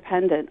highly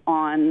dependent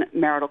on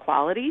marital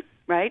quality,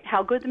 right?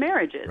 How good the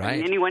marriage is. Right. I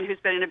mean, anyone who's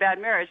been in a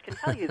bad marriage can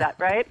tell you that,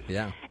 right?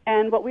 Yeah.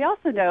 And what we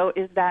also know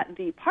is that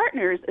the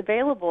partners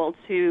available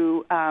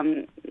to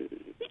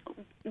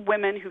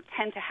women who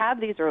tend to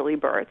have these early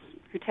births,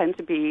 who tend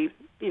to be,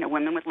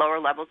 women with lower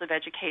levels of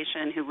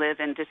education, who live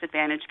in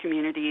disadvantaged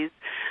communities,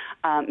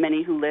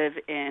 many who live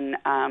in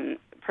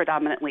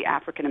predominantly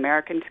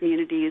African-American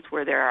communities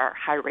where there are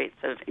high rates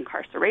of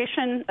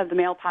incarceration of the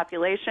male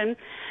population,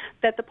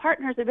 that the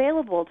partners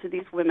available to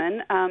these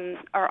women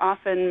are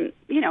often,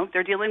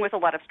 they're dealing with a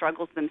lot of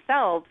struggles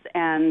themselves,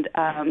 and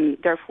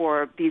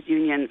therefore these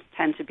unions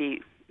tend to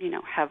be,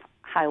 have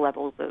high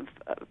levels of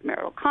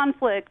marital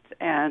conflict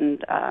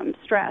and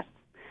stress,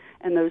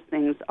 and those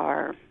things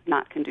are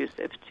not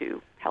conducive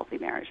to healthy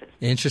marriages.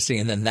 Interesting,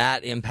 and then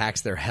that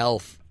impacts their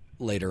health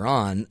later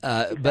on.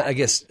 But I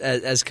guess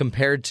as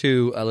compared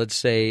to, let's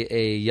say,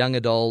 a young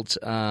adult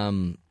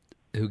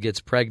who gets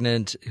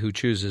pregnant, who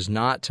chooses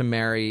not to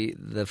marry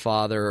the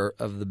father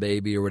of the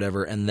baby or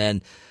whatever, and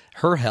then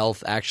her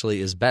health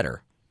actually is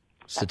better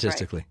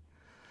statistically.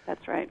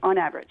 That's right, on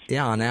average.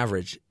 Yeah, on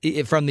average.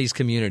 From these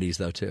communities,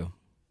 though, too.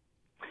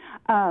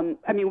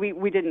 I mean,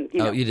 we didn't.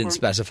 You didn't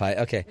specify.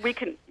 Okay. We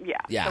can,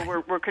 yeah.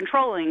 So we're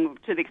controlling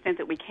to the extent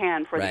that we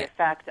can for Right. the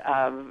effect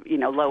of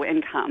low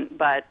income.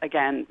 But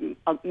again,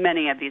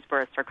 many of these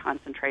births are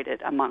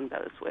concentrated among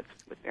those with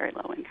very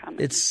low income.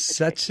 It's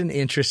such an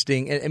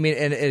interesting. I mean,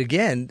 and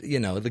again,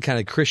 the kind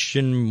of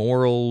Christian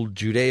moral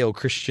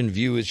Judeo-Christian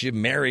view is you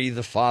marry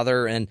the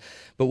father,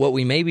 but what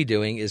we may be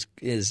doing is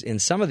in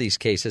some of these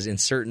cases, in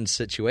certain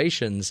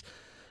situations,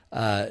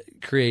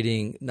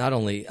 creating not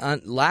only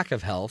lack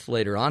of health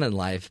later on in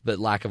life, but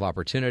lack of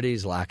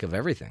opportunities, lack of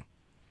everything.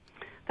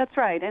 That's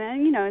right.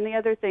 And the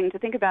other thing to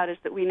think about is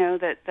that we know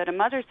that a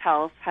mother's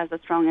health has a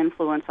strong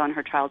influence on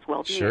her child's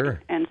well-being.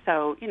 Sure. And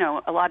so,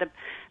 I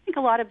think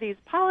a lot of these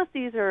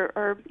policies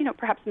are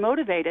perhaps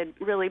motivated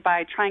really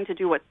by trying to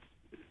do what's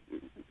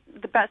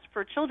the best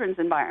for children's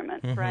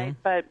environments, right?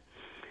 But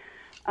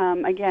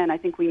again, I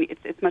think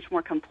it's much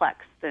more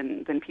complex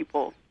than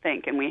people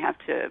think, and we have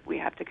to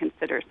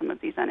consider some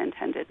of these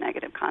unintended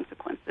negative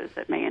consequences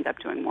that may end up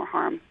doing more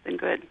harm than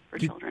good for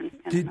children.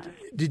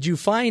 Did you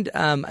find?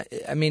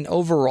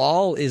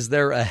 Overall, is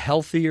there a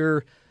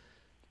healthier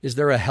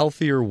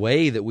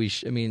way that we?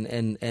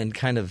 And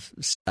kind of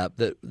step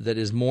that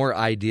is more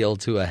ideal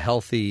to a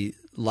healthy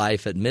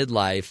life at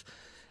midlife?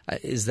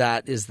 Is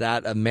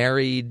that a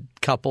married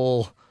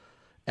couple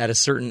at a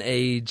certain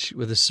age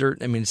with a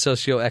certain,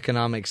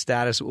 socioeconomic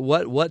status?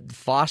 What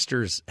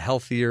fosters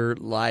healthier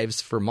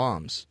lives for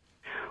moms?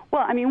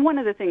 Well, one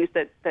of the things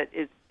that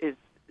is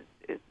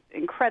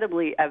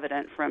incredibly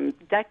evident from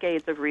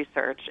decades of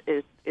research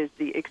is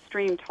the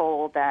extreme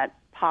toll that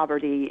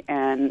poverty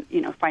and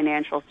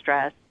financial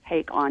stress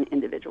take on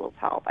individuals'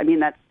 health.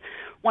 That's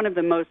one of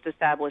the most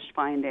established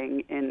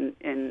findings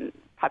in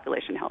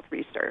population health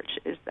research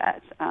is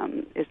that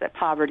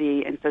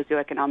poverty and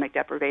socioeconomic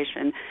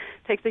deprivation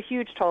takes a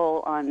huge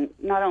toll on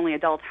not only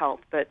adult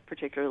health but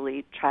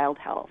particularly child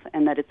health,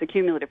 and that it's a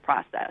cumulative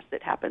process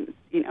that happens.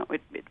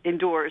 It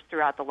endures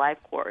throughout the life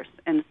course,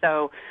 and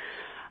so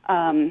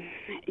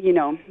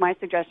my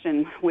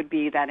suggestion would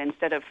be that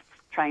instead of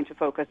trying to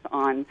focus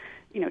on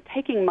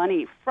allocating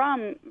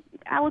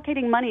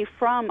money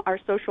from our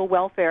social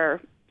welfare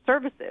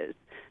services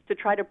to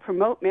try to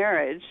promote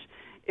marriage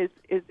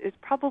is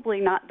probably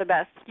not the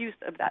best use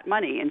of that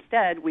money.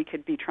 Instead, we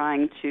could be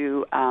trying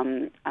to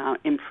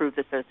improve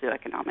the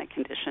socioeconomic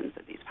conditions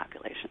of these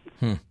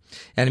populations.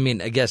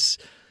 And I guess,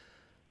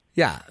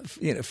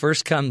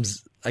 first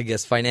comes,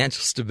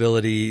 financial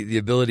stability, the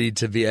ability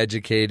to be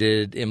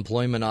educated,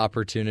 employment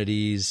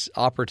opportunities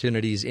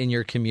in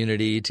your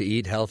community to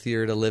eat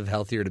healthier, to live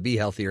healthier, to be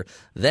healthier.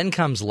 Then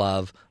comes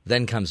love,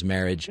 then comes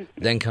marriage,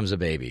 then comes a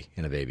baby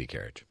in a baby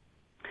carriage.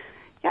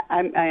 Yeah,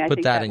 I Put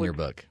think that in your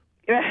book.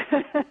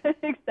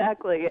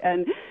 Exactly.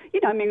 And,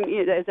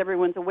 as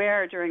everyone's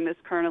aware during this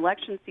current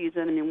election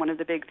season, one of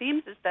the big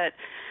themes is that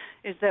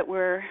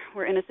we're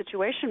in a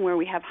situation where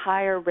we have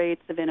higher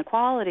rates of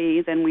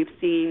inequality than we've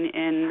seen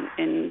in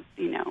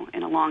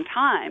a long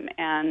time.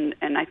 And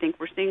I think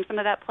we're seeing some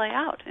of that play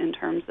out in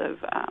terms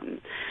of,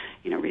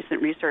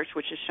 recent research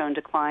which has shown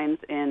declines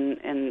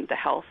in the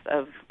health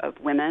of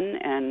women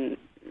and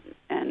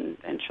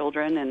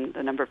children, and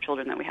the number of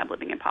children that we have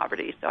living in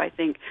poverty. So I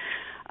think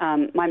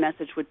my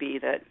message would be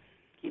that,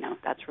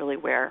 that's really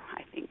where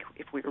I think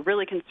if we were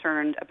really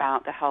concerned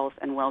about the health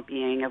and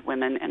well-being of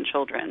women and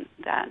children,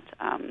 that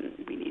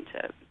we need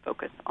to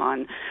focus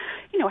on,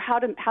 how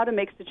to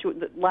make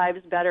lives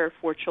better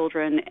for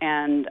children,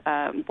 and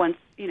once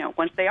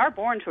they are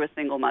born to a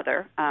single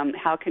mother,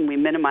 how can we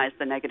minimize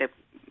the negative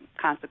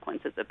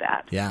consequences of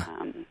that? Yeah.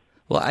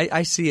 Well,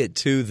 I see it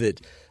too.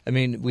 That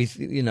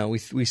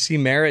we see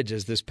marriage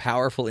as this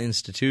powerful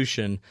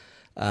institution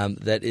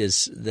that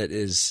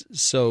is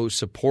so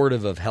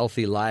supportive of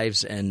healthy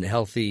lives and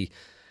healthy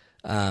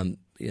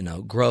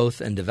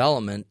growth and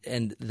development,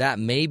 and that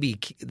may be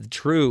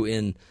true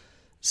in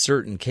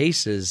certain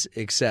cases.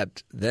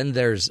 Except then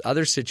there's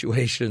other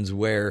situations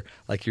where,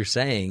 like you're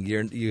saying,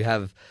 you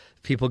have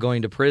people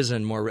going to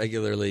prison more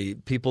regularly,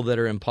 people that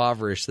are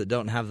impoverished, that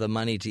don't have the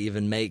money to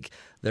even make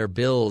their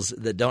bills,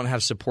 that don't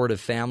have supportive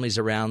families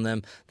around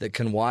them that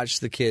can watch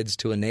the kids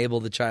to enable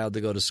the child to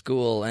go to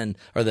school,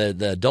 or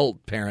the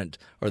adult parent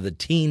or the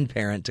teen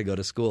parent to go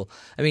to school.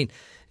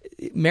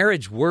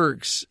 Marriage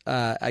works,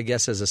 I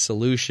guess, as a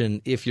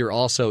solution if you're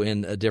also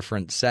in a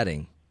different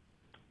setting.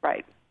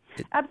 Right.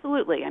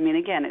 Absolutely.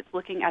 Again, it's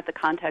looking at the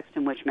context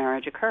in which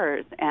marriage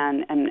occurs,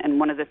 and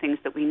one of the things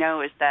that we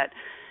know is that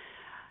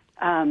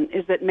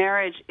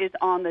marriage is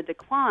on the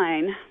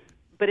decline,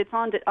 but it's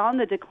on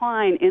the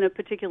decline in a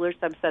particular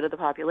subset of the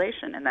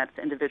population, and that's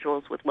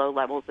individuals with low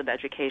levels of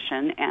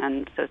education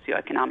and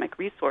socioeconomic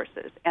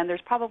resources. And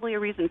there's probably a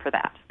reason for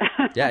that.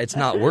 Yeah, it's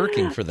not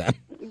working for them.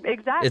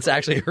 Exactly. It's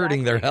actually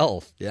hurting their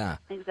health. Yeah.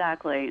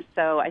 Exactly.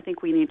 So I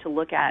think we need to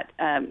look at,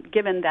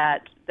 given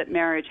that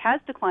marriage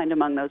has declined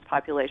among those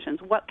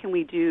populations, what can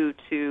we do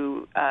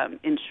to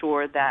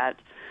ensure that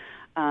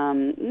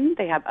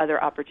they have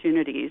other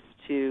opportunities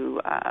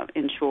to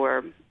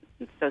ensure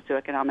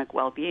socioeconomic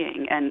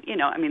well-being. And,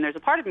 there's a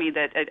part of me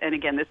that, and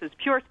again, this is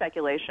pure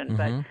speculation,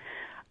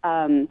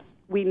 but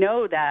we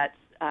know that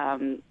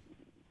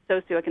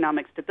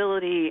socioeconomic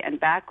stability and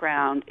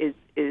background is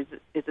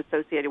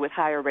associated with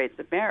higher rates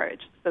of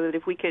marriage. So that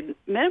if we could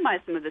minimize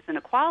some of this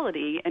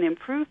inequality and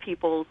improve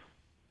people's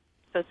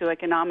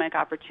socioeconomic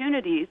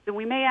opportunities, then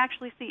we may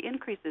actually see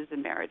increases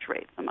in marriage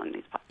rates among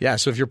these populations. Yeah,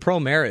 so if you're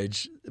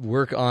pro-marriage,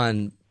 work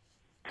on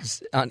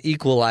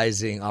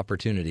equalizing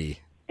opportunity.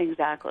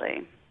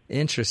 Exactly.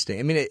 Interesting.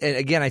 And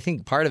again, I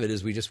think part of it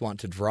is we just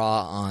want to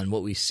draw on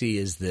what we see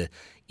as the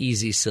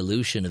easy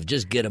solution of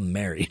just get them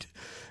married.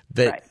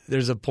 But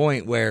there's a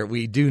point where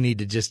we do need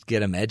to just get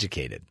them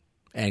educated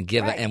and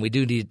and we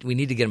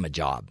need to get them a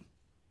job.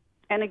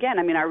 And again,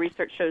 our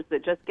research shows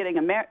that just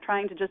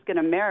trying to just get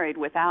them married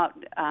without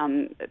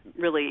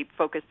really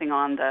focusing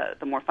on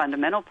the more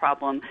fundamental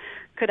problem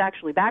could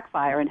actually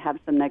backfire and have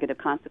some negative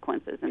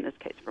consequences, in this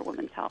case, for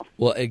women's health.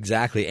 Well,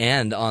 exactly,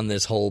 and on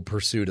this whole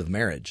pursuit of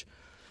marriage.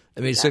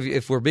 So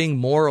if we're being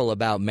moral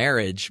about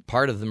marriage,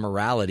 part of the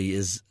morality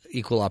is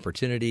equal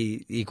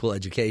opportunity, equal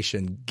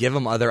education. Give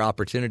them other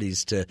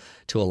opportunities to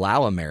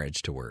allow a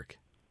marriage to work.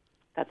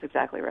 That's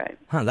exactly right.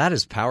 That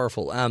is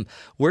powerful.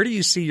 Where do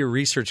you see your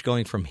research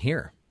going from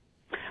here?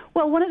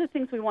 Well, one of the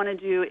things we want to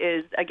do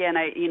is, again,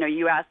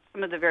 you asked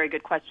some of the very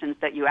good questions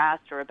that you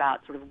asked are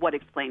about sort of what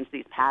explains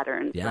these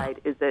patterns, right?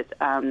 Is it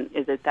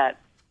that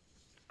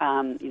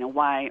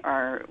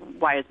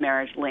why is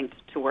marriage linked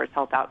to worse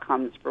health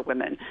outcomes for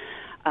women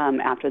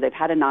after they've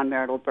had a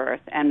non-marital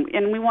birth? And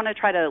we want to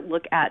try to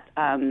look at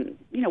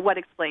what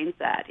explains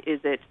that. Is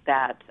it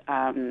that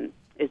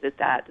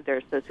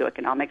their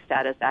socioeconomic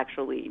status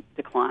actually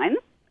declines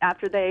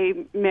after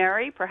they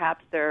marry?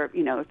 Perhaps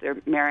if they're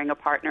marrying a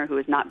partner who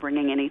is not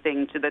bringing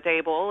anything to the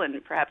table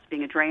and perhaps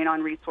being a drain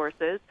on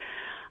resources.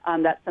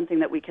 That's something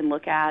that we can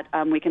look at.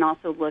 We can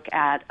also look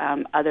at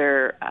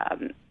other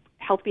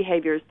health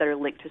behaviors that are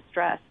linked to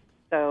stress.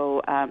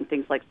 So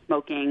things like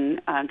smoking,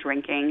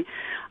 drinking.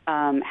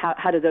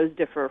 How do those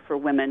differ for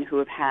women who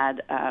have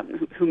had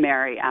who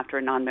marry after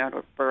a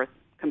non-marital birth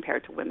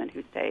compared to women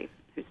who stay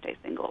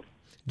single?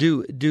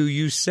 Do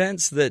you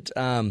sense that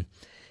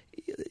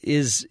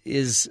is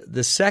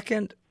the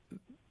second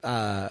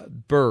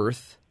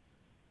birth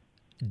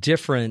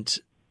different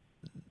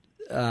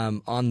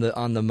on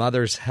the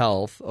mother's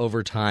health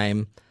over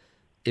time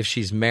if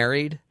she's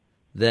married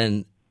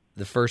than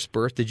the first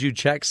birth? Did you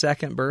check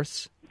second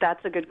births?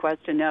 That's a good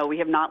question. No, we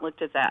have not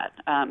looked at that.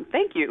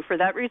 Thank you for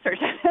that research.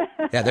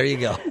 Yeah, there you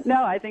go.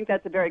 No, I think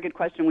that's a very good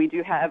question. We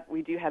do have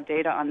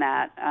data on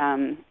that,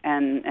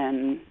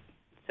 and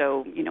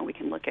so we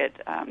can look at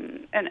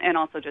and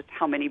also just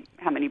how many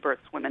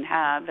births women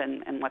have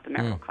and what the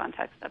marital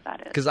context of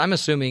that is. Because I'm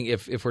assuming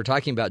if we're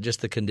talking about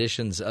just the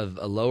conditions of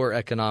a lower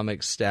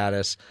economic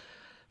status,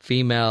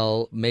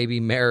 female, maybe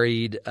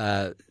married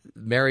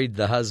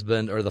the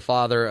husband or the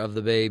father of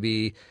the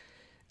baby.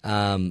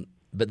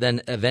 But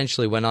then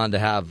eventually went on to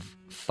have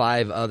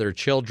 5 other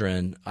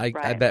children, I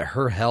bet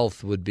her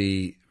health would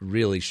be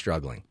really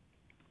struggling.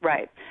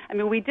 Right. I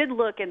mean, we did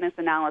look in this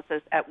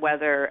analysis at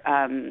whether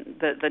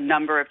the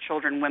number of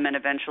children women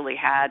eventually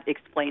had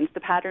explains the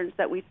patterns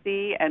that we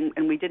see,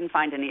 and we didn't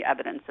find any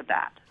evidence of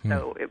that.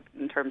 So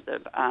in terms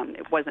of,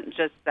 it wasn't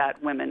just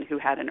that women who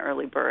had an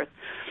early birth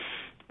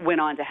went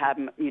on to have,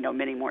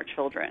 many more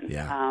children.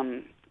 Yeah.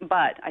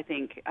 But I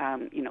think,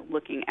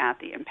 looking at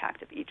the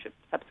impact of each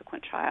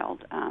subsequent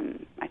child,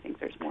 I think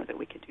there's more that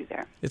we could do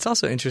there. It's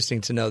also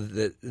interesting to know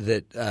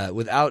that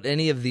without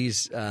any of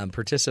these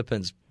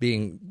participants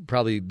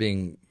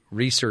being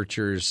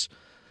researchers,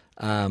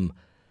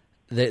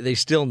 they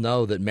still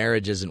know that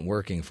marriage isn't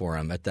working for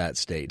them at that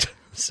state.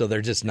 So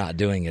they're just not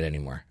doing it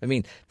anymore. I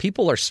mean,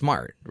 people are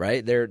smart,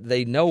 right?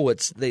 They know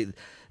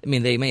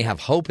they may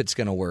have hope it's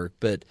going to work,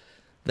 but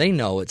they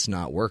know it's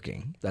not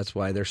working. That's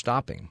why they're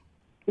stopping.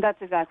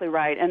 That's exactly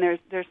right, and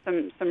there's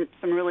some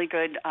really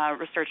good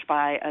research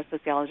by a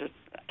sociologist,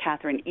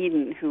 Catherine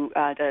Eden, who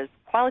does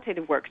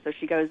qualitative work. So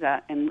she goes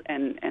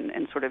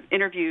and sort of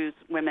interviews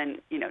women,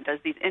 does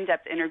these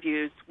in-depth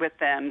interviews with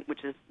them,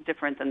 which is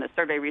different than the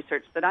survey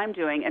research that I'm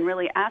doing, and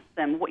really asks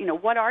them,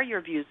 what are your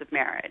views of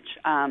marriage?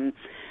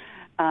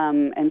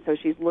 And so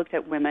she's looked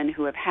at women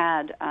who have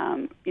had,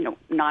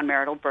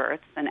 non-marital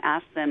births and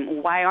asked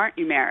them, why aren't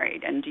you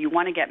married? And do you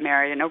want to get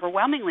married? And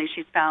overwhelmingly,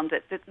 she's found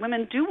that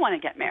women do want to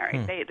get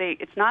married.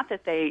 It's not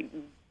that they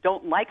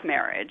don't like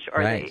marriage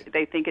or right.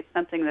 they think it's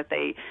something that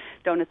they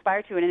don't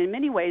aspire to. And in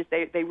many ways,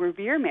 they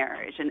revere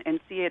marriage and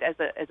see it as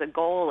a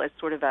goal, as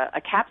sort of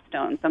a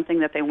capstone,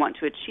 something that they want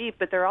to achieve.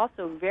 But they're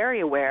also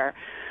very aware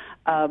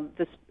of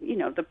this,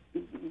 the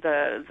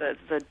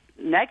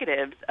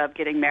negatives of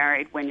getting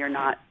married when you're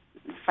not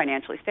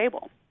financially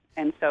stable.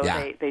 And so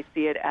they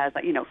see it as,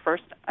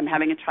 first I'm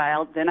having a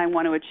child, then I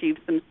want to achieve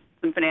some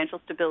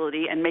financial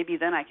stability, and maybe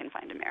then I can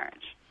find a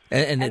marriage.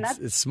 And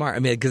it's smart. I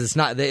mean, because it's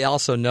not. They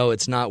also know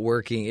it's not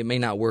working. It may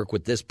not work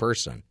with this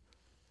person.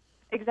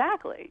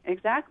 Exactly.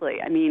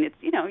 I mean, it's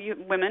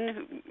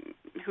women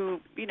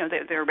who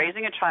they're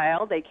raising a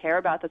child. They care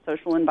about the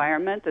social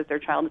environment that their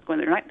child is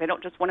going through. They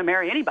don't just want to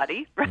marry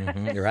anybody. Right.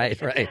 Mm-hmm.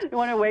 Right. They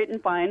want to wait and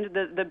find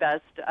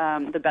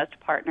the best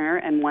partner,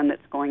 and one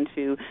that's going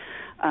to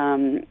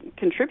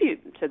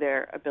contribute to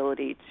their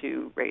ability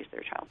to raise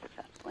their child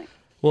successfully.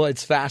 Well,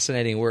 it's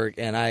fascinating work,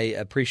 and I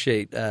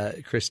appreciate,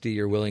 Christy,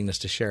 your willingness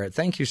to share it.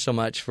 Thank you so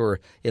much for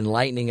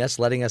enlightening us,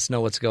 letting us know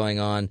what's going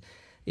on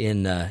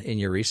in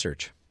your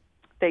research.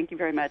 Thank you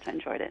very much. I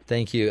enjoyed it.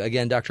 Thank you.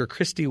 Again, Dr.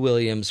 Christy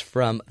Williams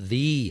from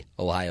The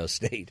Ohio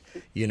State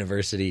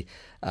University.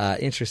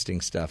 Interesting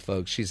stuff,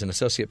 folks. She's an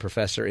associate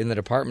professor in the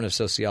Department of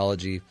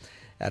Sociology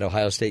at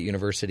Ohio State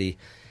University,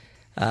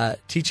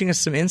 teaching us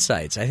some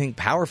insights, I think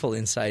powerful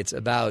insights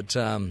about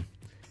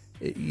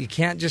you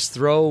can't just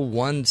throw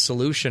one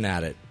solution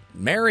at it.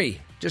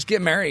 Marry. Just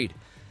get married.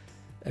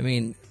 I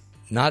mean,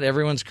 not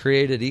everyone's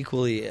created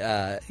equally,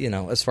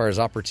 as far as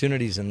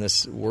opportunities in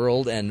this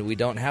world, and we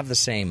don't have the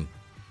same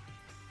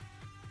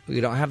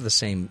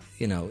benefits,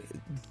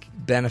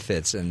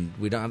 and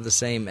we don't have the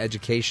same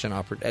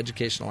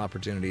educational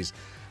opportunities.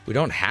 We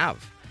don't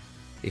have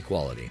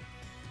equality.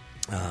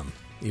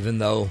 Even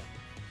though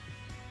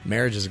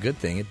marriage is a good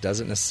thing, it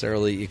doesn't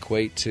necessarily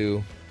equate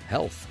to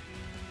health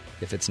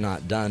if it's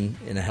not done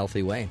in a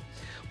healthy way.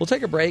 We'll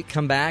take a break,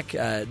 come back, do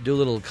a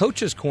little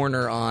Coach's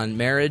Corner on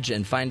marriage,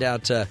 and find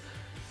out,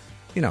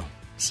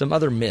 some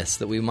other myths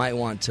that we might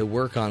want to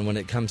work on when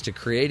it comes to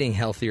creating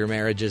healthier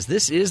marriages.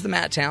 This is the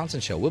Matt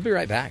Townsend Show. We'll be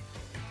right back.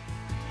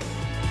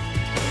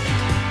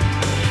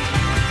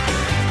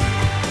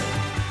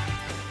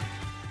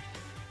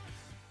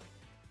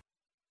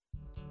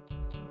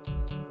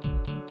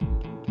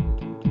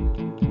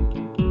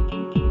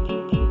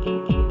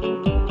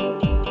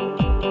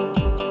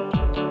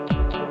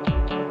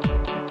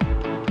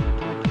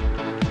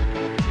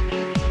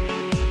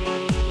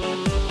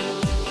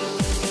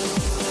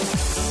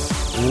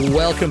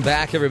 Welcome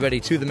back, everybody,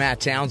 to the Matt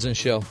Townsend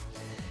Show.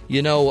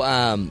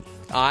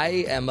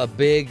 I am a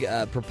big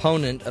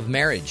proponent of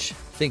marriage.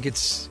 I think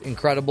it's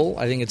incredible.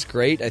 I think it's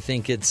great. I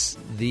think it's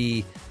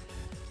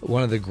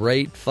one of the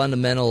great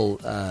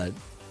fundamental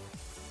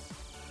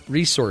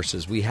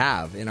resources we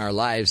have in our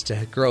lives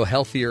to grow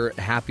healthier,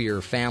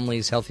 happier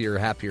families, healthier,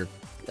 happier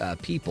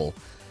people.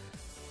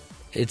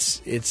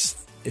 It's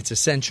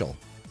essential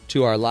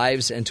to our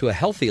lives and to a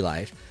healthy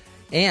life.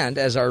 And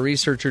as our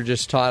researcher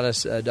just taught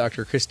us,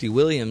 Dr. Christy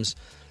Williams,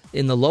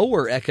 in the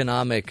lower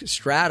economic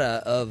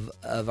strata of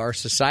our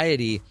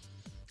society,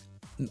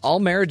 all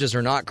marriages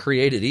are not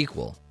created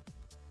equal,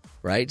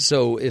 right?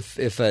 So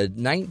if a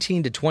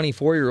 19 to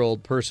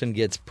 24-year-old person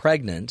gets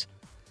pregnant,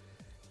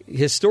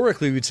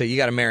 historically we'd say you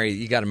got to marry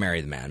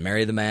the man.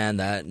 Marry the man.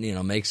 That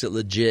makes it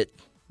legit.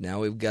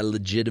 Now we've got a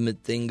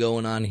legitimate thing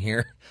going on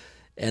here.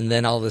 And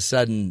then all of a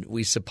sudden,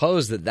 we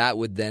suppose that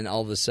would then all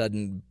of a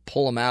sudden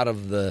pull them out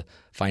of the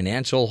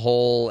financial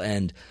hole.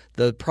 And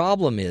the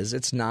problem is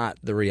it's not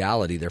the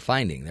reality they're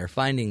finding. They're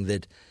finding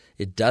that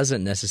it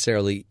doesn't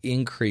necessarily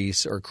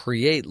increase or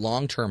create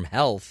long-term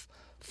health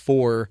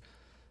for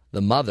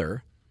the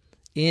mother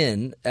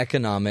with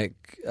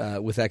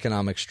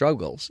economic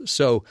struggles.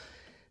 So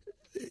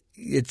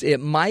it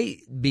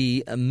might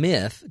be a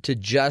myth to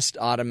just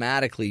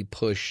automatically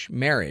push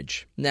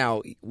marriage.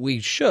 Now, we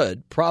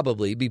should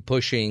probably be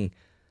pushing,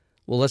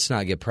 well, let's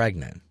not get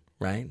pregnant,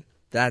 right?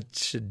 That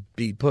should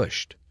be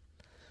pushed.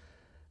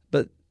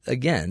 But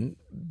again,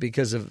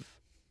 because of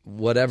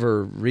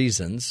whatever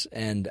reasons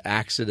and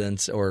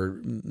accidents or,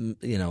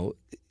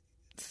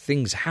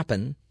 things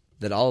happen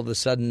that all of a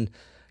sudden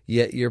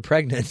you're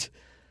pregnant,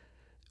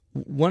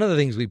 one of the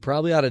things we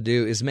probably ought to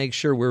do is make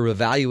sure we're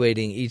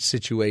evaluating each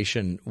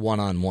situation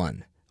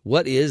one-on-one.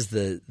 What is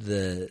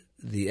the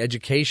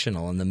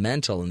educational and the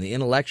mental and the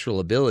intellectual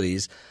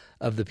abilities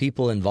of the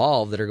people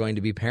involved that are going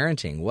to be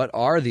parenting? What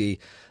are the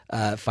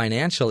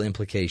financial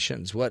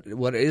implications? What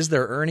is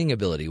their earning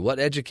ability? What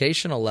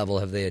educational level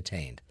have they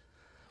attained?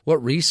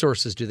 What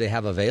resources do they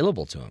have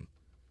available to them?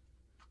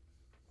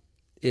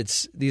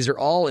 These are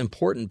all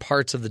important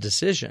parts of the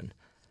decision.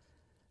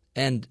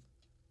 And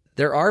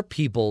there are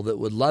people that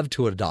would love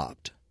to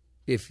adopt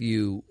if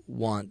you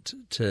want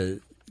to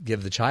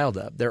give the child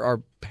up. There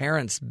are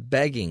parents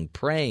begging,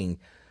 praying,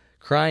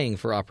 crying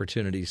for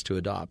opportunities to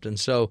adopt. And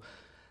so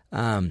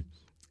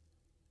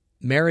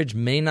marriage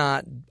may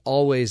not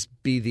always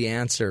be the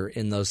answer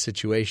in those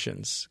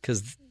situations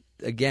because,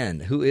 again,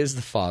 who is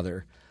the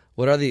father?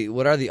 What are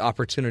the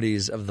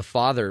opportunities of the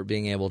father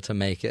being able to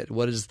make it?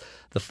 What is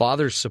the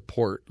father's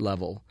support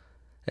level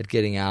at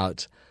getting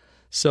out?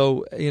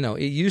 So,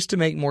 it used to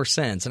make more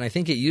sense, and I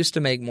think it used to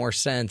make more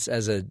sense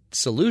as a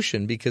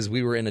solution because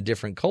we were in a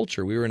different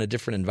culture. We were in a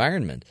different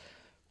environment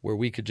where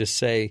we could just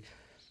say,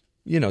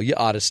 you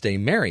ought to stay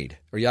married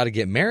or you ought to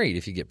get married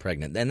if you get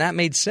pregnant. And that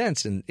made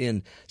sense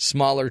in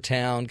smaller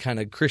town, kind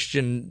of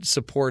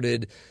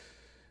Christian-supported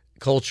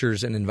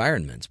cultures and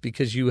environments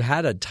because you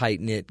had a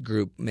tight-knit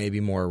group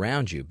maybe more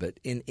around you. But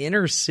in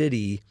inner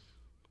city,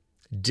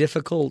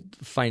 difficult,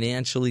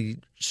 financially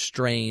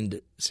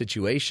strained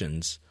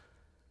situations –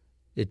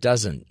 it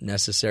doesn't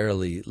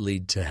necessarily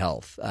lead to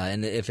health.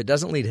 And if it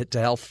doesn't lead to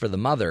health for the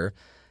mother,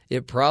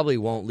 it probably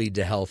won't lead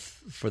to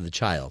health for the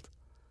child.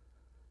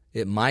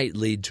 It might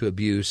lead to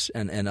abuse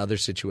and other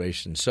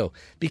situations. So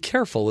be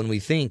careful when we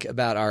think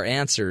about our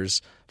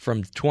answers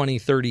from 20,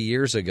 30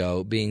 years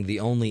ago being the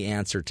only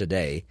answer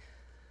today.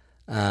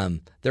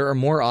 There are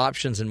more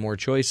options and more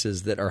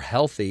choices that are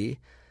healthy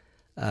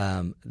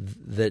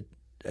that,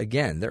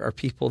 again, there are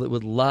people that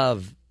would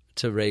love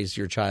to raise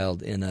your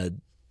child in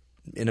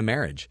a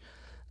marriage.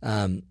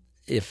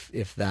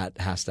 If that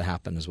has to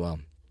happen as well.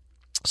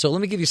 So let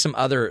me give you some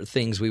other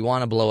things we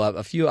want to blow up,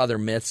 a few other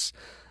myths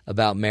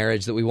about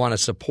marriage that we want to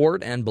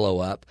support and blow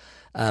up.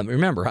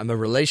 Remember, I'm a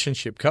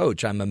relationship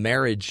coach. I'm a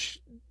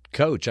marriage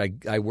coach.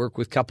 I work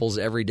with couples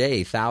every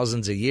day,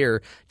 thousands a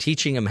year,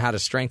 teaching them how to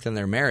strengthen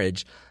their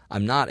marriage.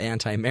 I'm not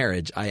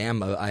anti-marriage. I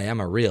am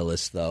a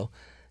realist, though.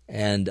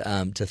 And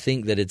to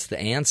think that it's the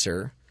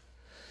answer –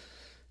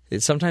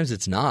 sometimes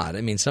it's not.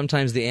 I mean,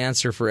 sometimes the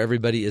answer for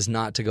everybody is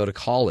not to go to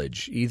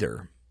college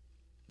either.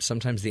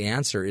 Sometimes the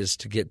answer is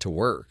to get to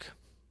work,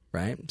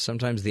 right?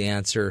 Sometimes the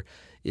answer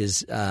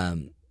is,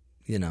 it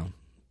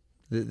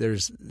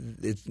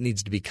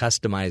needs to be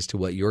customized to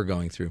what you're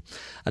going through.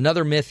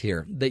 Another myth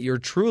here, that your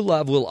true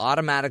love will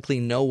automatically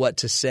know what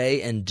to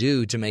say and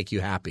do to make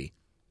you happy.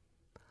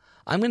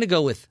 I'm going to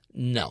go with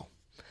no.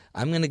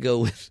 I'm going to go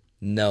with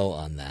no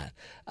on that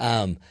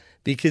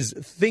because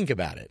think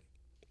about it.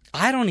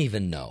 I don't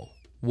even know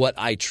what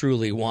I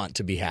truly want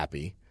to be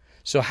happy.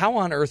 So how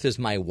on earth is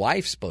my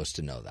wife supposed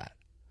to know that?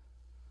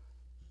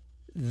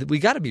 We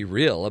got to be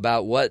real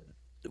about what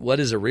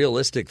is a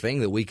realistic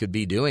thing that we could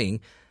be doing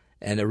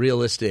and a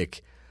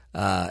realistic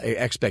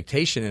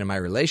expectation in my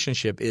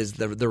relationship is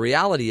the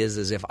reality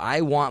is if I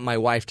want my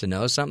wife to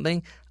know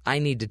something, I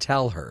need to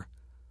tell her.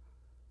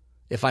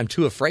 If I'm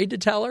too afraid to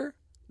tell her,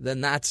 then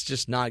that's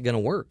just not going to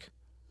work.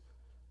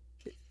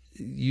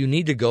 You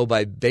need to go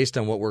based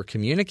on what we're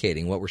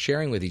communicating, what we're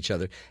sharing with each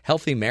other.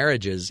 Healthy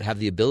marriages have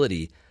the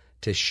ability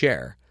to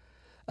share.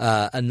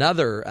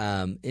 Another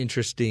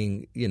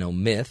interesting,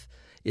 myth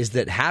is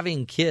that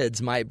having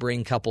kids might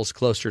bring couples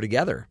closer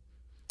together.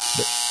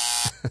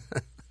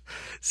 But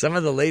some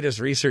of the latest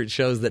research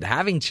shows that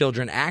having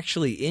children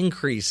actually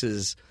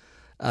increases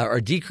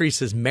or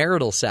decreases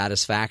marital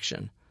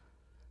satisfaction.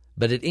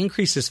 But it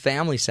increases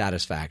family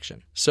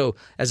satisfaction. So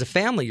as a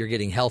family, you're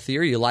getting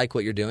healthier. You like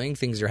what you're doing.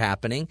 Things are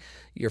happening.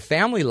 Your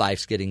family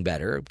life's getting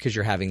better because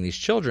you're having these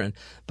children.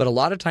 But a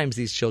lot of times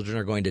these children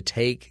are going to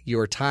take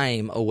your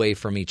time away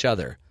from each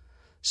other.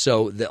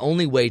 So the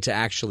only way to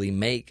actually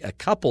make a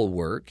couple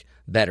work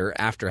better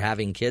after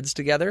having kids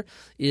together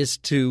is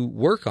to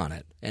work on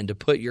it and to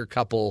put your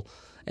couple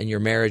and your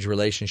marriage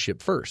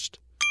relationship first.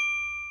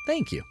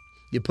 Thank you.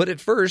 You put it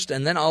first,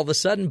 and then all of a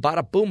sudden,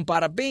 bada boom,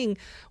 bada bing,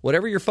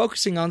 whatever you're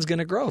focusing on is going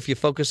to grow. If you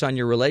focus on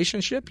your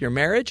relationship, your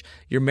marriage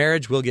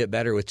will get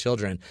better with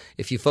children.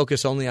 If you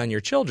focus only on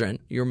your children,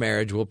 your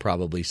marriage will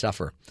probably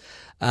suffer.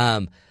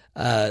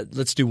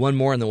 Let's do one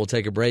more, and then we'll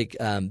take a break.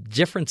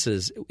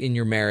 Differences in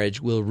your marriage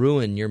will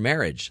ruin your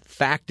marriage.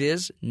 Fact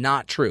is,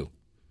 not true.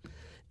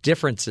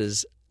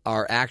 Differences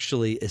are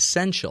actually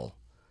essential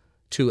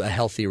to a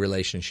healthy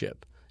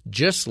relationship.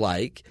 just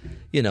like,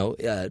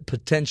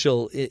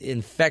 potential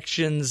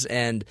infections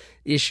and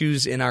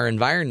issues in our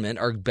environment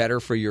are better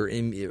for your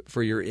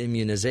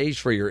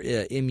immunization, for your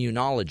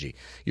immunology,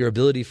 your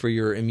ability for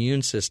your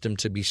immune system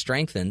to be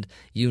strengthened.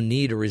 You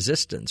need a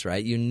resistance,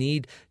 right? You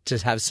need to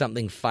have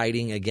something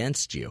fighting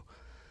against you.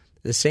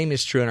 The same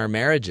is true in our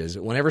marriages.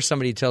 Whenever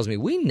somebody tells me,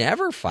 we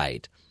never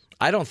fight,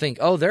 I don't think,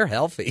 oh, they're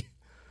healthy.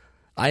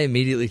 I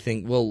immediately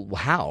think, well,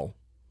 how?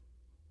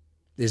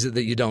 Is it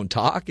that you don't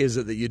talk? Is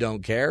it that you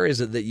don't care?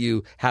 Is it that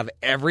you have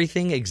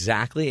everything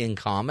exactly in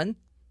common?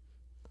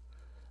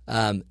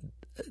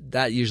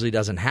 That usually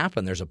doesn't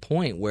happen. There's a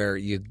point where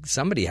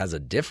somebody has a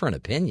different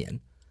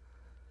opinion,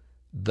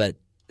 but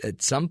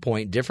at some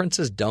point,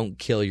 differences don't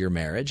kill your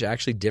marriage.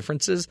 Actually,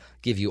 differences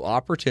give you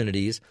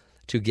opportunities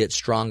to get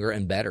stronger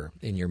and better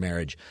in your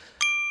marriage.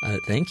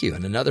 Thank you.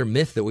 And another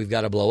myth that we've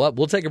got to blow up.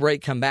 We'll take a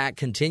break, come back,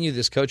 continue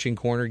this coaching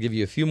corner, give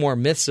you a few more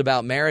myths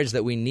about marriage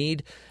that we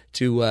need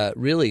to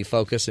really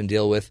focus and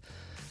deal with.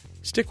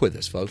 Stick with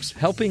us, folks.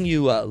 Helping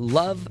you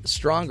love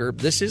stronger.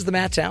 This is the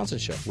Matt Townsend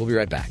Show. We'll be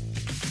right back.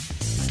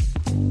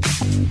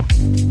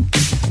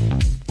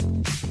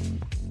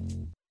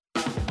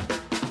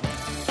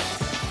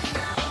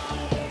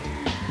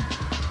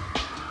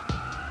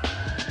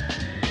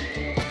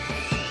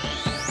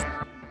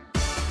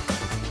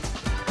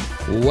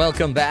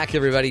 Welcome back,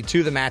 everybody,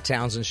 to the Matt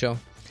Townsend Show.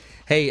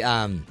 Hey,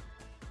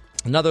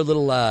 another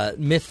little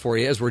myth for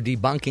you as we're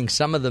debunking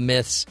some of the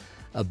myths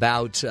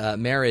about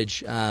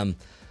marriage.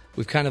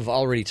 We've kind of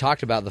already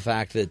talked about the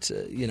fact that,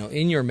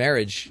 in your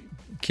marriage,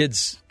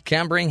 kids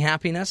can bring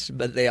happiness,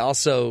 but they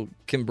also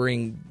can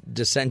bring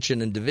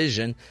dissension and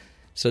division.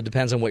 So it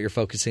depends on what you're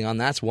focusing on.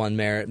 That's one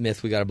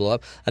myth we got to blow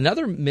up.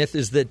 Another myth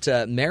is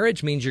that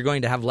marriage means you're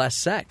going to have less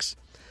sex.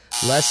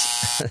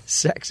 Less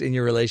sex in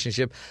your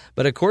relationship.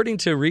 But according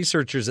to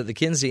researchers at the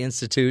Kinsey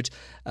Institute,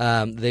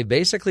 they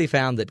basically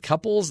found that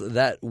couples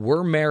that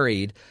were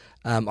married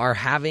are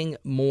having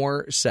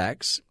more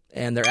sex,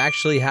 and they're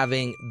actually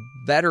having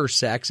better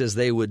sex, as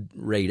they would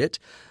rate it,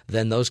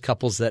 than those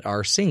couples that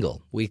are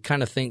single. We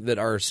kind of think that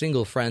our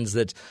single friends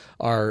that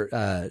are,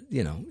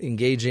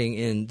 engaging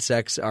in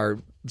sex are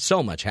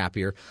so much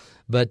happier.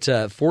 But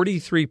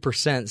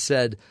 43%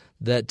 said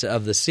that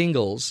of the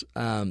singles,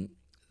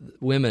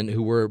 women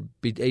who were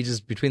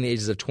between the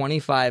ages of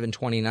 25 and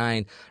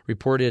 29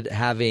 reported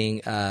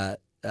having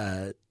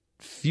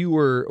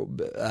fewer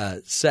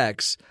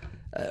sex,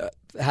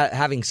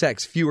 having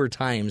sex fewer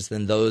times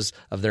than those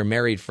of their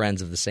married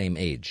friends of the same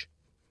age.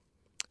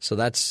 So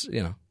that's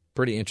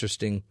pretty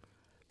interesting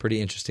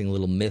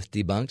little myth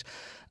debunked.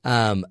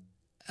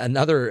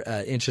 Another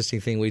interesting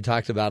thing we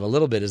talked about a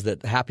little bit is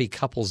that happy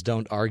couples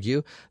don't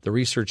argue. The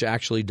research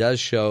actually does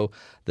show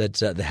that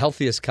the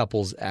healthiest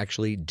couples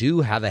actually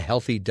do have a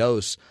healthy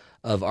dose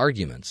of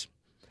arguments.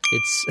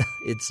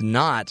 It's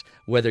not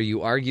whether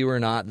you argue or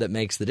not that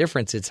makes the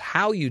difference. It's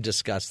how you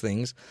discuss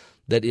things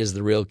that is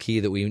the real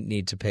key that we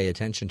need to pay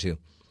attention to.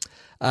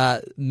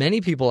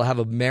 Many people have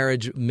a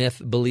marriage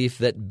myth belief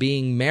that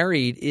being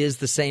married is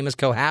the same as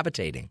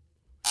cohabitating.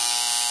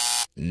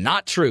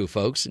 Not true,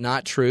 folks.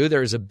 Not true.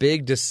 There's a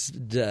big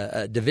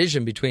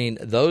division between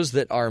those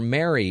that are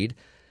married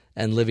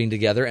and living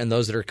together and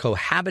those that are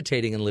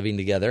cohabitating and living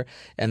together.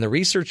 And the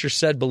researchers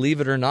said, believe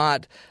it or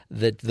not,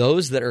 that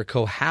those that are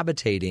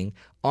cohabitating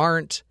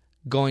aren't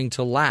going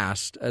to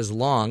last as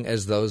long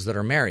as those that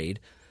are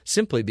married,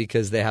 simply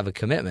because they have a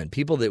commitment.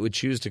 People that would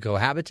choose to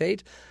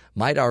cohabitate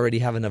might already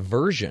have an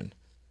aversion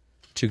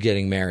to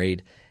getting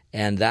married,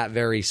 and that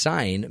very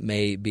sign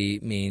may be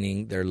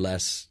meaning they're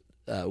less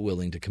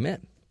willing to commit.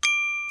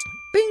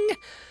 Bing!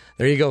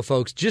 There you go,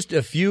 folks. Just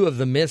a few of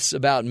the myths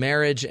about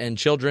marriage and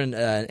children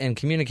and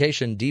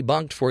communication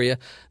debunked for you.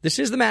 This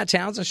is the Matt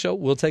Townsend Show.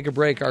 We'll take a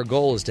break. Our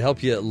goal is to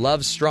help you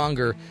love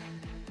stronger.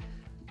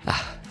 I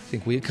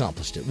think we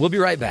accomplished it. We'll be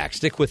right back.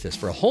 Stick with us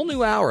for a whole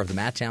new hour of the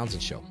Matt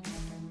Townsend Show.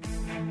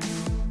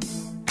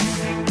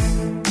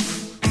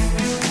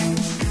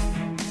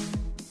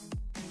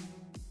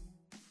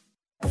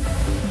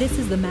 This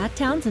is the Matt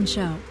Townsend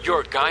Show.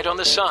 Your guide on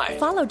the side.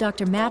 Follow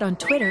Dr. Matt on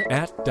Twitter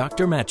at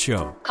Dr. Matt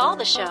Show. Call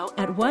the show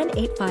at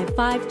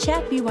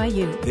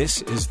 1-855-CHAT-BYU.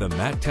 This is the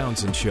Matt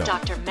Townsend Show.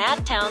 Dr.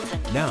 Matt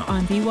Townsend. Now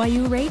on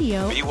BYU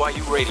Radio.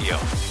 BYU Radio.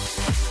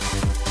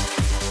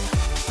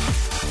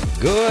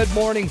 Good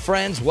morning,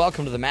 friends.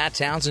 Welcome to the Matt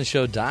Townsend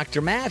Show. Dr.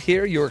 Matt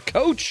here, your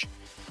coach,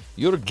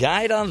 your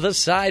guide on the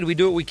side. We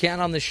do what we can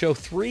on this show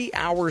 3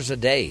 hours a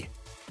day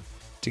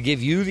to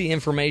give you the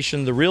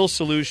information, the real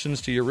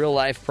solutions to your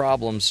real-life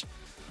problems.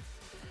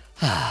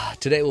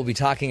 Today we'll be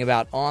talking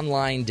about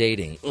online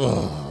dating.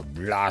 Ugh,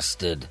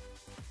 blasted.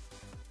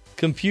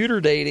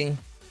 Computer dating.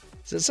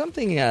 Is it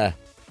something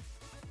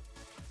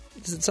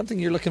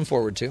you're looking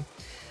forward to?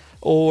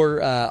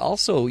 Or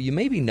also, you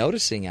may be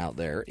noticing out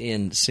there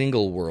in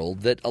single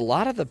world that a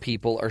lot of the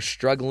people are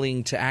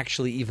struggling to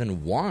actually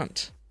even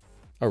want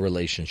a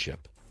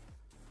relationship.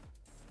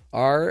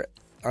 Are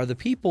the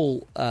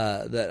people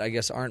that I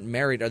guess aren't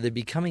married, are they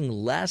becoming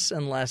less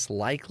and less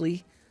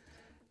likely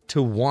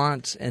to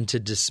want and to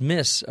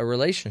dismiss a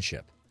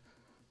relationship?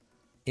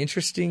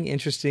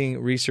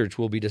 Interesting research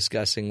we'll be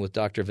discussing with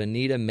Dr.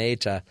 Vanita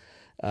Mehta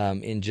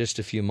in just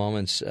a few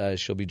moments.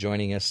 She'll be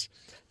joining us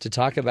to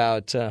talk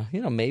about,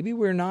 maybe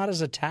we're not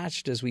as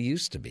attached as we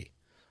used to be.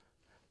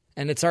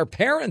 And it's our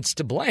parents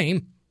to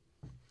blame.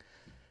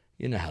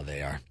 You know how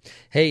they are.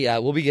 Hey,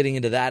 we'll be getting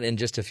into that in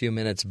just a few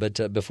minutes.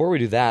 But before we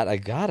do that, I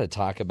got to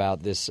talk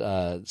about this,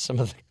 some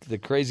of the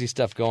crazy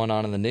stuff going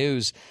on in the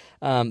news.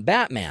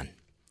 Batman,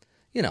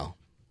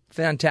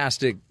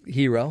 fantastic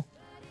hero,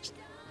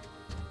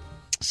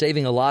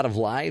 saving a lot of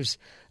lives.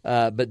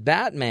 But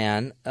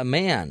Batman, a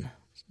man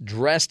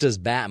dressed as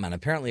Batman.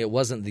 Apparently it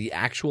wasn't the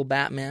actual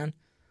Batman,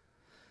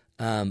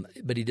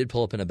 but he did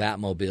pull up in a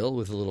Batmobile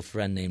with a little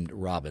friend named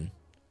Robin.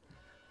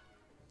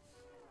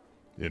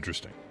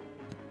 Interesting.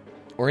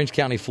 Orange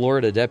County,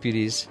 Florida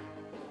deputies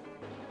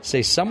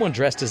say someone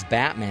dressed as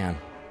Batman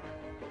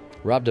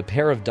robbed a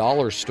pair of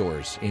dollar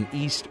stores in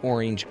East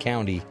Orange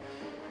County.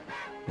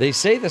 They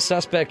say the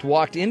suspect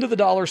walked into the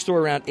dollar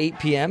store around 8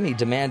 p.m. He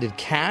demanded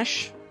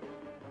cash,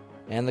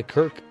 and the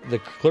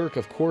clerk,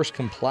 of course,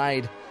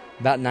 complied.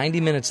 About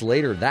 90 minutes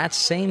later, that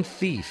same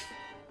thief,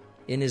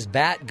 in his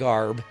bat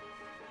garb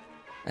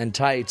and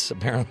tights,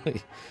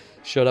 apparently,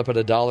 showed up at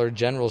a Dollar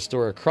General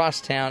store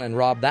across town and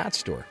robbed that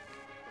store.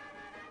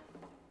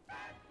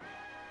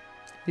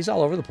 He's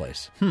all over the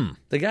place.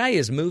 The guy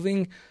is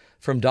moving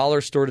from dollar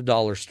store to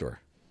dollar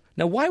store.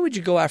 Now, why would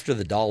you go after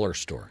the dollar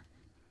store?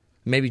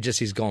 Maybe just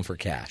he's going for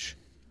cash.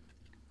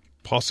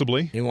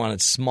 Possibly. He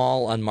wanted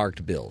small,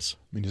 unmarked bills.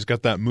 I mean, he's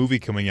got that movie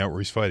coming out where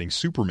he's fighting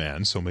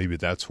Superman, so maybe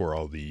that's where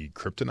all the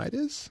kryptonite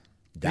is?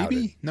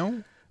 Maybe?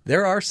 No?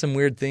 There are some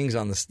weird things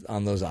on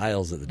those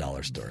aisles at the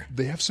dollar store.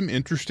 They have some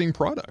interesting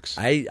products.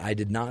 I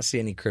did not see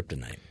any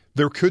kryptonite.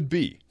 There could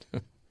be.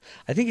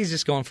 I think he's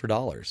just going for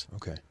dollars.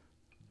 Okay.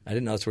 I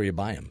didn't know that's where you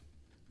buy them.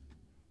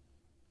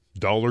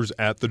 Dollars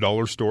at the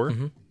dollar store?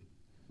 Mm-hmm.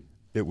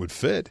 It would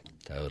fit.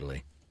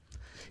 Totally.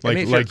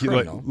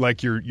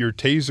 Like your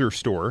taser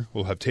store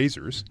will have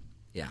tasers.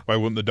 Yeah. Why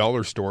wouldn't the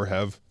dollar store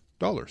have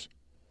dollars?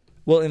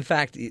 Well, in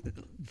fact,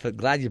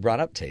 glad you brought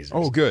up tasers.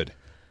 Oh, good.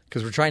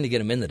 Because we're trying to get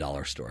them in the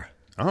dollar store.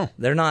 Oh.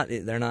 They're not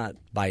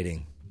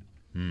biting.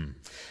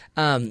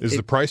 Is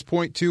the price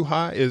point too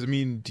high?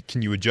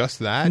 Can you adjust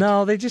that?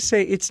 No, they just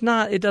say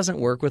it doesn't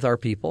work with our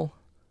people.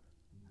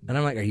 And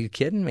I'm like, are you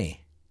kidding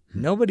me?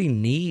 Nobody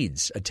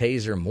needs a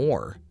taser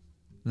more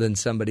than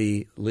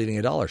somebody leaving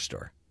a dollar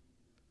store.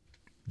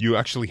 You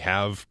actually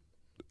have,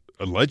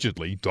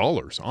 allegedly,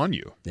 dollars on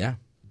you. Yeah.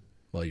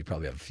 Well, you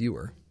probably have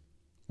fewer.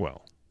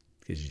 Well.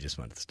 Because you just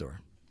went to the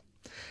store.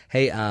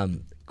 Hey,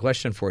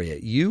 question for you.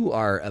 You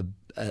are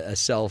a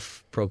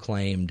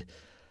self-proclaimed...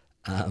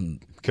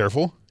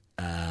 Careful.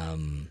 How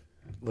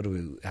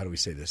do we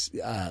say this?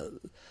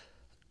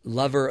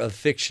 Lover of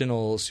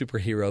fictional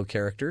superhero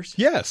characters.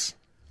 Yes.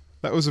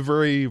 That was a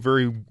very,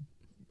 very...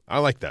 I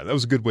like that. That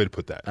was a good way to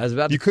put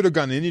that. You could have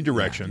gone any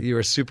direction. Yeah, you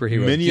were a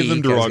superhero. Many geek, of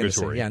them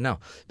derogatory. Yeah, no.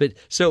 But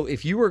so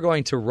if you were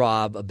going to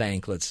rob a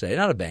bank, let's say,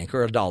 not a bank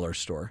or a dollar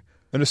store,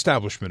 an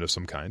establishment of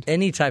some kind,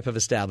 any type of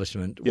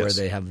establishment where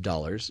they have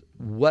dollars,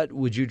 what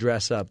would you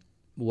dress up?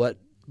 What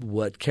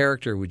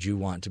character would you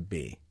want to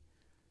be?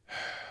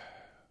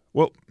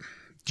 Well,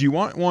 do you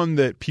want one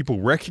that people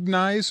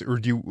recognize, or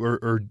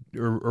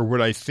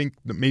would I think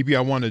that maybe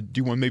I want to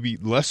do one maybe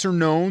lesser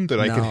known that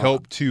I could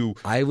help to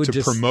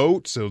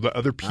promote so that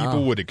other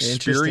people would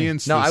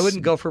experience? No, I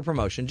wouldn't go for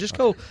promotion. Just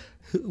go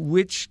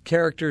which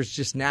character is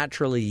just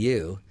naturally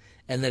you,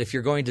 and that if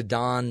you're going to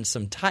don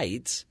some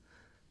tights,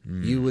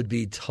 you would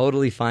be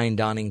totally fine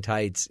donning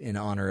tights in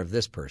honor of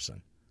this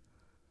person.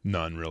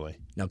 None, really.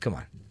 No, come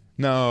on.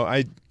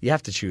 No, you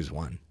have to choose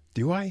one.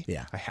 Do I?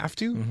 Yeah. I have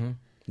to? Mm-hmm.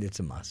 It's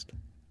a must.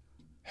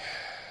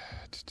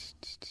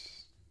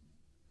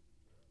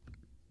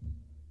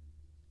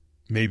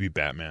 Maybe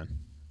Batman.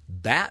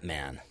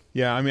 Batman?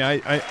 Yeah, I mean,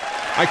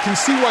 I can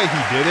see why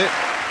he did it.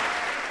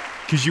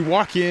 Because you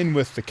walk in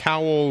with the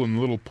cowl and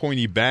little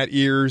pointy bat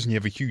ears, and you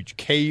have a huge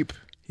cape.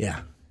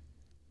 Yeah.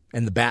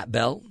 And the bat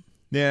belt.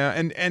 Yeah,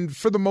 and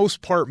for the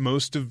most part,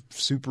 most of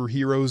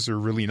superheroes are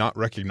really not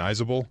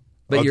recognizable.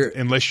 But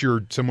unless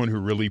you're someone who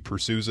really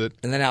pursues it.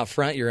 And then out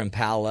front, your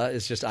Impala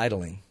is just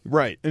idling.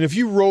 Right. And if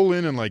you roll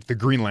in like the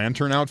Green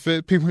Lantern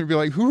outfit, people would be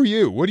like, who are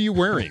you? What are you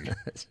wearing?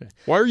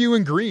 Why are you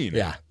in green?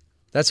 Yeah.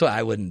 That's what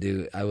I wouldn't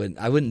do. I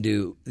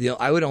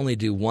would only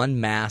do one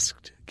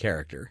masked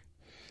character.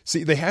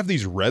 See, they have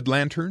these red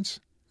lanterns.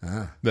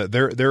 That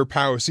their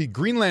power. See,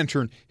 Green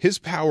Lantern, his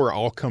power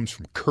all comes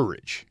from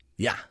courage.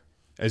 Yeah.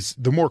 As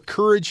the more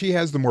courage he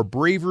has, the more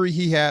bravery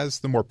he has,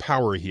 the more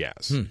power he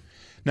has.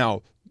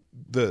 Now,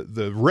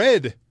 the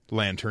red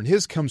lantern,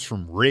 his comes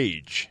from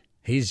rage.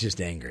 He's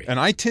just angry. And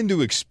I tend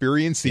to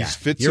experience these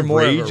fits of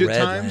rage at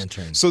times.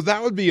 Lantern. So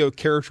that would be a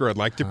character I'd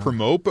like to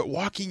promote, but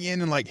walking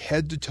in like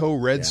head to toe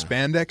red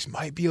spandex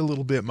might be a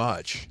little bit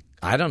much.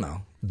 I don't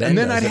know. And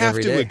then I'd have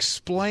to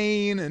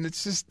explain, and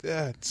it's just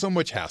so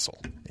much hassle.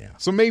 Yeah.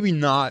 So maybe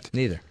not.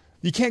 Neither.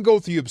 You can't go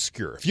with the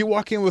obscure. If you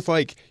walk in with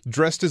like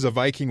dressed as a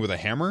Viking with a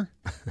hammer,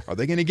 are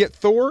they going to get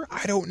Thor?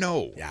 I don't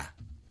know. Yeah.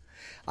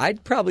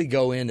 I'd probably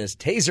go in as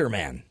Taser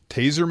Man.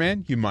 Taser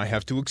Man, you might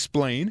have to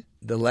explain.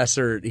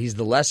 He's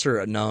the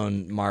lesser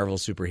known Marvel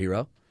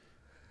superhero,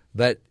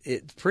 but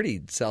it's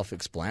pretty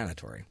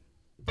self-explanatory.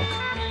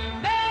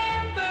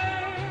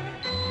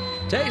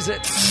 Tase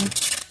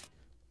it.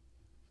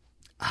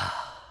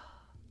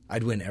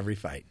 I'd win every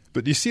fight.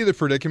 But do you see the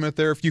predicament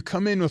there? If you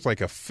come in with like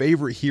a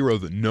favorite hero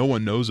that no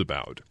one knows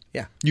about,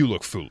 you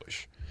look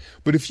foolish.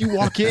 But if you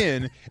walk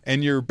in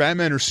and you're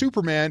Batman or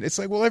Superman, it's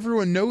like, well,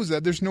 everyone knows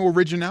that. There's no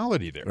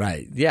originality there.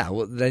 Right. Yeah.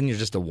 Well, then you're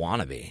just a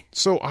wannabe.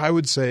 So I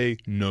would say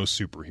no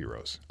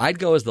superheroes. I'd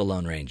go as the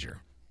Lone Ranger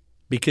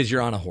because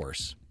you're on a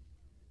horse.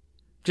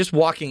 Just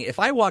walking. If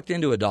I walked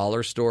into a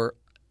dollar store,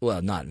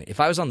 well, not me. If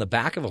I was on the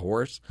back of a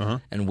horse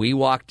and we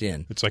walked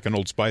in. It's like an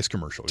Old Spice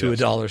commercial. To a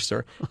dollar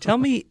store. Tell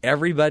me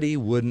everybody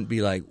wouldn't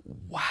be like,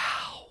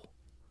 wow,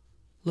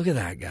 look at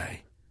that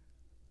guy.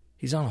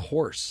 He's on a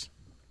horse.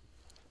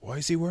 Why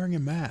is he wearing a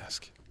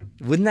mask?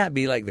 Wouldn't that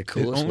be like the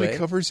coolest way? It only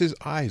covers his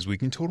eyes. We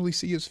can totally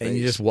see his face. And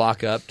you just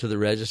walk up to the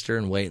register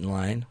and wait in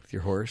line with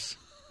your horse.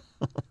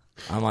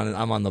 I'm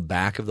on the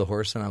back of the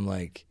horse and I'm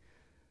like,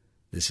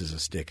 this is a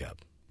stick up.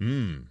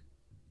 And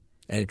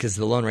because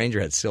the Lone Ranger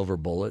had silver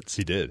bullets.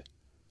 He did.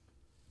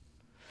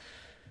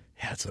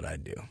 Yeah, that's what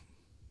I'd do.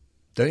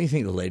 Don't you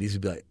think the ladies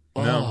would be like,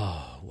 oh,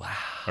 no. Wow.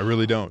 I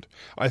really don't.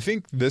 I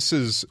think this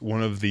is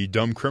one of the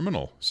dumb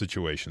criminal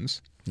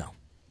situations. No.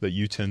 That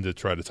you tend to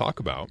try to talk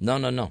about.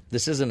 No.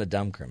 This isn't a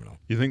dumb criminal.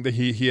 You think that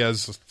he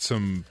has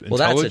some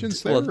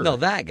intelligence there? Well, no,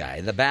 that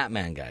guy, the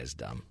Batman guy, is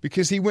dumb.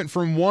 Because he went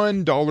from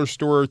one dollar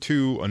store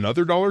to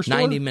another dollar store?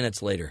 90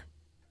 minutes later.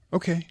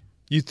 Okay.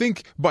 You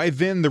think by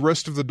then the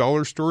rest of the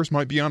dollar stores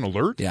might be on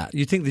alert? Yeah.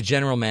 You think the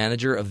general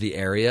manager of the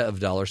area of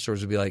dollar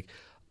stores would be like,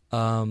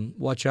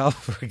 watch out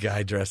for a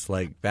guy dressed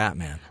like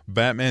Batman.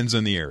 Batman's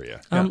in the area.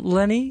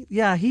 Lenny,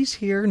 yeah, he's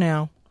here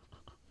now.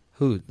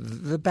 Who?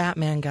 The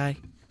Batman guy.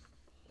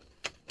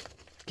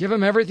 Give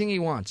him everything he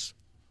wants.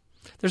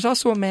 There's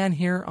also a man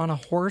here on a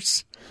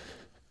horse.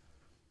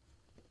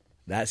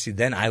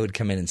 Then I would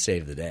come in and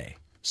save the day.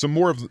 Some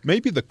more of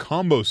maybe the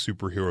combo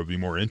superhero would be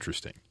more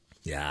interesting.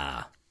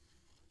 Yeah.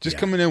 Just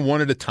coming in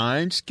one at a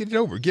time, just get it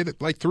over. Get it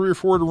like 3 or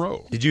 4 in a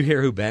row. Did you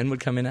hear who Ben would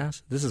come in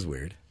as? This is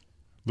weird.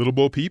 Little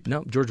Bo Peep?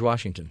 No, George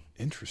Washington.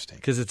 Interesting.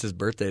 Because it's his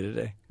birthday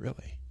today.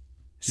 Really?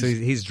 So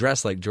he's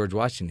dressed like George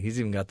Washington. He's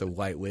even got the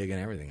white wig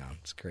and everything on.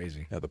 It's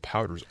crazy. Yeah, the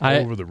powder's all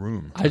over the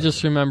room. I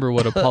just remember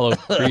what Apollo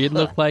Creed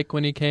looked like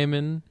when he came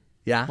in.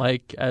 Yeah.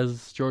 Like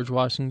as George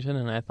Washington,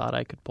 and I thought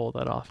I could pull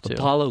that off too.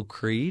 Apollo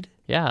Creed?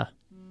 Yeah.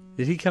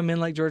 Did he come in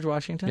like George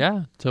Washington?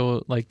 Yeah,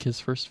 to like his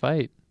first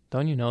fight.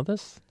 Don't you know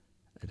this?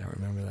 I don't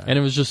remember that. And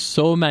it was just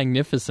so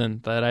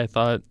magnificent that I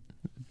thought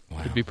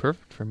it'd be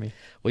perfect for me.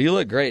 Well, you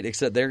look great,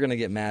 except they're going to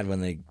get mad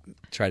when they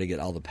try to get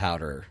all the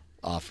powder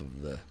off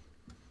of the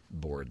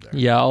board there.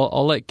 Yeah,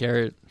 I'll let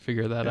Garrett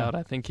figure that out.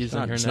 I think he's in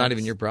here next. It's not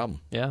even your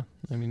problem. Yeah,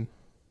 I mean,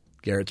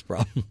 Garrett's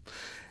problem.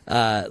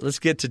 Let's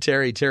get to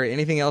Terry. Terry,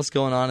 anything else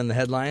going on in the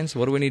headlines?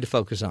 What do we need to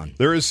focus on?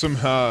 There is some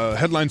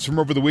headlines from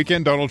over the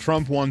weekend. Donald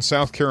Trump won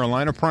South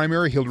Carolina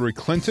primary. Hillary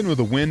Clinton with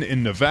a win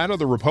in Nevada.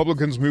 The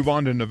Republicans move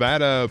on to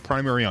Nevada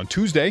primary on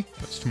Tuesday.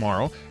 That's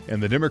tomorrow.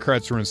 And the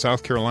Democrats are in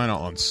South Carolina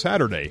on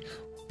Saturday.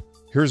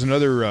 Here's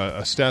another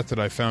a stat that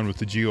I found with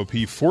the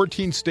GOP.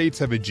 14 states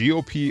have a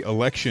GOP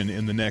election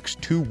in the next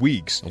 2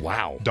 weeks.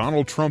 Wow.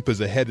 Donald Trump is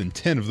ahead in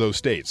 10 of those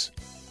states.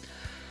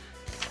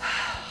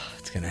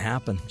 It's going to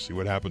happen. See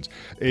what happens.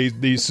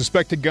 The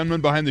suspected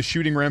gunman behind the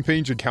shooting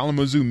rampage in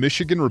Kalamazoo,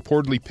 Michigan,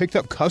 reportedly picked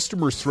up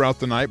customers throughout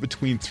the night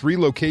between 3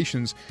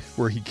 locations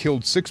where he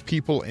killed 6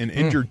 people and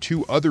injured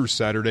 2 others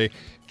Saturday.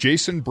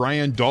 Jason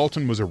Brian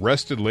Dalton was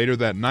arrested later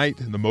that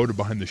night, and the motive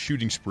behind the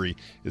shooting spree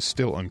is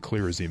still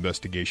unclear as the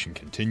investigation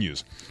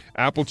continues.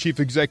 Apple Chief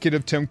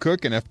Executive Tim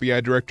Cook and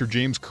FBI Director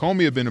James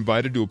Comey have been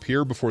invited to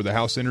appear before the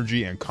House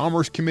Energy and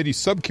Commerce Committee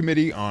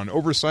Subcommittee on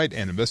Oversight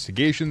and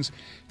Investigations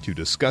to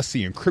discuss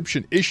the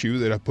encryption issue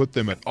that have put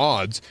them at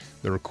odds.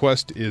 The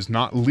request is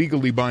not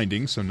legally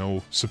binding, so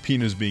no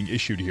subpoenas being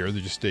issued here.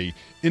 They're just an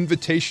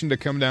invitation to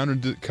come down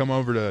and come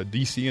over to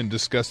D.C. and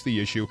discuss the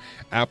issue.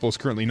 Apple is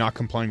currently not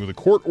complying with a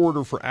court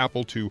order for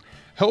Apple to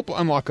help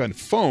unlock a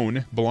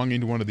phone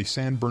belonging to one of the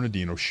San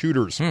Bernardino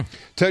shooters.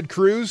 Ted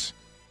Cruz,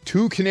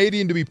 too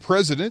Canadian to be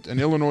president. An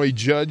Illinois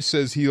judge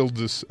says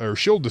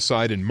she'll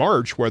decide in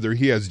March whether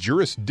he has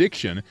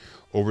jurisdiction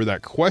over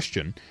that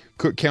question.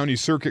 Cook County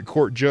Circuit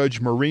Court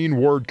Judge Maureen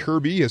Ward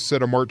Kirby has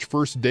set a March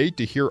 1st date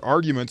to hear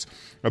arguments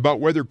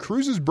about whether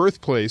Cruz's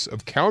birthplace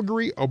of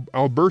Calgary,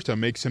 Alberta,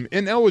 makes him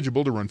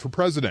ineligible to run for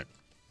president.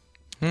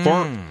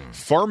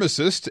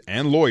 Pharmacist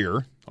and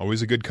lawyer,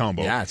 always a good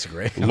combo. Yeah, it's a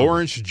great combo.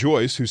 Lawrence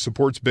Joyce, who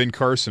supports Ben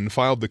Carson,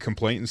 filed the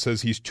complaint and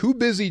says he's too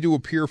busy to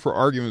appear for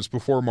arguments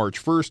before March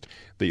 1st.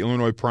 The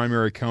Illinois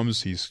primary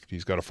comes. He's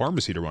got a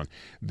pharmacy to run.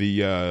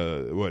 The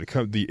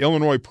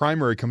Illinois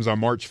primary comes on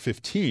March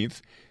 15th.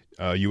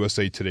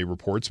 USA Today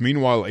reports.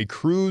 Meanwhile, a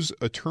Cruz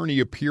attorney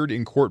appeared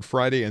in court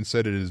Friday and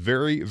said it is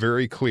very,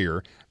 very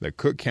clear that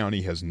Cook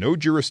County has no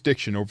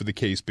jurisdiction over the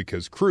case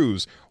because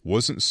Cruz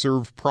wasn't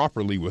served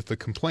properly with the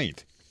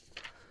complaint.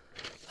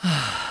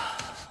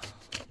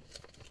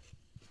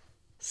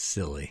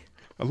 silly.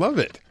 I love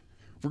it.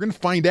 We're going to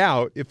find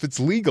out if it's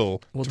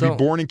legal to be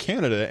born in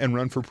Canada and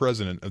run for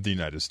president of the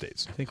United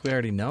States. I think we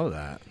already know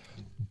that.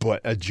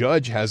 But a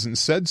judge hasn't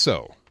said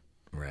so.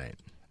 Right.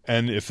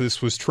 And if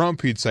this was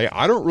Trump, he'd say,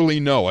 I don't really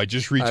know. I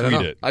just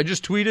retweeted it. I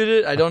just tweeted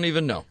it. I don't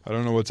even know. I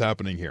don't know what's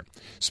happening here.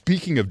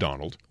 Speaking of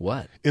Donald.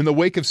 What? In the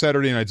wake of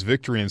Saturday night's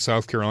victory in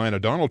South Carolina,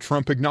 Donald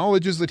Trump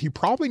acknowledges that he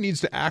probably needs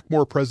to act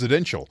more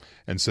presidential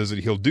and says that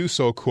he'll do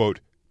so, quote,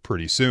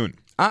 pretty soon.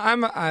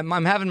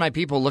 I'm having my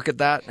people look at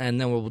that,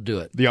 and then we'll do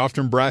it. The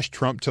often brash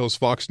Trump tells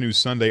Fox News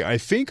Sunday, I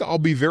think I'll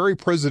be very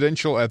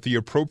presidential at the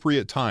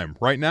appropriate time.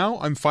 Right now,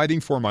 I'm fighting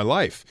for my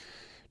life.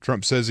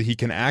 Trump says he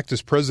can act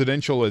as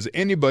presidential as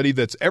anybody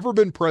that's ever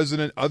been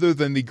president other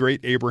than the great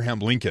Abraham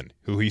Lincoln,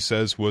 who he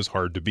says was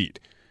hard to beat.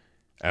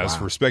 As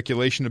for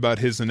speculation about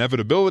his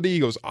inevitability, he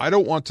goes, I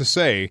don't want to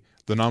say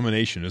the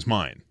nomination is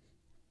mine.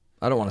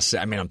 I don't want to say.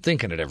 I mean, I'm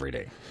thinking it every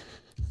day,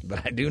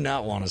 but I do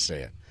not want to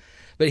say it.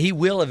 But he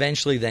will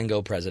eventually then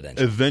go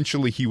presidential.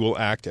 Eventually he will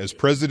act as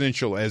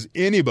presidential as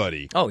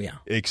anybody. Oh, yeah.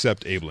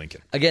 Except Abe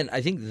Lincoln. Again,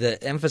 I think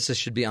the emphasis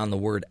should be on the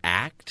word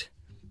act.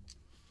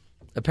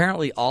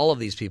 Apparently all of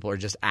these people are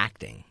just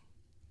acting.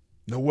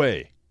 No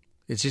way.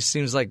 It just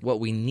seems like what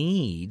we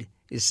need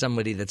is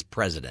somebody that's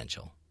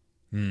presidential.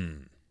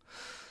 We'll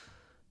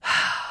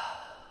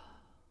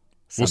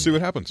see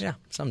what happens. Yeah,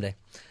 someday.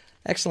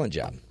 Excellent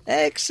job.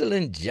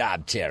 Excellent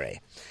job,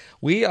 Terry.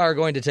 We are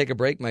going to take a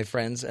break, my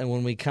friends, and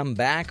when we come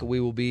back, we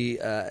will be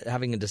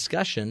having a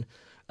discussion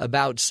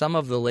about some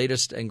of the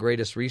latest and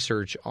greatest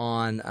research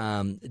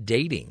on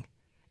dating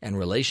and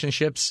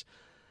relationships.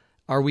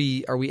 Are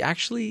we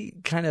actually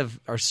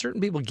are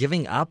certain people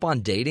giving up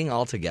on dating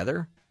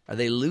altogether? Are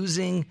they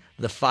losing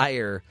the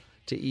fire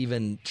to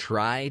even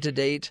try to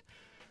date?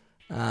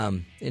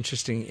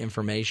 Interesting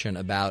information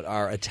about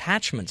our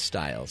attachment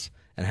styles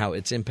and how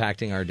it's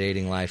impacting our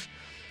dating life.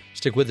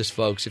 Stick with us,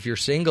 folks. If you're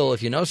single,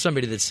 if you know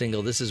somebody that's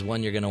single, this is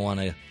one you're going to want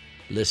to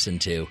listen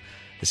to.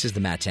 This is the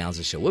Matt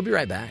Townsend Show. We'll be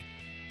right back.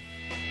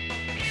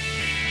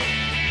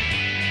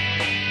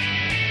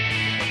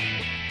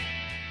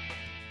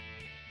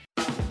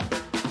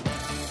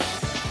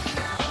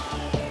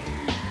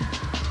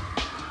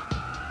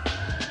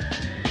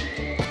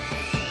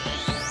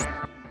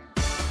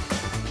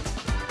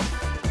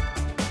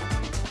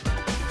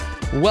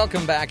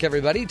 Welcome back,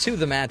 everybody, to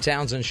the Matt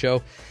Townsend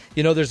Show.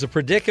 You know, there's a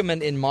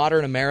predicament in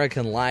modern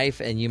American life,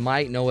 and you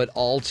might know it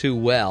all too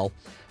well.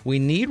 We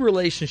need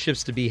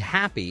relationships to be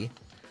happy,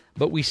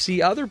 but we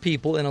see other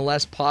people in a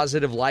less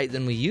positive light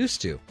than we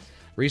used to.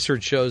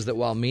 Research shows that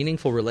while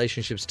meaningful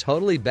relationships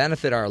totally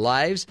benefit our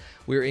lives,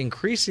 we're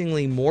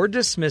increasingly more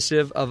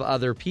dismissive of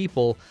other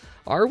people.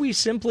 Are we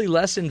simply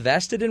less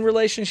invested in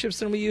relationships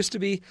than we used to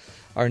be?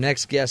 Our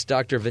next guest,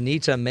 Dr.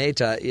 Vinita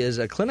Mehta, is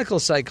a clinical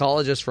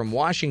psychologist from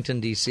Washington,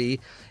 D.C.,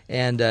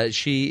 and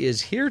she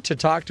is here to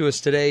talk to us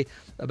today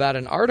about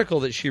an article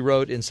that she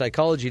wrote in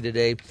Psychology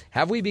Today,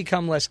 Have We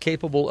Become Less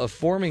Capable of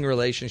Forming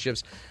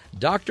Relationships?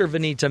 Dr.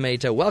 Vinita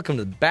Mehta,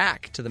 welcome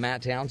back to the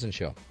Matt Townsend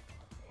Show.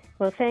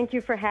 Well, thank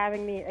you for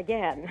having me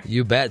again.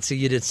 You bet. See,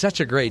 you did such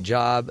a great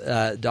job,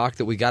 Doc,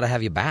 that we got to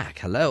have you back.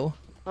 Hello.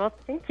 Well,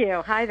 thank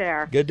you. Hi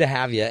there. Good to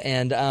have you.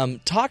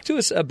 And talk to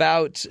us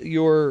about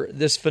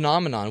this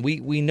phenomenon.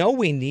 We know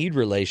we need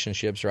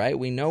relationships, right?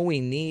 We know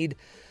we need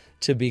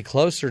to be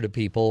closer to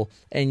people,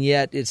 and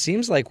yet it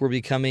seems like we're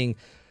becoming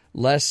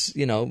less,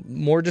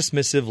 more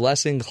dismissive,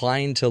 less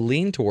inclined to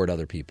lean toward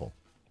other people.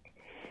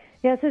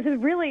 Yes, it's a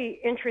really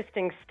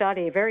interesting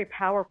study, very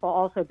powerful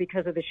also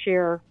because of the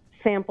sheer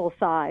sample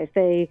size.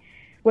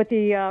 What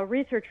the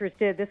researchers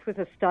did, this was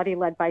a study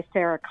led by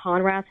Sarah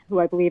Conrath, who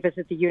I believe is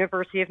at the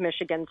University of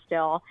Michigan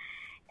still.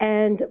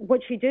 And what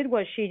she did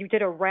was she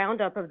did a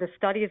roundup of the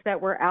studies that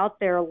were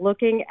out there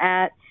looking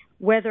at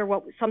whether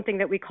something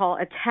that we call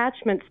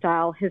attachment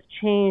style has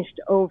changed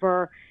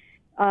over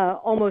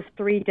almost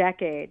 3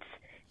 decades.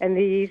 And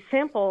the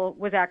sample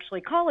was actually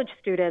college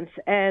students.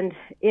 And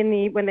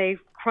when they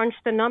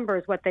crunched the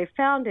numbers, what they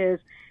found is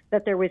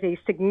that there was a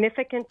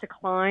significant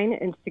decline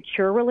in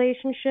secure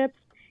relationships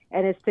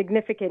and a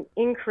significant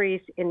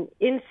increase in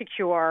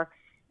insecure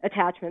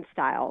attachment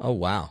styles. Oh,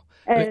 wow.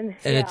 And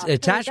it's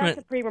attachment.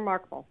 That's pretty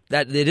remarkable.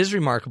 That it is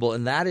remarkable,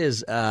 and that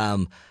is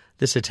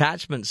this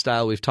attachment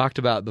style we've talked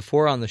about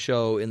before on the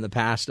show in the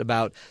past.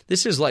 About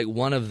this is like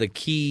one of the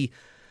key,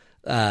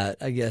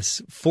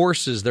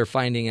 forces they're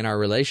finding in our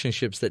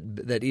relationships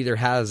that either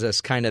has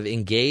us kind of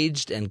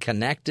engaged and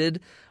connected,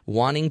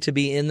 wanting to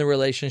be in the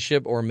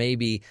relationship, or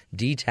maybe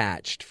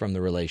detached from the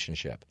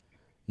relationship,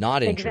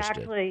 not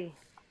interested.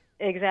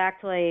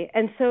 Exactly.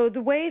 And so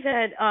the way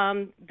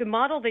that the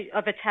model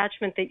of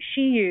attachment that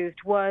she used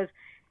was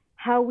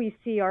how we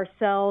see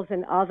ourselves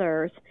and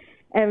others.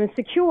 And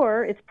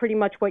secure, it's pretty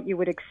much what you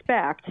would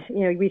expect.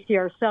 We see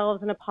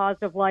ourselves in a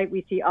positive light.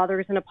 We see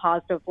others in a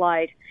positive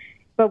light.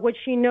 But what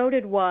she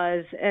noted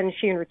was, and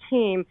she and her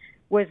team,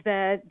 was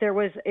that there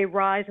was a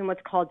rise in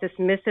what's called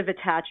dismissive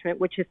attachment,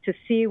 which is to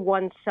see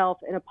oneself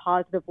in a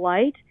positive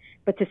light,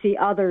 but to see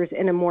others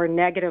in a more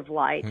negative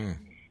light.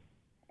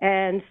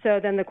 And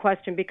so then the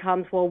question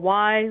becomes, well,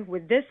 why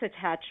would this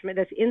attachment,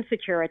 this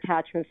insecure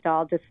attachment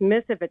style,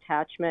 dismissive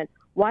attachment,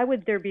 why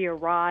would there be a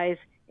rise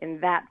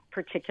in that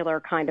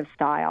particular kind of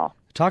style?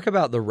 Talk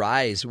about the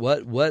rise.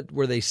 What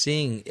were they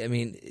seeing? I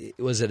mean,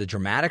 was it a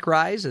dramatic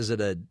rise? Is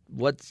it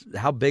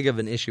how big of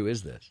an issue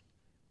is this?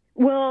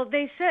 Well,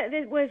 they said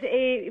it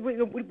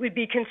would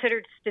be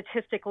considered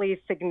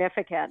statistically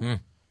significant.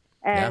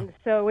 And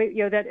so,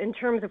 that in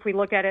terms, if we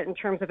look at it in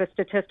terms of a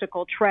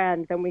statistical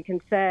trend, then we can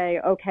say,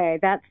 okay,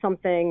 that's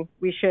something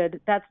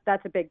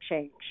that's a big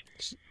change.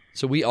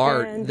 So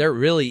there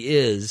really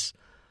is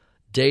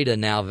data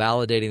now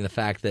validating the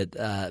fact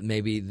that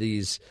maybe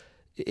these,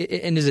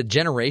 and is it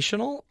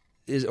generational,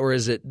 or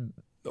is it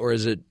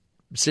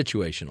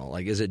situational?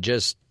 Like, is it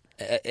just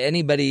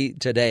anybody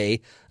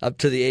today up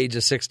to the age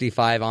of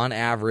 65 on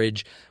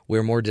average,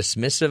 we're more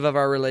dismissive of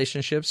our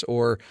relationships,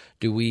 or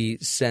do we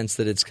sense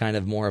that it's kind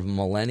of more of a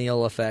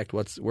millennial effect?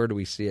 Where do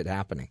we see it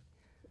happening?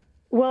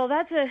 Well,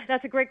 that's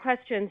a great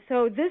question.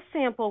 So this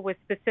sample was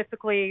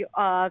specifically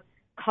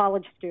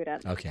college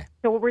students. Okay.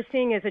 So what we're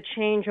seeing is a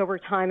change over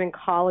time in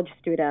college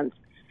students.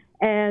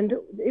 And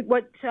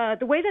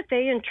the way that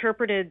they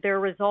interpreted their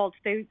results,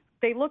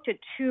 they looked at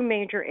two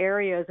major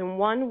areas, and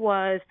one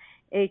was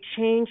a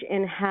change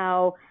in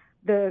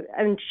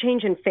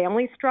change in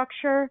family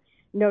structure,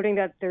 noting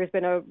that there's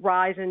been a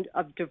rise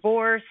of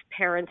divorce.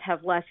 Parents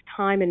have less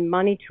time and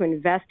money to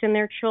invest in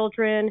their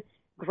children.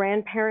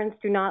 Grandparents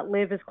do not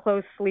live as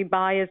closely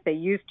by as they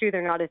used to.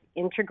 They're not as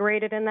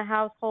integrated in the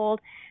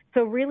household.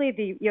 So really,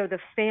 the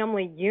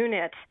family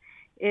unit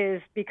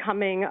is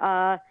becoming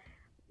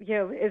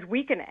is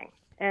weakening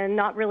and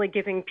not really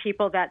giving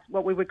people that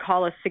what we would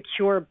call a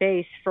secure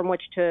base from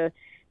which to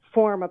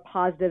form a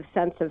positive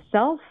sense of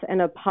self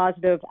and a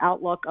positive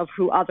outlook of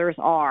who others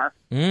are.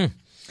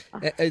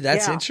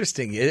 That's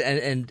interesting,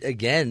 and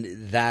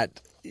again,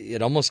 that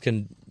it almost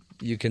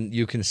you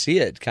can see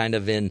it kind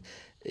of in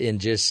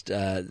just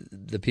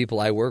the people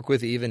I work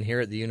with, even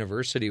here at the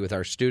university with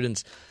our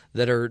students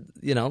that are,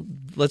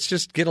 let's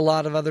just get a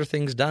lot of other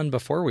things done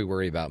before we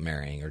worry about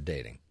marrying or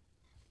dating.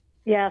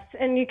 Yes,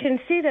 and you can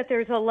see that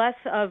there's a less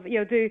of,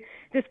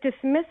 this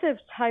dismissive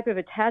type of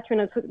attachment.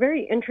 And what's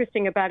very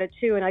interesting about it,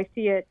 too, and I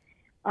see it,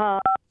 I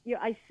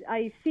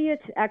see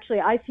it, actually,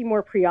 I see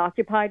more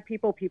preoccupied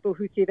people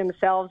who see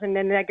themselves in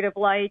a negative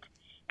light,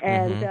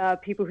 and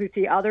people who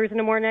see others in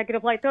a more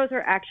negative light. Those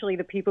are actually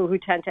the people who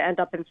tend to end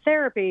up in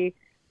therapy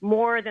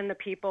more than the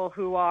people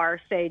who are,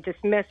 say,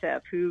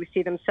 dismissive, who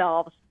see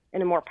themselves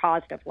in a more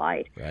positive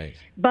light. Right.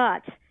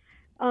 But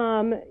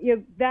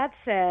that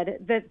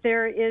said, that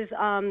there is,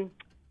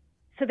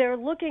 so they're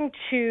looking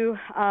to,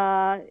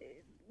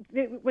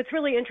 what's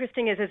really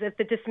interesting is if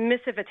the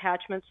dismissive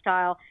attachment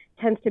style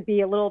tends to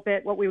be a little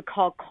bit what we would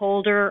call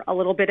colder, a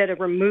little bit at a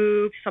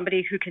remove,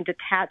 somebody who can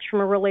detach from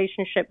a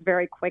relationship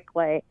very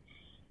quickly.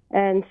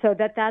 And so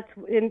that's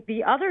in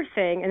the other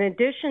thing, in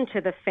addition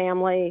to the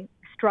family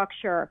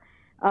structure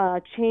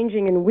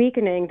changing and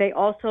weakening, they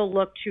also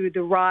look to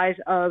the rise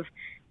of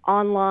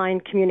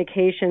online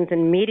communications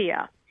and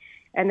media,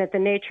 and that the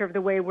nature of the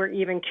way we're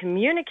even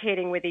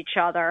communicating with each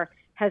other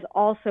has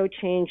also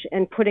changed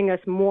and putting us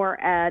more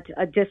at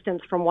a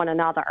distance from one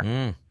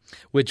another.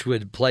 Which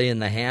would play in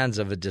the hands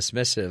of a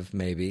dismissive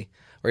maybe,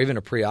 or even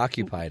a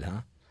preoccupied,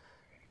 huh?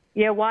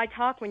 Yeah, why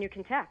talk when you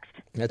can text?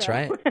 That's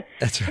right.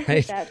 That's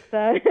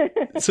right.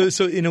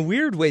 So in a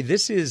weird way,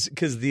 this is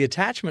because the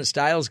attachment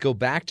styles go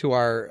back to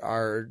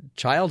our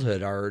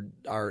childhood,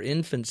 our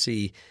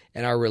infancy,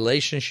 and our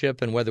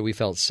relationship, and whether we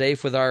felt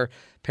safe with our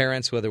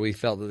parents, whether we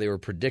felt that they were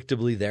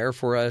predictably there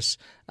for us.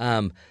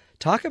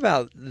 Talk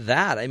about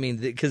that. I mean,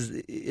 because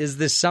is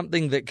this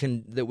something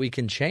that we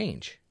can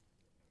change?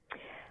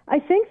 I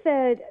think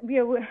that,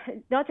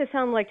 not to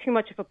sound like too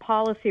much of a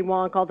policy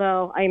wonk,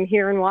 although I'm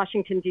here in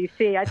Washington,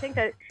 D.C., I think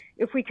that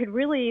if we could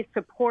really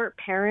support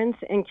parents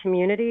and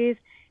communities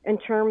in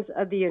terms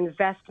of the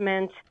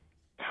investment,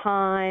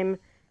 time,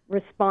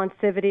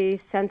 responsivity,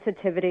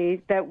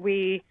 sensitivity that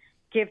we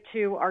give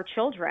to our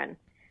children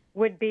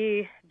would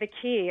be the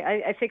key.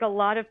 I think a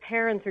lot of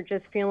parents are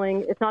just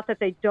feeling, it's not that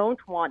they don't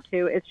want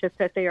to, it's just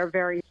that they are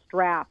very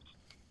strapped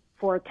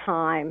for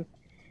time.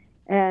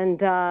 And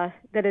that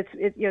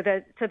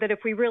so that if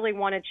we really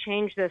want to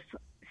change this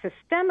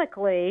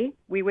systemically,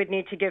 we would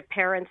need to give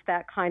parents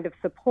that kind of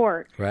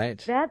support. Right.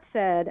 That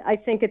said, I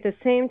think at the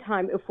same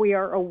time, if we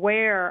are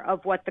aware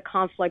of what the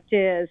conflict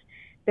is,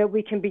 that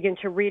we can begin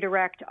to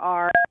redirect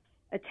our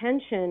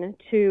attention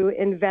to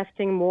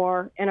investing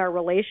more in our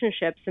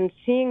relationships and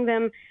seeing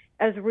them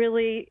as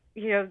really,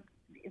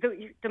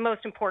 the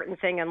most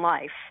important thing in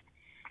life.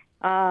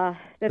 They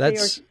are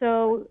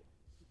so.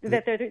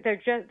 That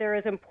they're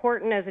as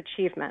important as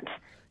achievement,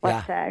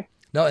 let's say.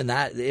 No, and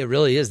that it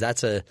really is.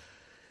 That's it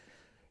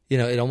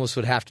almost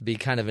would have to be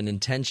kind of an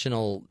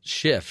intentional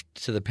shift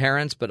to the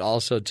parents, but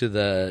also to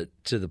the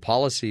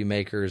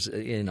policymakers,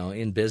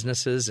 in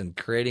businesses and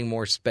creating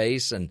more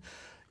space and,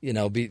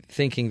 be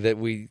thinking that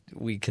we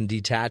can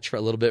detach for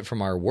a little bit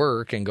from our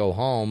work and go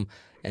home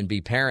and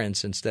be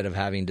parents instead of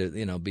having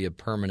to, be a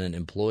permanent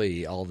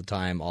employee all the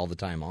time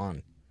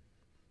on.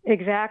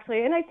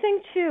 Exactly. And I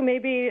think, too,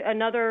 maybe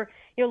another,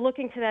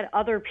 looking to that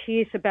other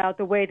piece about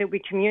the way that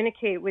we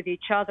communicate with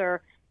each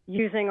other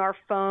using our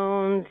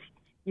phones,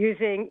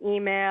 using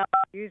email,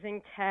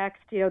 using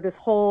text, this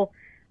whole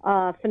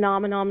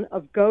phenomenon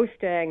of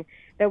ghosting,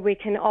 that we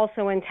can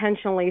also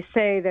intentionally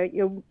say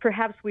that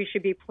perhaps we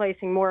should be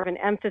placing more of an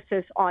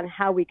emphasis on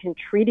how we can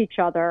treat each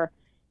other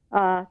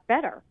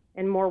better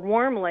and more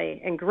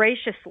warmly and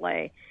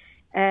graciously,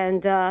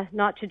 and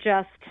not to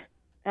just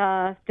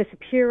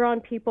disappear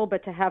on people,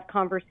 but to have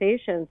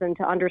conversations and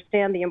to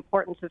understand the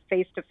importance of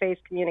face-to-face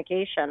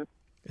communication.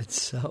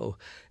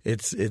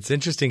 It's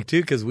interesting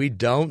too, because we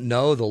don't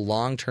know the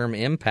long-term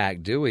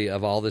impact, do we,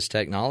 of all this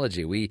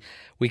technology? We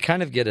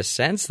kind of get a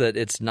sense that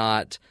it's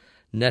not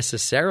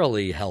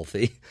necessarily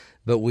healthy,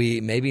 but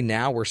maybe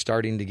now we're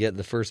starting to get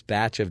the first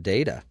batch of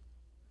data.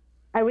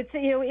 I would say,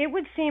 it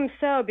would seem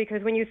so,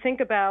 because when you think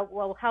about,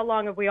 well, how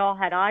long have we all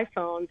had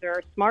iPhones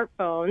or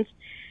smartphones,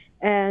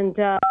 and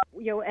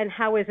and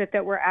how is it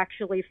that we're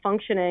actually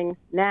functioning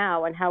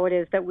now, and how it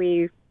is that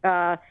we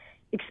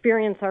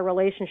experience our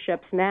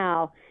relationships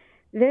now?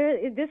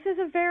 This is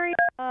a very,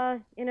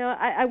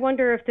 I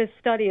wonder if this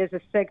study is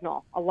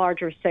a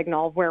larger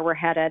signal of where we're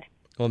headed.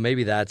 Well,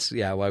 maybe that's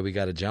why we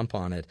got to jump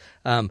on it.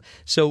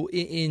 So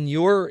in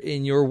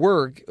your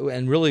work,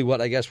 and really what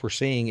I guess we're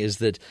seeing is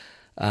that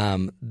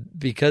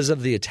because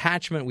of the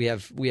attachment, we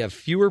have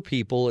fewer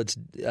people. It's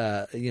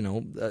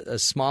a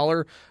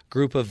smaller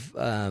group of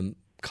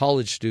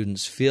college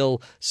students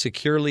feel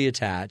securely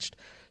attached.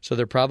 So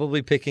they're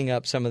probably picking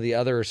up some of the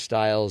other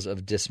styles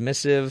of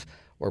dismissive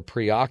or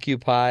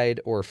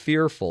preoccupied or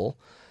fearful,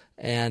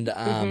 and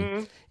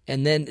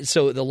then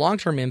so the long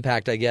term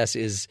impact, I guess,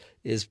 is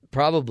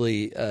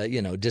probably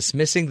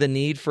dismissing the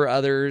need for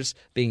others,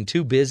 being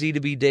too busy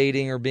to be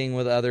dating or being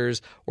with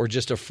others, or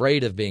just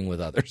afraid of being with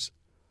others.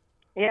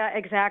 Yeah,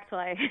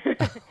 exactly.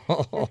 Just,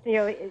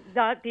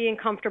 not being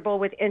comfortable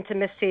with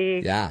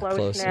intimacy,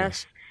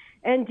 closeness.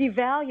 And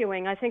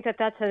devaluing. I think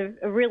that's a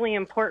really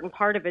important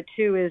part of it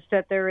too. Is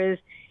that there is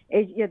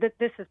that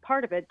this is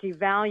part of it.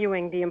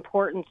 Devaluing the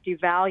importance,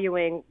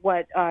 devaluing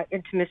what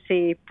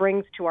intimacy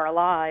brings to our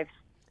lives.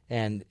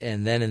 And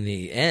then in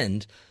the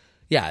end,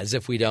 as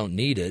if we don't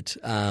need it.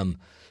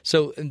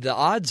 So the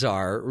odds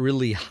are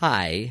really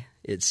high.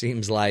 It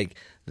seems like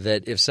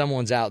that if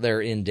someone's out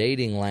there in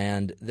dating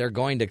land, they're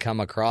going to come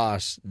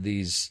across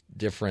these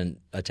different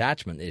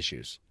attachment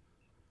issues.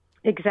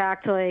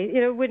 Exactly.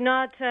 It would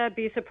not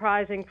be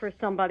surprising for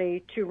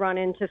somebody to run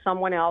into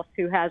someone else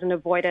who has an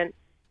avoidant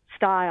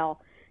style.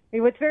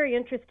 What's very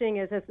interesting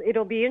is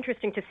it'll be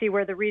interesting to see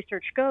where the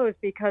research goes,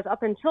 because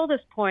up until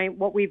this point,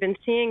 what we've been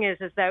seeing is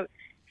that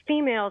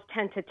females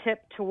tend to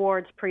tip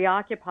towards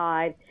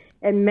preoccupied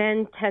and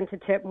men tend to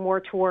tip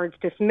more towards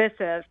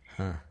dismissive,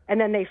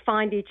 and then they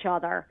find each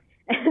other.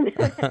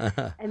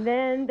 And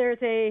then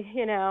there's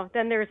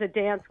a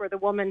dance where the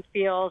woman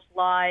feels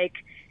like,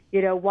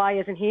 why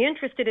isn't he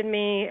interested in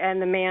me?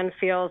 And the man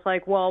feels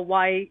like, well,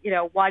 why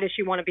does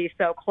she want to be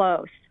so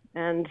close?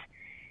 And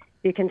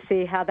you can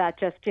see how that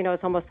just,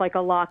 it's almost like a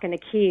lock and a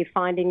key,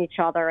 finding each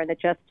other, and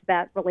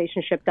that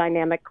relationship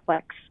dynamic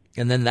clicks.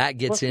 And then that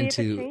gets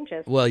into,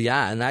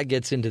 and that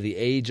gets into the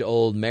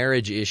age-old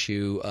marriage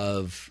issue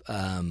of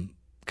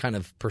kind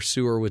of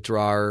pursuer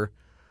withdrawer.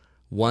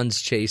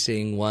 One's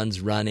chasing,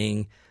 one's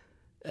running,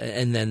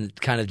 and then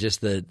kind of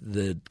just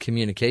the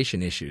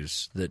communication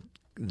issues that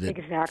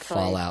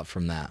fall out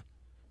from that.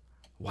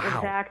 Wow.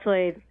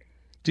 Exactly.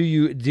 Do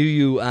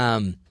you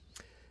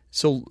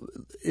so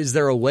is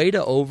there a way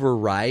to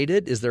override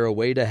it? Is there a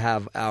way to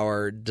have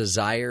our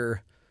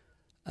desire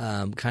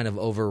kind of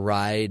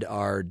override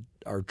our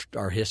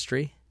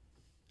history?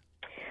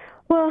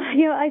 Well,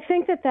 I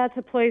think that's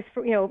a place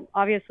for,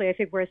 obviously I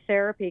think where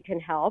therapy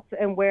can help,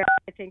 and where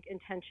I think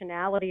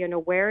intentionality and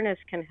awareness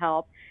can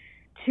help,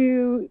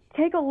 to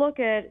take a look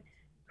at,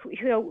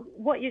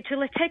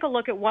 take a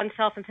look at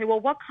oneself and say, well,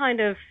 what kind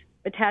of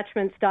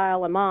attachment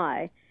style am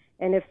I?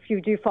 And if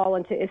you do fall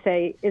into,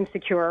 say,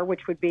 insecure,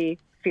 which would be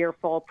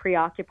fearful,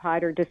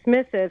 preoccupied, or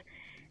dismissive,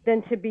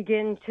 then to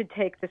begin to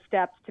take the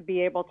steps to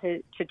be able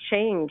to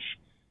change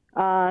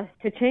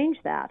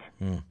that.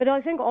 But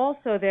I think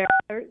also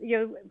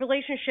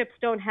relationships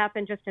don't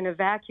happen just in a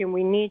vacuum.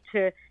 We need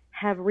to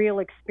have real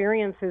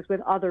experiences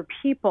with other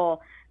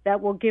people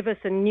that will give us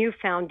a new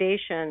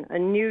foundation, a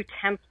new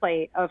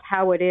template of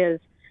how it is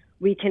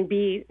we can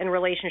be in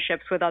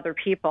relationships with other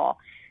people.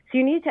 So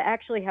you need to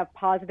actually have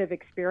positive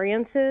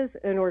experiences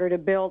in order to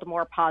build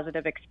more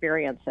positive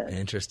experiences.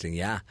 Interesting,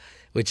 yeah.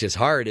 Which is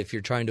hard if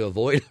you're trying to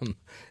avoid them.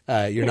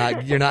 You're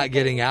not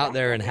getting out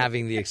there and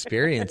having the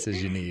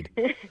experiences you need.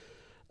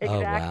 Exactly.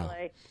 Oh, wow.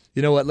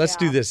 You know what? Let's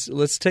do this.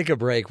 Let's take a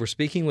break. We're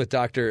speaking with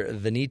Dr.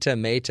 Vinita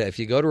Mehta. If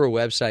you go to her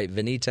website,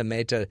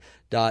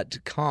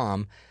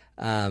 vinitamehta.com,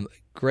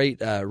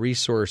 great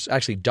resource,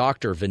 actually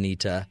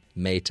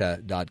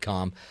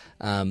drvanitamehta.com.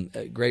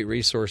 A great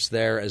resource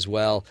there as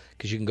well,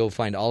 because you can go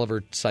find all of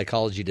her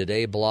Psychology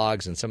Today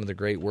blogs and some of the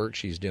great work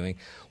she's doing.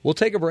 We'll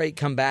take a break,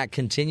 come back,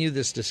 continue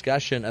this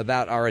discussion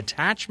about our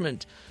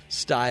attachment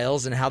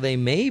styles and how they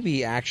may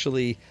be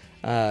actually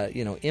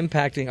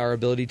impacting our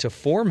ability to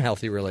form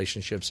healthy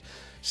relationships.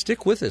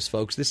 Stick with us,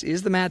 folks. This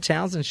is the Matt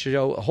Townsend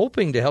Show,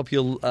 hoping to help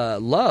you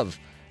love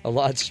a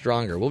lot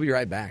stronger. We'll be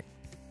right back.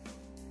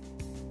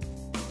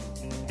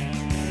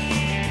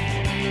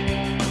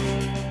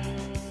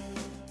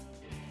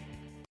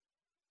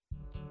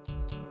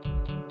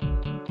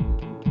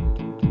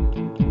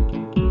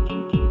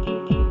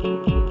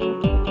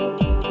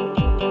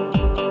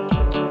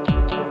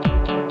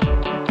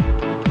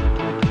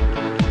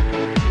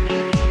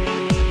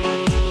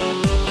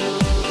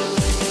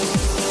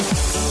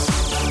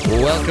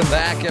 Welcome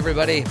back,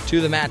 everybody,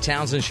 to the Matt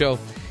Townsend Show.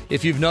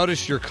 If you've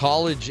noticed your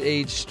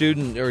college-age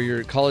student or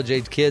your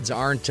college-age kids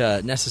aren't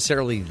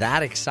necessarily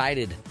that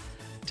excited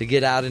to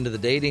get out into the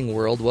dating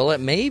world, well, it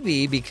may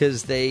be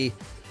because they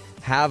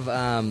have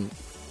an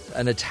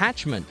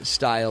attachment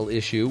style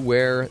issue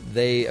where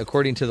they,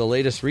 according to the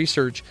latest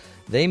research,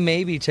 they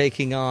may be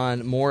taking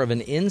on more of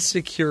an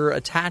insecure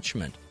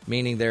attachment,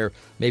 meaning they're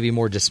maybe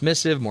more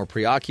dismissive, more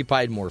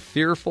preoccupied, more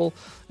fearful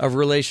of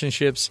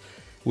relationships,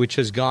 which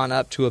has gone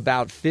up to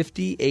about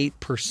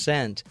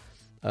 58%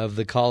 of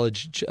the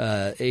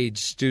college-age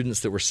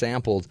students that were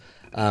sampled.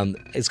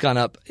 It's gone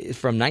up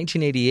from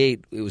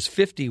 1988. It was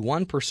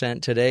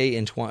 51% today.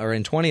 In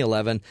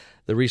 2011,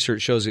 the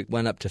research shows it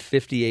went up to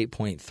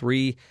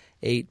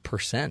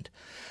 58.38%.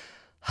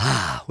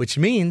 Which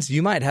means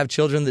you might have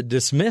children that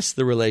dismiss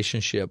the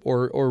relationship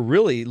or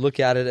really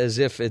look at it as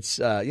if it's,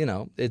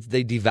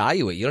 they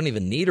devalue it. You don't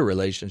even need a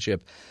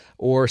relationship.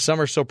 Or some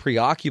are so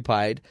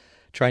preoccupied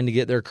trying to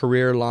get their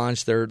career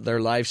launched, their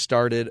life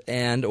started,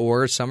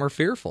 or some are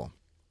fearful.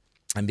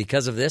 And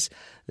because of this,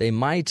 they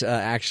might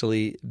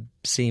actually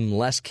seem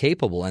less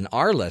capable and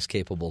are less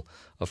capable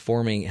of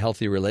forming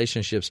healthy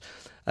relationships.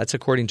 That's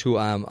according to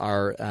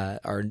our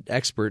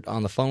expert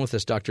on the phone with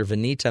us, Dr.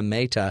 Vanita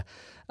Mehta,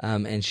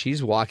 and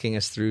she's walking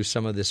us through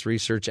some of this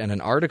research and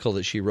an article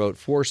that she wrote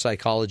for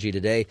Psychology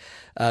Today.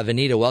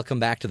 Vanita,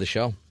 welcome back to the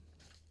show.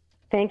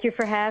 Thank you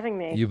for having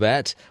me. You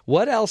bet.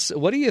 What else?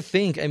 What do you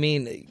think? I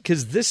mean,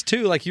 because this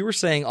too, like you were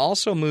saying,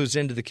 also moves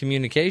into the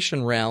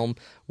communication realm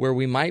where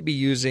we might be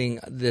using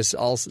this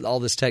all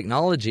this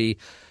technology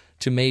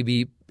to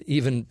maybe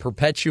even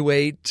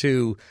perpetuate,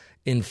 to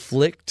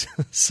inflict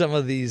some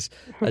of these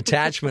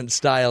attachment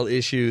style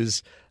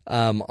issues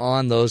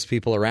on those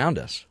people around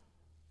us.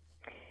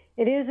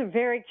 It is a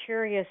very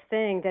curious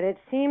thing that it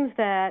seems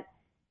that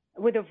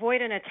with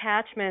avoidant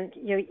attachment,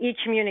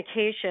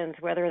 e-communications,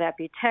 whether that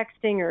be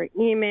texting or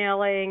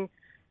emailing,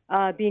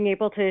 being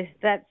able to,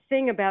 that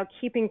thing about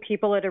keeping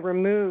people at a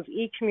remove,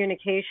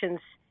 e-communications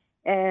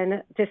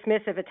and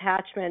dismissive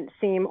attachment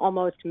seem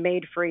almost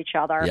made for each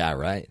other. Yeah,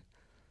 right.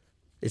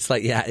 It's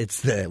like,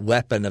 it's the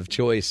weapon of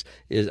choice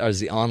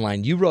is the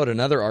online. You wrote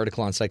another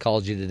article on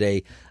Psychology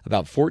Today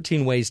about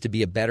 14 ways to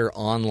be a better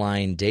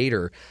online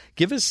dater.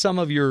 Give us some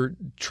of your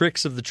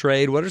tricks of the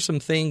trade. What are some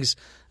things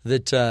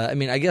that,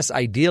 I guess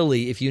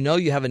ideally, if you know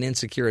you have an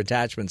insecure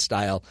attachment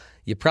style,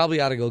 you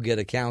probably ought to go get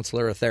a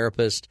counselor, a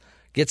therapist,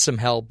 get some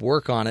help,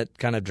 work on it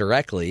kind of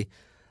directly,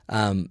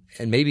 and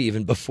maybe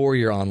even before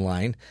you're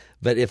online.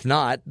 But if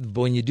not,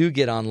 when you do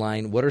get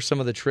online, what are some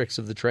of the tricks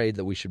of the trade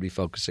that we should be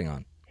focusing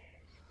on?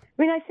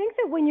 I think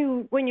that when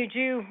you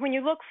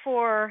look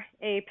for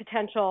a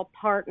potential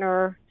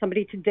partner,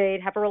 somebody to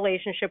date, have a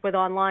relationship with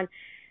online,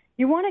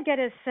 you want to get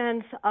a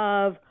sense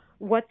of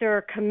what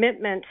their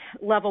commitment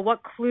level,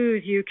 what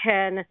clues you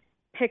can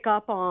pick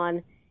up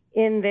on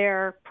in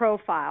their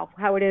profile,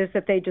 how it is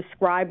that they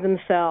describe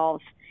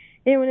themselves.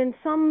 And in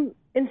some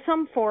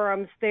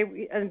forums,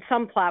 in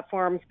some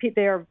platforms,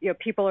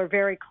 people are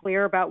very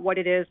clear about what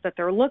it is that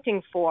they're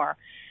looking for.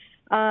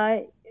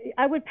 I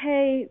would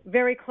pay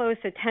very close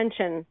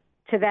attention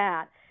to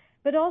that,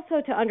 but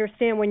also to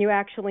understand when you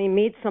actually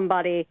meet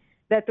somebody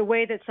that the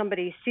way that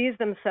somebody sees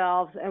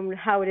themselves and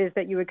how it is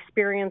that you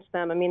experience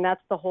them,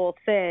 that's the whole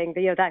thing.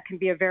 That can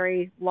be a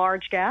very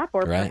large gap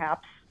or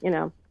perhaps,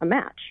 a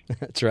match.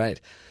 That's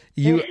right.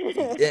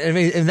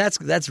 And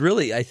that's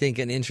really, I think,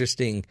 an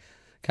interesting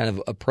kind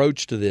of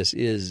approach to this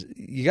is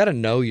you got to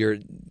know you,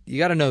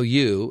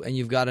 and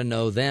you've got to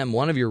know them.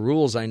 One of your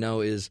rules I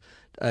know is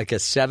like a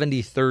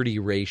 70-30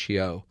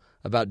 ratio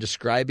about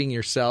describing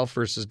yourself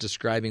versus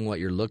describing what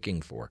you're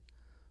looking for.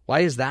 Why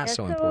is that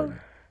so important?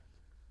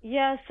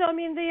 Yeah, so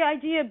the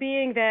idea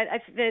being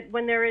that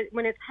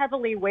when it's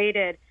heavily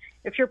weighted,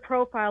 if your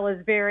profile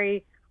is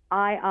very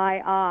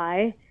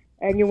I,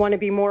 and you want to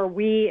be more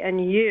we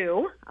and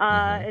you,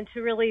 and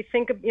to really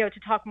think of, to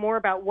talk more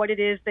about what it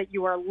is that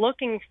you are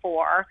looking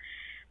for,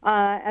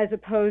 as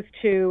opposed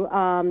to,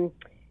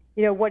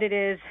 what it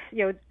is,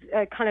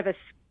 kind of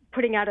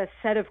putting out a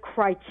set of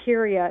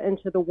criteria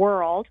into the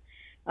world,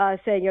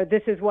 saying,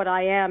 this is what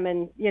I am,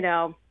 and,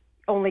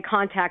 only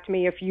contact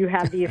me if you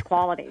have these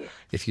qualities.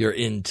 If you're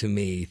into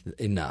me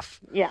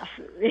enough. Yes.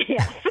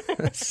 Yes.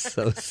 That's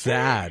so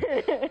sad.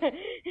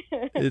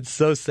 It's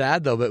so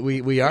sad, though, but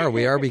we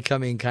are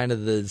becoming kind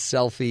of the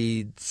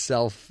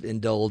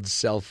self-indulged,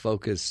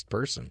 self-focused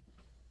person.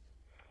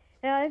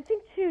 Yeah, I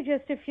think, too,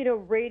 just if,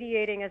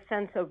 radiating a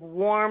sense of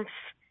warmth,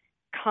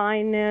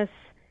 kindness,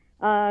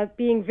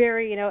 being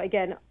very,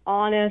 again,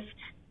 honest,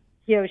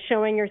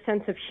 showing your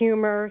sense of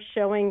humor,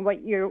 showing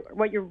what you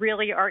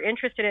really are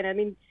interested in. I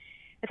mean,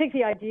 I think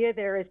the idea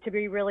there is to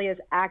be really as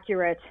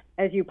accurate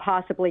as you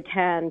possibly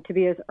can, to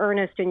be as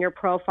earnest in your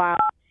profile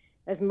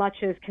as much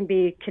as can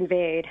be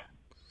conveyed.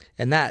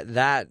 And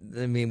that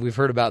I mean, we've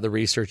heard about the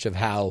research of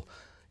how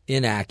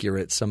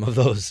inaccurate some of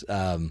those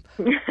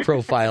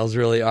profiles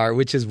really are,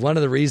 which is one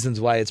of the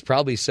reasons why it's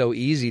probably so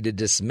easy to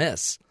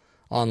dismiss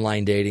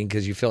online dating,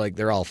 because you feel like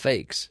they're all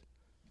fakes.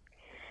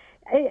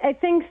 I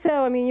think so.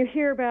 I mean, you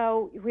hear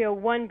about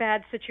one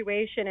bad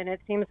situation, and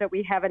it seems that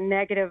we have a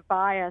negative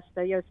bias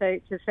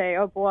that say,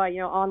 oh boy,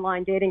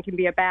 online dating can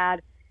be a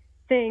bad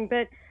thing.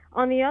 But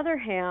on the other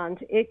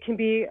hand, it can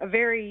be a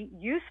very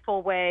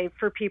useful way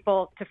for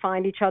people to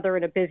find each other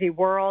in a busy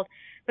world,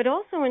 but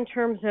also in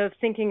terms of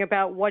thinking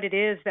about what it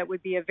is that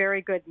would be a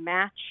very good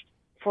match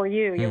for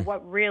you.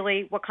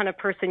 What kind of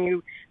person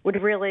you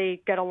would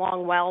really get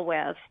along well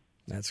with.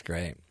 That's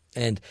great.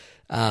 And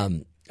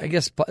I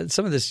guess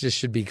some of this just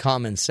should be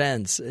common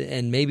sense,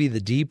 and maybe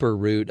the deeper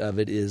root of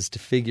it is to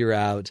figure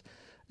out,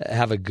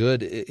 have a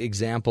good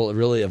example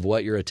really of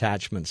what your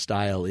attachment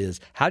style is.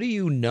 How do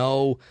you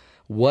know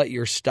what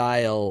your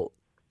style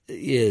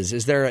is?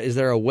 Is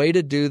there a way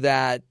to do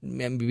that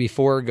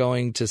before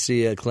going to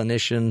see a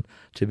clinician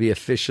to be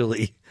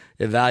officially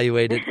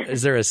evaluated?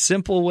 Is there a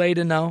simple way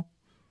to know?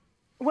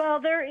 Well,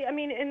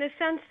 in the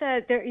sense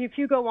that if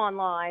you go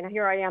online,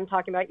 here I am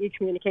talking about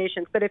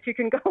e-communications, but if you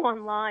can go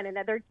online and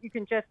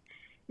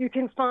you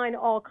can find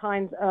all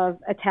kinds of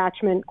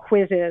attachment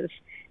quizzes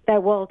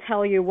that will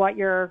tell you what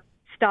your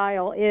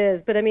style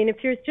is. But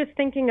if you're just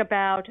thinking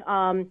about,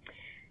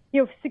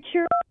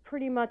 secure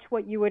pretty much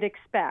what you would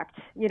expect,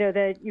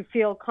 that you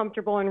feel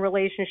comfortable in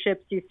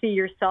relationships, you see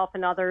yourself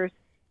and others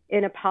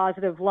in a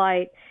positive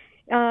light.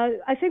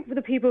 I think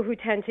the people who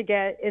tend to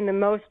get in the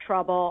most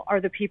trouble are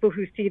the people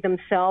who see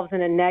themselves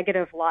in a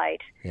negative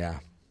light. Yeah.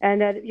 And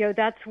that,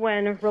 that's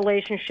when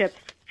relationships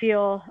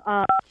feel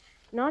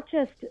not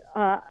just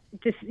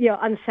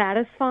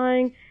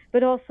unsatisfying,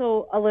 but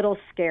also a little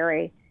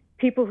scary.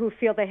 People who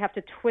feel they have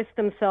to twist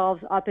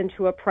themselves up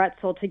into a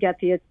pretzel to get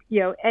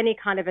any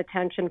kind of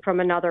attention from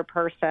another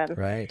person.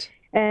 Right.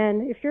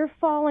 And if you're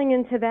falling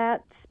into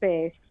that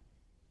space,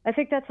 I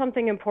think that's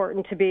something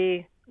important to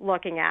be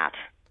looking at.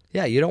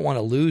 Yeah, you don't want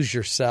to lose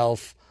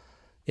yourself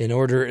in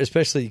order,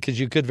 especially because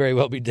you could very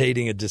well be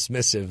dating a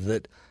dismissive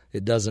that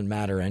it doesn't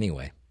matter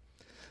anyway.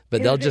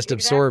 But they'll just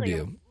absorb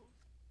you.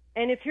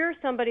 And if you're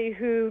somebody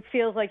who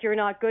feels like you're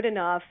not good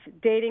enough,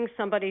 dating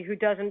somebody who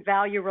doesn't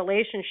value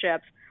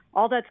relationships,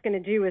 all that's going to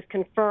do is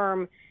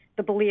confirm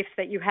the beliefs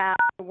that you have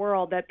in the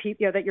world that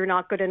that you're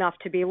not good enough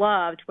to be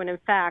loved, when in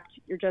fact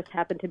you just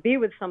happen to be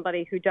with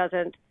somebody who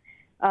doesn't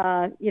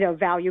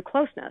value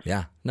closeness.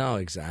 Yeah, no,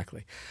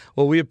 exactly.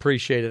 Well, we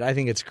appreciate it. I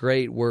think it's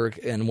great work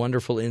and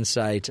wonderful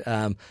insight.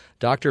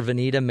 Dr.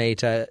 Vinita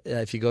Mehta,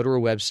 if you go to her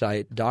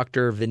website,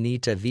 Dr.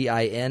 Vinita,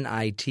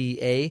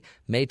 Vinita,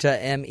 Mehta,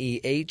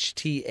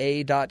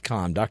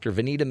 MEHTA.com, Dr.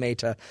 Vinita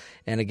Mehta.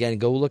 And again,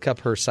 go look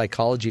up her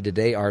Psychology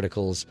Today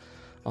articles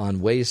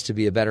on ways to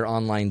be a better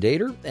online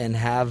dater and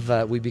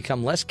have we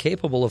become less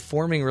capable of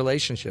forming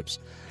relationships.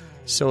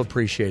 So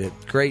appreciate it.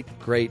 Great,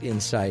 great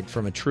insight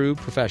from a true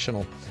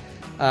professional.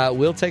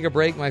 We'll take a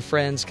break, my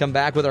friends. Come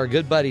back with our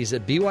good buddies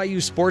at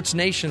BYU Sports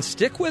Nation.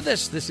 Stick with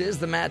us. This is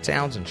the Matt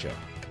Townsend Show.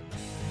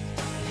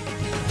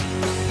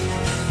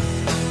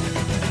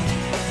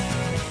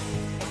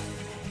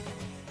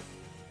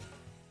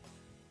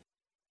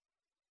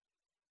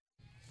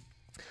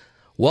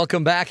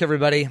 Welcome back,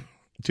 everybody,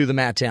 to the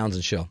Matt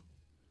Townsend Show.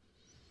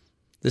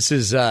 This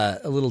is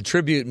a little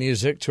tribute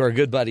music to our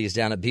good buddies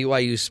down at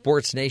BYU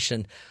Sports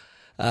Nation.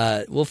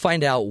 We'll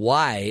find out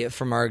why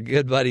from our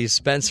good buddies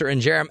Spencer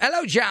and Jerem.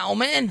 Hello,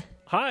 gentlemen.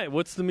 Hi,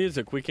 what's the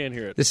music? We can't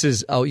hear it. This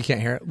is, you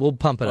can't hear it? We'll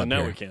pump it up now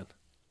here. We can.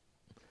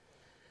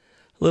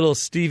 Little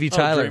Stevie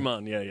Tyler.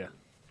 Draymond, yeah.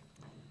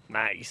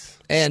 Nice.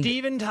 And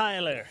Steven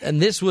Tyler.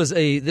 And this was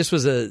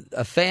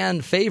a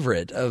fan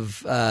favorite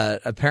of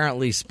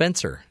apparently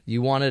Spencer.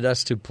 You wanted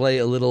us to play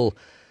a little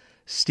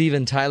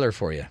Steven Tyler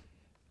for you.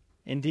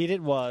 Indeed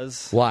it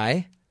was.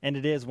 Why? And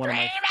it is one of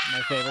my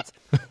favorites.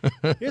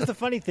 Here's the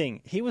funny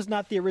thing. He was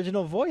not the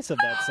original voice of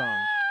that song.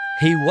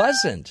 He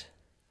wasn't?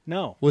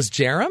 No. Was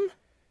Jerem?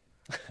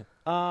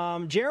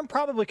 Jerem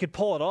probably could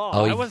pull it off.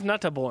 I was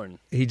not born.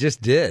 He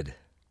just did.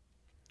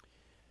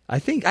 I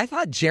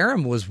thought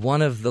Jerem was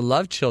one of the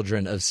love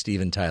children of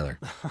Steven Tyler.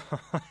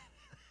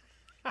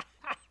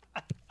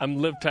 I'm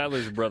Liv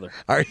Tyler's brother.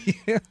 Are you?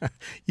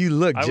 You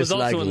look just like Liv. I was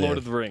also in Lord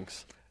of the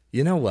Rings.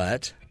 You know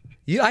what?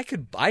 I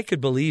could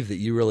believe that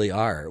you really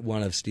are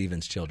one of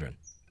Steven's children.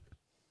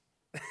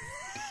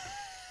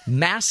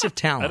 Massive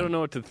talent. I don't know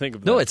what to think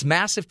of that. No, it's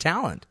massive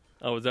talent.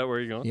 Oh, is that where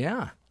you're going?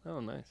 Yeah. Oh,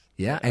 nice.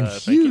 Yeah, and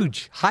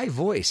huge, high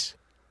voice.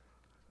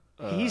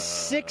 He's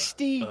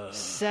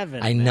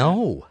 67. I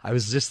know. I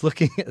was just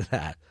looking at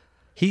that.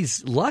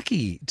 He's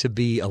lucky to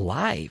be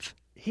alive.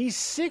 He's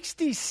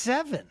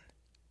 67.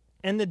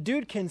 And the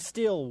dude can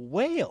still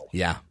wail.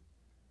 Yeah.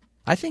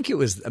 I think it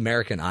was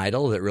American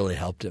Idol that really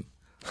helped him.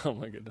 Oh,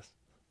 my goodness.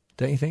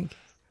 Don't you think?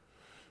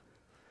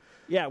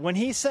 Yeah, when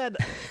he said,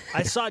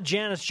 I saw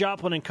Janis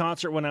Joplin in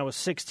concert when I was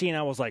 16,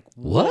 I was like,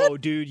 whoa,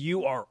 What? dude,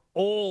 you are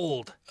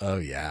old. Oh,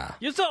 yeah.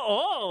 You're so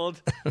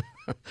old.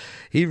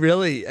 He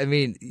really, I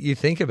mean, you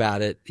think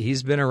about it,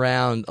 he's been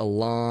around a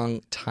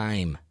long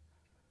time.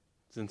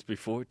 Since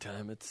before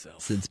time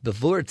itself. Since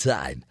before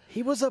time.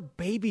 He was a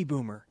baby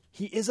boomer.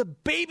 He is a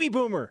baby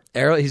boomer.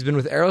 He's been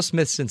with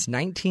Aerosmith since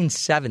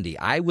 1970.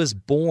 I was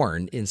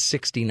born in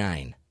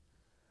 69.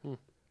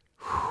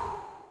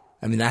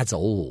 I mean, that's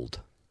old.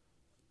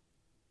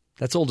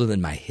 That's older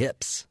than my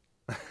hips.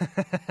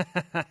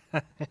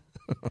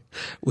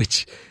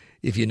 Which,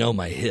 if you know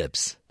my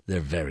hips, they're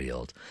very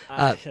old.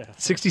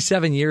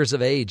 67 years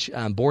of age,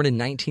 born in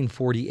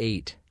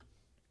 1948.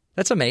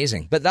 That's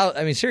amazing. But that,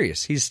 I mean,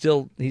 serious. He's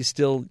still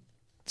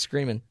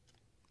screaming.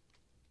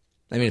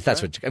 I mean, if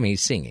that's what I mean,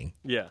 he's singing.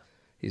 Yeah.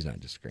 He's not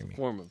just screaming.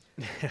 Form of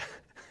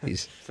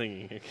He's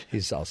singing.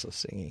 He's also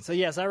singing. So,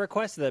 yes, I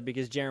requested that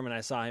because Jeremy and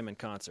I saw him in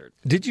concert.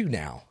 Did you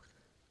now?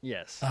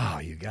 Yes. Oh,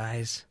 you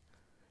guys.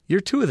 You're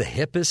two of the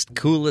hippest,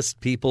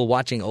 coolest people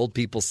watching old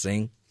people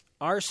sing.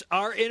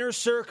 Our inner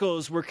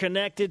circles were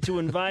connected to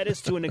invite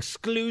us to an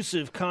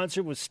exclusive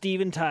concert with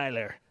Steven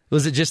Tyler.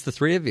 Was it just the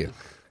three of you?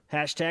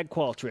 Hashtag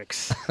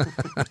Qualtrics.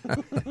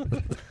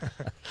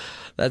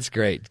 That's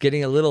great.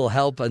 Getting a little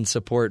help and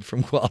support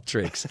from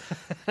Qualtrics.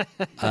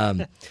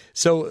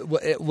 So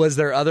was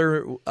there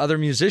other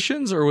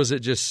musicians, or was it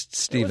just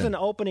Steven? It was an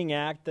opening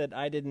act that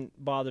I didn't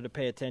bother to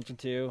pay attention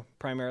to,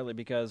 primarily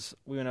because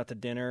we went out to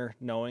dinner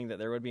knowing that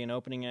there would be an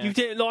opening act. You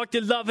didn't like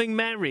the Loving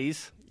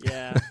Marys?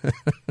 Yeah.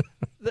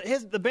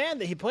 The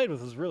band that he played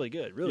with was really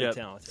good, really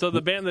talented. So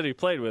the band that he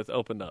played with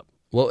opened up.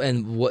 Well,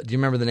 and what do you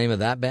remember the name of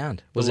that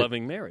band? Was the it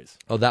Loving Marys.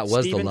 Oh, that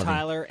was Steven the Loving.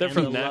 Tyler They're and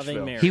from the Nashville.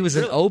 Loving Marys. He was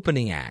an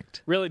opening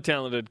act. Really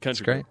talented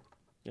country. That's great. group.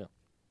 Yeah.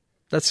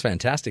 That's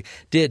fantastic.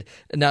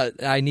 Now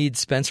I need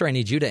Spencer. I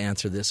need you to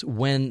answer this.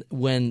 When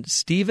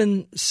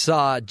Steven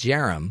saw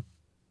Jerem,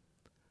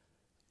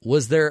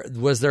 was there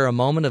a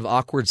moment of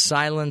awkward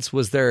silence?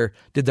 Did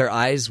their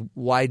eyes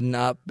widen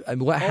up? I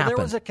mean, what happened?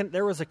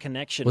 There was a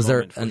connection. Was there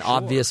moment, an for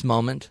obvious sure.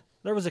 moment?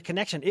 There was a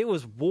connection. It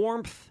was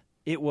warmth.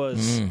 It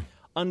was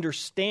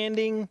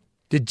understanding.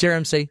 Did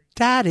Jerem say,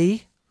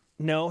 "Daddy"?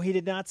 No, he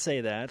did not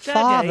say that.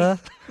 Father.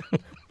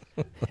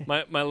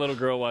 My little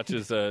girl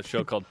watches a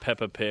show called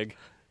Peppa Pig.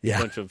 Yeah.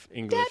 A bunch of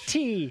English.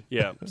 Daddy.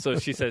 Yeah. So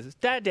she says,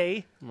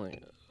 "Daddy." I'm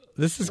like,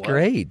 This is what?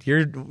 great.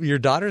 Your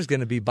daughter's going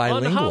to be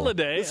bilingual. On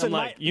holiday. Listen, I'm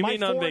like, you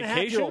mean on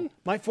vacation?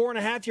 My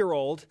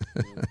 4.5-year-old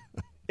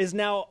is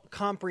now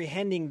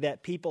comprehending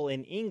that people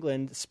in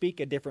England speak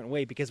a different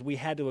way because we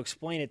had to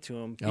explain it to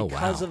him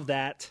because of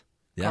that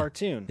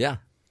cartoon. Yeah.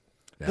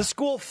 The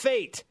school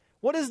fete.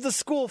 What is the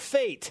school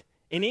fete?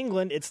 In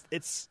England,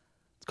 it's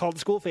called the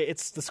school fete.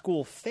 It's the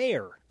school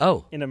fair.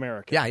 Oh. In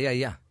America.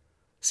 Yeah.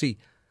 See,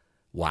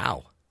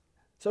 wow.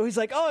 So he's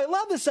like, "Oh, I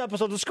love this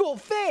episode, the school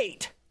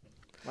fate."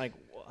 Like,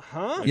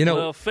 huh?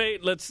 Well,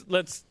 fate.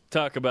 Let's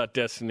talk about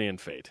destiny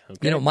and fate.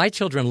 Okay? My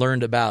children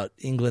learned about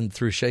England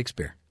through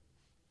Shakespeare.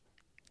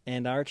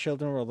 And our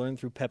children will learn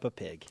through Peppa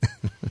Pig.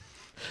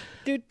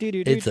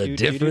 It's a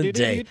different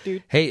day.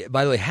 Hey,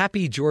 by the way,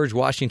 happy George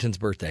Washington's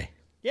birthday.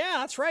 Yeah,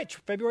 that's right.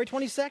 February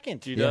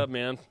 22nd. G-dub,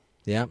 man.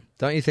 Yeah.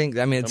 Don't you think?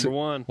 I mean, it's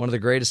Number one of the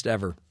greatest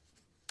ever.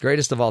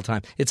 Greatest of all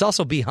time. It's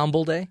also Be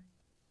Humble Day.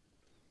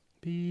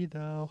 Be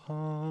thou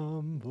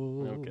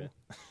humble. Okay.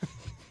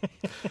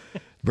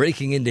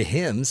 Breaking into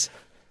hymns.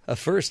 A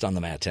first on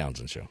the Matt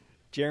Townsend Show.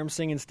 Jerem's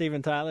singing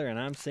Steven Tyler, and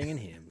I'm singing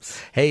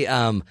hymns. Hey,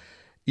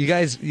 you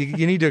guys,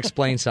 you need to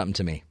explain something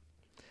to me.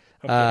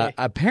 Okay.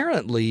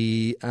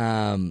 Apparently,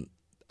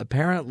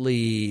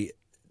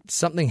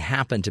 something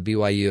happened to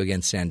BYU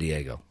against San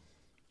Diego.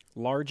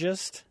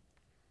 Largest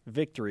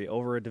victory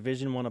over a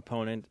Division I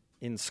opponent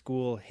in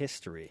school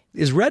history.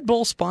 Is Red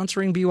Bull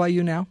sponsoring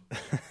BYU now?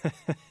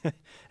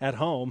 At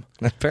home.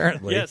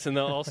 Apparently. Yes, and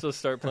they'll also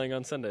start playing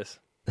on Sundays.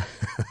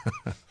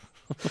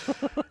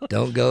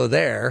 Don't go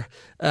there.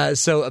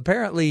 So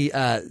apparently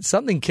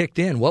something kicked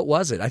in. What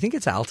was it? I think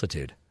it's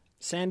altitude.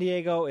 San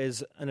Diego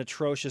is an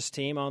atrocious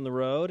team on the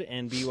road,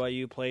 and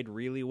BYU played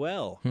really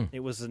well.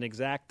 It was an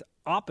exact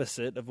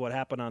opposite of what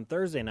happened on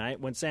Thursday night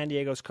when San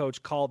Diego's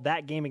coach called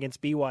that game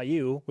against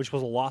BYU, which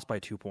was a loss by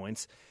 2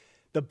 points,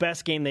 the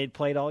best game they'd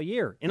played all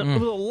year. And it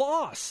was a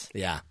loss.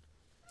 Yeah.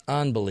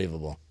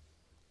 Unbelievable.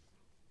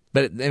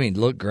 But,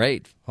 looked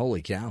great.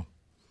 Holy cow.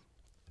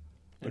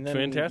 And then,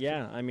 fantastic.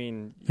 Yeah, I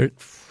mean... It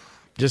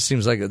just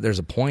seems like there's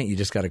a point you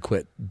just got to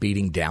quit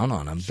beating down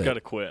on them. Just got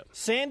to quit.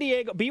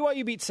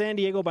 BYU beat San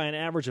Diego by an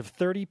average of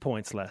 30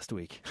 points last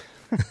week.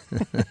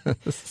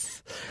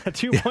 A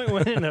 2-point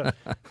win and a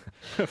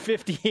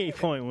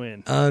 58-point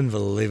win.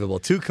 Unbelievable.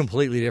 Two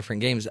completely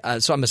different games.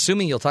 So I'm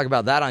assuming you'll talk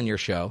about that on your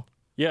show.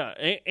 Yeah,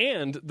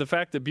 and the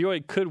fact that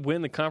BYU could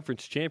win the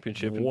conference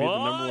championship and be the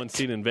number one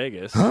seed in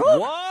Vegas. Huh?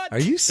 What? Are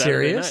you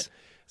serious?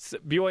 So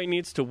BYU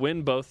needs to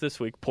win both this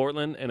week,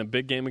 Portland and a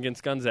big game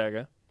against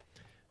Gonzaga.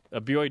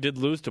 BYU did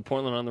lose to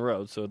Portland on the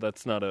road, so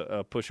that's not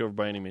a pushover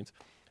by any means.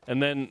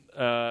 And then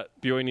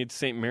BYU needs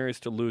St. Mary's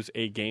to lose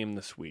a game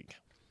this week.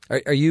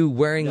 Are you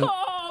wearing...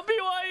 Oh,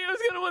 BYU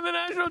is going to win the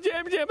national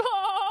championship.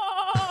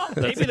 Oh!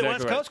 Maybe the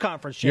West Coast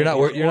Conference You're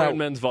championship. not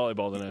men's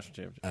volleyball, the national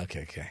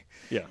championship. Okay.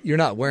 Yeah. You're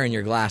not wearing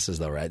your glasses,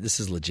 though, right? This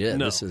is legit.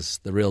 No. This is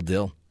the real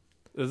deal.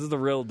 This is the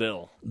real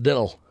deal.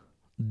 Diddle.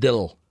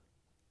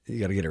 You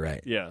got to get it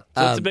right. Yeah.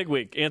 So it's a big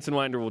week. Anson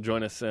Winder will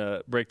join us,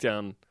 break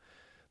down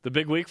the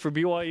big week for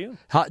BYU.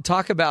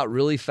 Talk about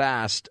really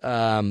fast.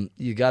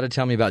 You got to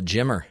tell me about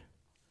Jimmer.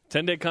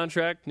 10-day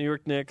contract, New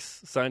York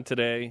Knicks, signed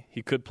today.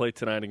 He could play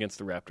tonight against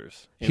the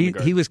Raptors.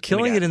 He was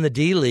killing it in the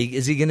D-League.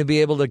 Is he going to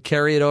be able to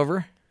carry it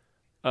over?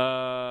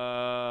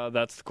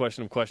 That's the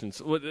question of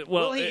questions. Well,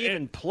 will he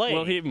even play?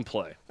 Will he even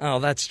play? Oh,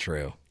 that's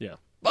true. Yeah.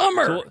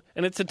 Bummer. So,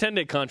 and it's a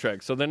 10-day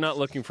contract, so they're not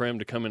looking for him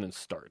to come in and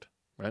start,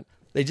 right?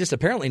 They just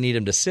apparently need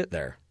him to sit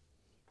there.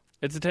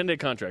 It's a 10-day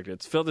contract.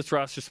 It's fill this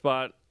roster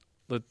spot.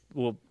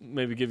 We'll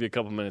maybe give you a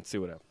couple minutes, see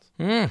what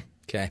happens.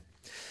 Okay.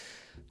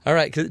 All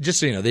right.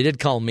 Just so you know, they did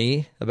call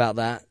me about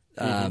that,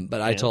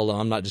 but I told them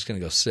I'm not just going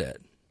to go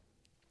sit.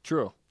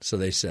 True. So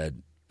they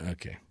said,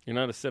 okay. You're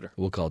not a sitter.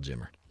 We'll call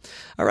Jimmer.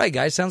 All right,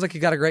 guys. Sounds like you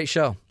got a great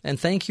show. And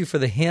thank you for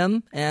the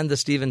hymn and the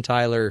Steven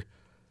Tyler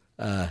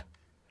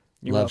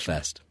Love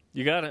Fest.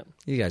 You got it.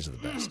 You guys are the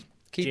best.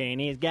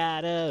 Janie's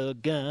got a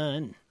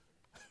gun.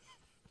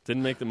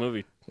 Didn't make the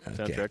movie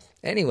soundtrack.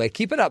 Anyway,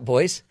 keep it up,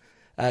 boys.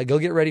 Go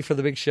get ready for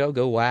the big show.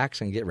 Go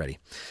wax and get ready.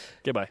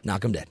 Goodbye.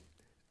 Knock 'em dead.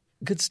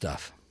 Good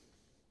stuff.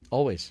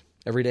 Always.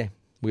 Every day.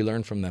 We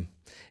learn from them.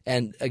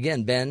 And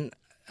again, Ben,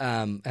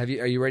 are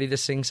you ready to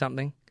sing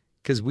something?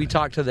 Because we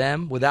talk to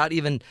them without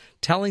even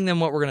telling them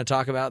what we're going to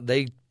talk about.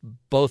 They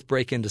both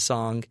break into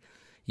song.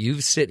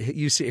 You sit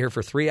here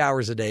for 3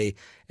 hours a day,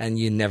 and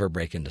you never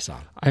break into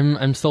song.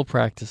 I'm still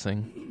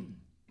practicing.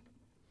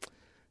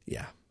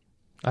 Yeah.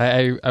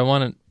 I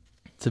want it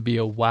to be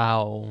a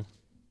wow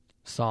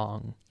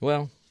song.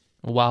 Well,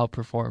 a wow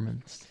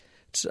performance.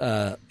 It's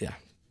yeah.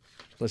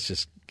 Let's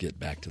just get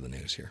back to the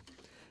news here.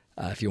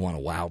 If you want a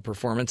wow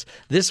performance,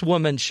 this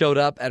woman showed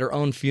up at her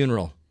own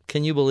funeral.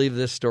 Can you believe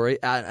this story?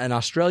 An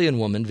Australian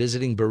woman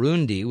visiting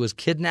Burundi was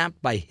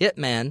kidnapped by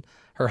hitman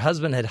her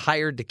husband had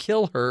hired to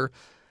kill her,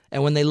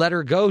 and when they let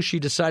her go, she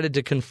decided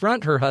to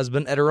confront her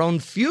husband at her own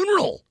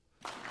funeral.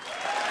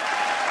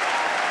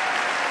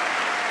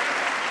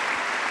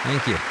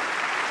 Thank you.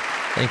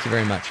 Thank you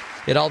very much.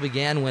 It all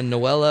began when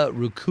Noella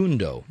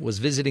Rukundo was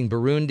visiting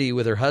Burundi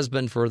with her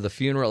husband for the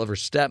funeral of her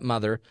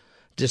stepmother.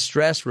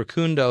 Distressed,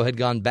 Rukundo had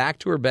gone back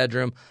to her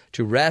bedroom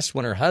to rest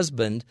when her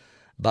husband,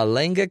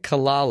 Balenga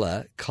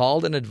Kalala,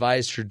 called and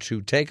advised her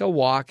to take a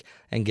walk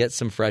and get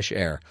some fresh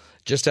air.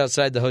 Just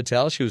outside the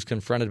hotel, she was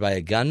confronted by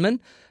a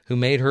gunman who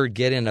made her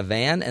get in a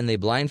van, and they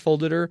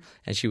blindfolded her,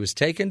 and she was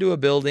taken to a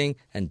building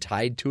and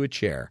tied to a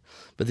chair.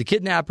 But the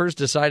kidnappers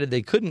decided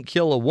they couldn't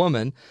kill a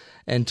woman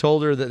and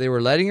told her that they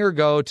were letting her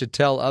go to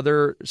tell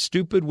other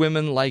stupid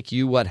women like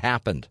you what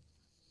happened.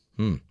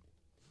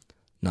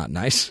 Not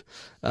nice.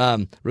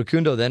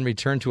 Rukundo then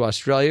returned to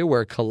Australia,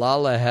 where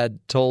Kalala had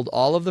told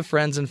all of the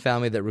friends and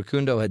family that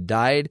Rukundo had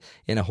died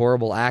in a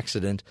horrible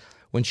accident.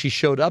 When she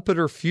showed up at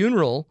her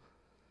funeral,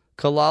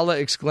 Kalala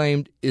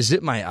exclaimed, "Is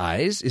it my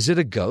eyes? Is it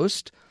a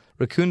ghost?"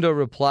 Rukundo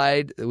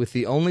replied with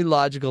the only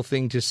logical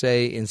thing to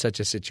say in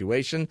such a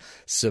situation,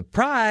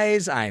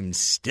 "Surprise, I'm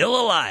still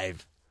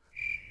alive."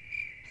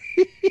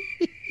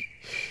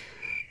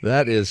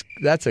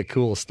 That's a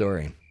cool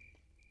story.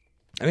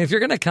 I mean, if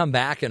you're going to come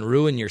back and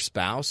ruin your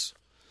spouse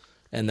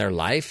and their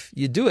life,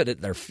 you do it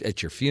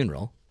at your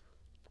funeral.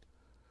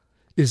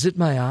 Is it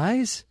my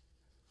eyes?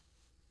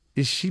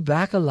 Is she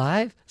back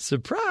alive?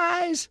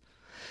 Surprise!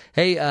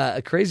 Hey,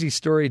 a crazy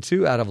story,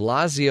 too, out of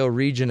Lazio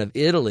region of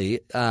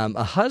Italy.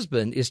 A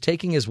husband is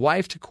taking his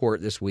wife to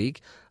court this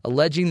week,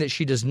 alleging that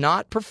she does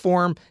not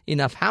perform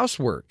enough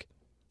housework.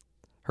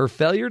 Her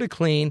failure to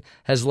clean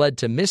has led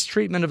to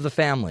mistreatment of the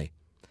family.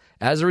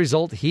 As a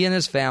result, he and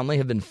his family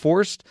have been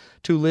forced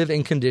to live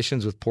in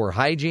conditions with poor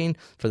hygiene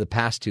for the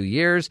past 2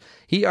 years.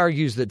 He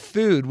argues that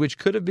food which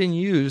could have been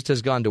used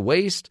has gone to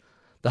waste.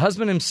 The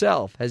husband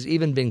himself has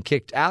even been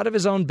kicked out of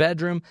his own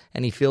bedroom,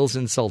 and he feels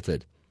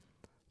insulted.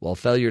 While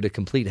failure to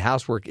complete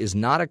housework is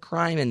not a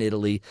crime in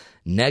Italy,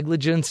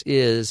 negligence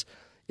is.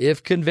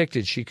 If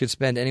convicted, she could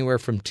spend anywhere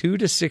from 2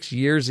 to 6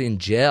 years in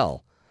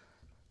jail.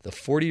 The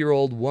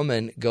 40-year-old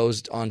woman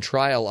goes on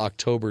trial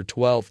October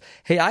 12th.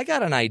 Hey, I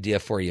got an idea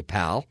for you,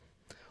 pal.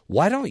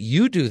 Why don't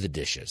you do the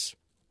dishes?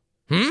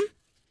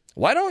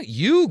 Why don't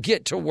you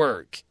get to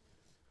work?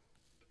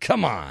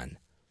 Come on.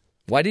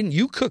 Why didn't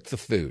you cook the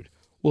food?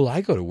 Well,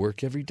 I go to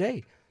work every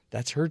day.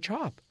 That's her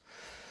job.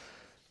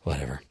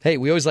 Whatever. Hey,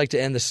 we always like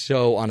to end the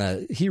show on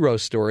a hero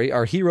story.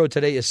 Our hero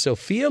today is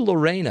Sophia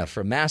Lorena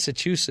from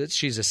Massachusetts.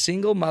 She's a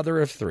single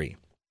mother of 3.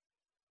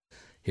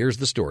 Here's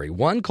the story.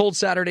 One cold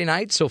Saturday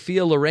night,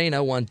 Sophia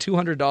Lorena won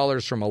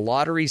 $200 from a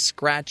lottery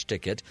scratch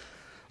ticket.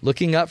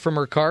 Looking up from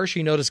her car,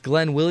 she noticed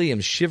Glenn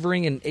Williams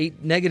shivering in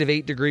negative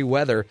 8-degree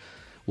weather.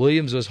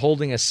 Williams was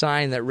holding a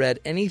sign that read,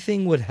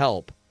 "Anything would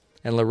help,"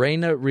 and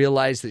Lorena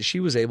realized that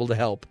she was able to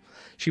help.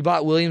 She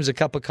bought Williams a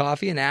cup of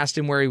coffee and asked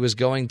him where he was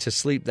going to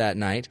sleep that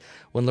night.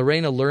 When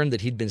Lorena learned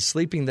that he'd been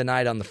sleeping the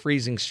night on the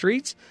freezing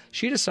streets,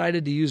 she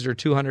decided to use her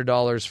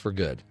 $200 for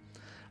good.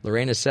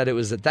 Lorena said it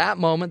was at that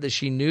moment that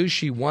she knew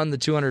she won the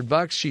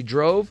 $200. She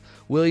drove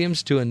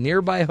Williams to a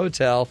nearby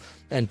hotel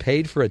and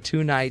paid for a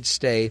 2-night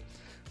stay.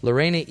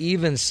 Lorena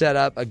even set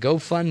up a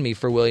GoFundMe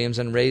for Williams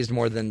and raised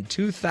more than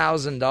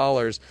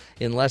 $2,000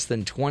 in less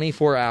than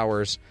 24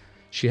 hours.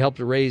 She helped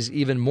raise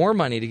even more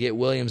money to get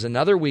Williams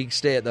another week's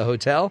stay at the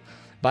hotel,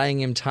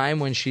 buying him time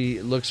when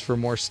she looks for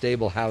more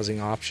stable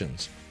housing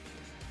options.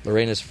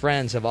 Lorena's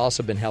friends have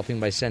also been helping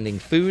by sending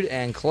food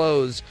and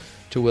clothes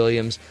to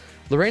Williams.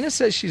 Lorena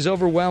says she's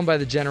overwhelmed by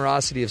the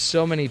generosity of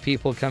so many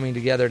people coming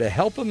together to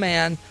help a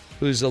man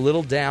who's a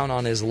little down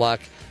on his luck.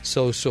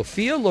 So,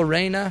 Sophia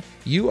Lorena,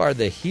 you are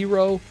the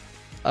hero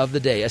of the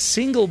day. A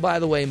single, by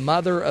the way,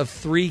 mother of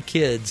 3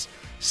 kids,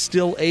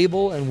 still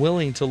able and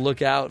willing to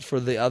look out for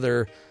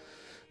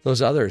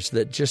those others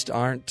that just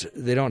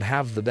they don't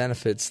have the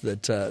benefits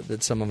that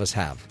some of us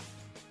have.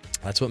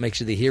 That's what makes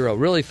you the hero.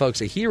 Really,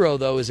 folks, a hero,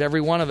 though, is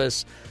every one of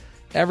us.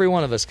 Every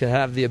one of us can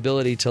have the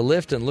ability to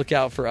lift and look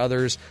out for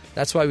others.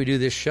 That's why we do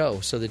this show,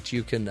 so that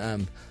you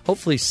can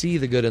hopefully see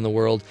the good in the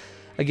world.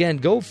 Again,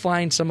 go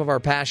find some of our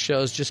past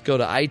shows. Just go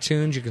to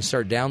iTunes. You can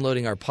start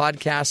downloading our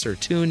podcasts or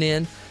tune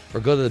in,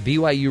 or go to the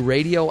BYU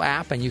Radio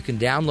app, and you can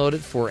download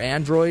it for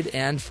Android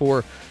and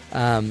for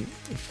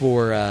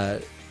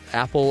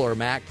Apple or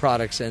Mac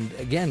products. And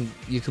again,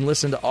 you can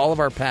listen to all of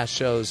our past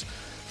shows.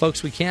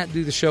 Folks, we can't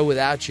do the show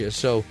without you,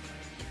 so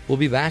we'll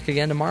be back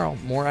again tomorrow.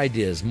 More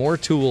ideas, more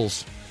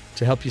tools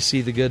to help you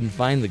see the good and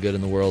find the good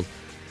in the world.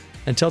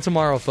 Until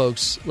tomorrow,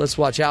 folks, let's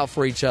watch out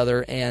for each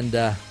other, and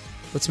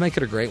let's make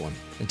it a great one.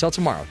 Until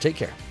tomorrow, take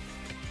care.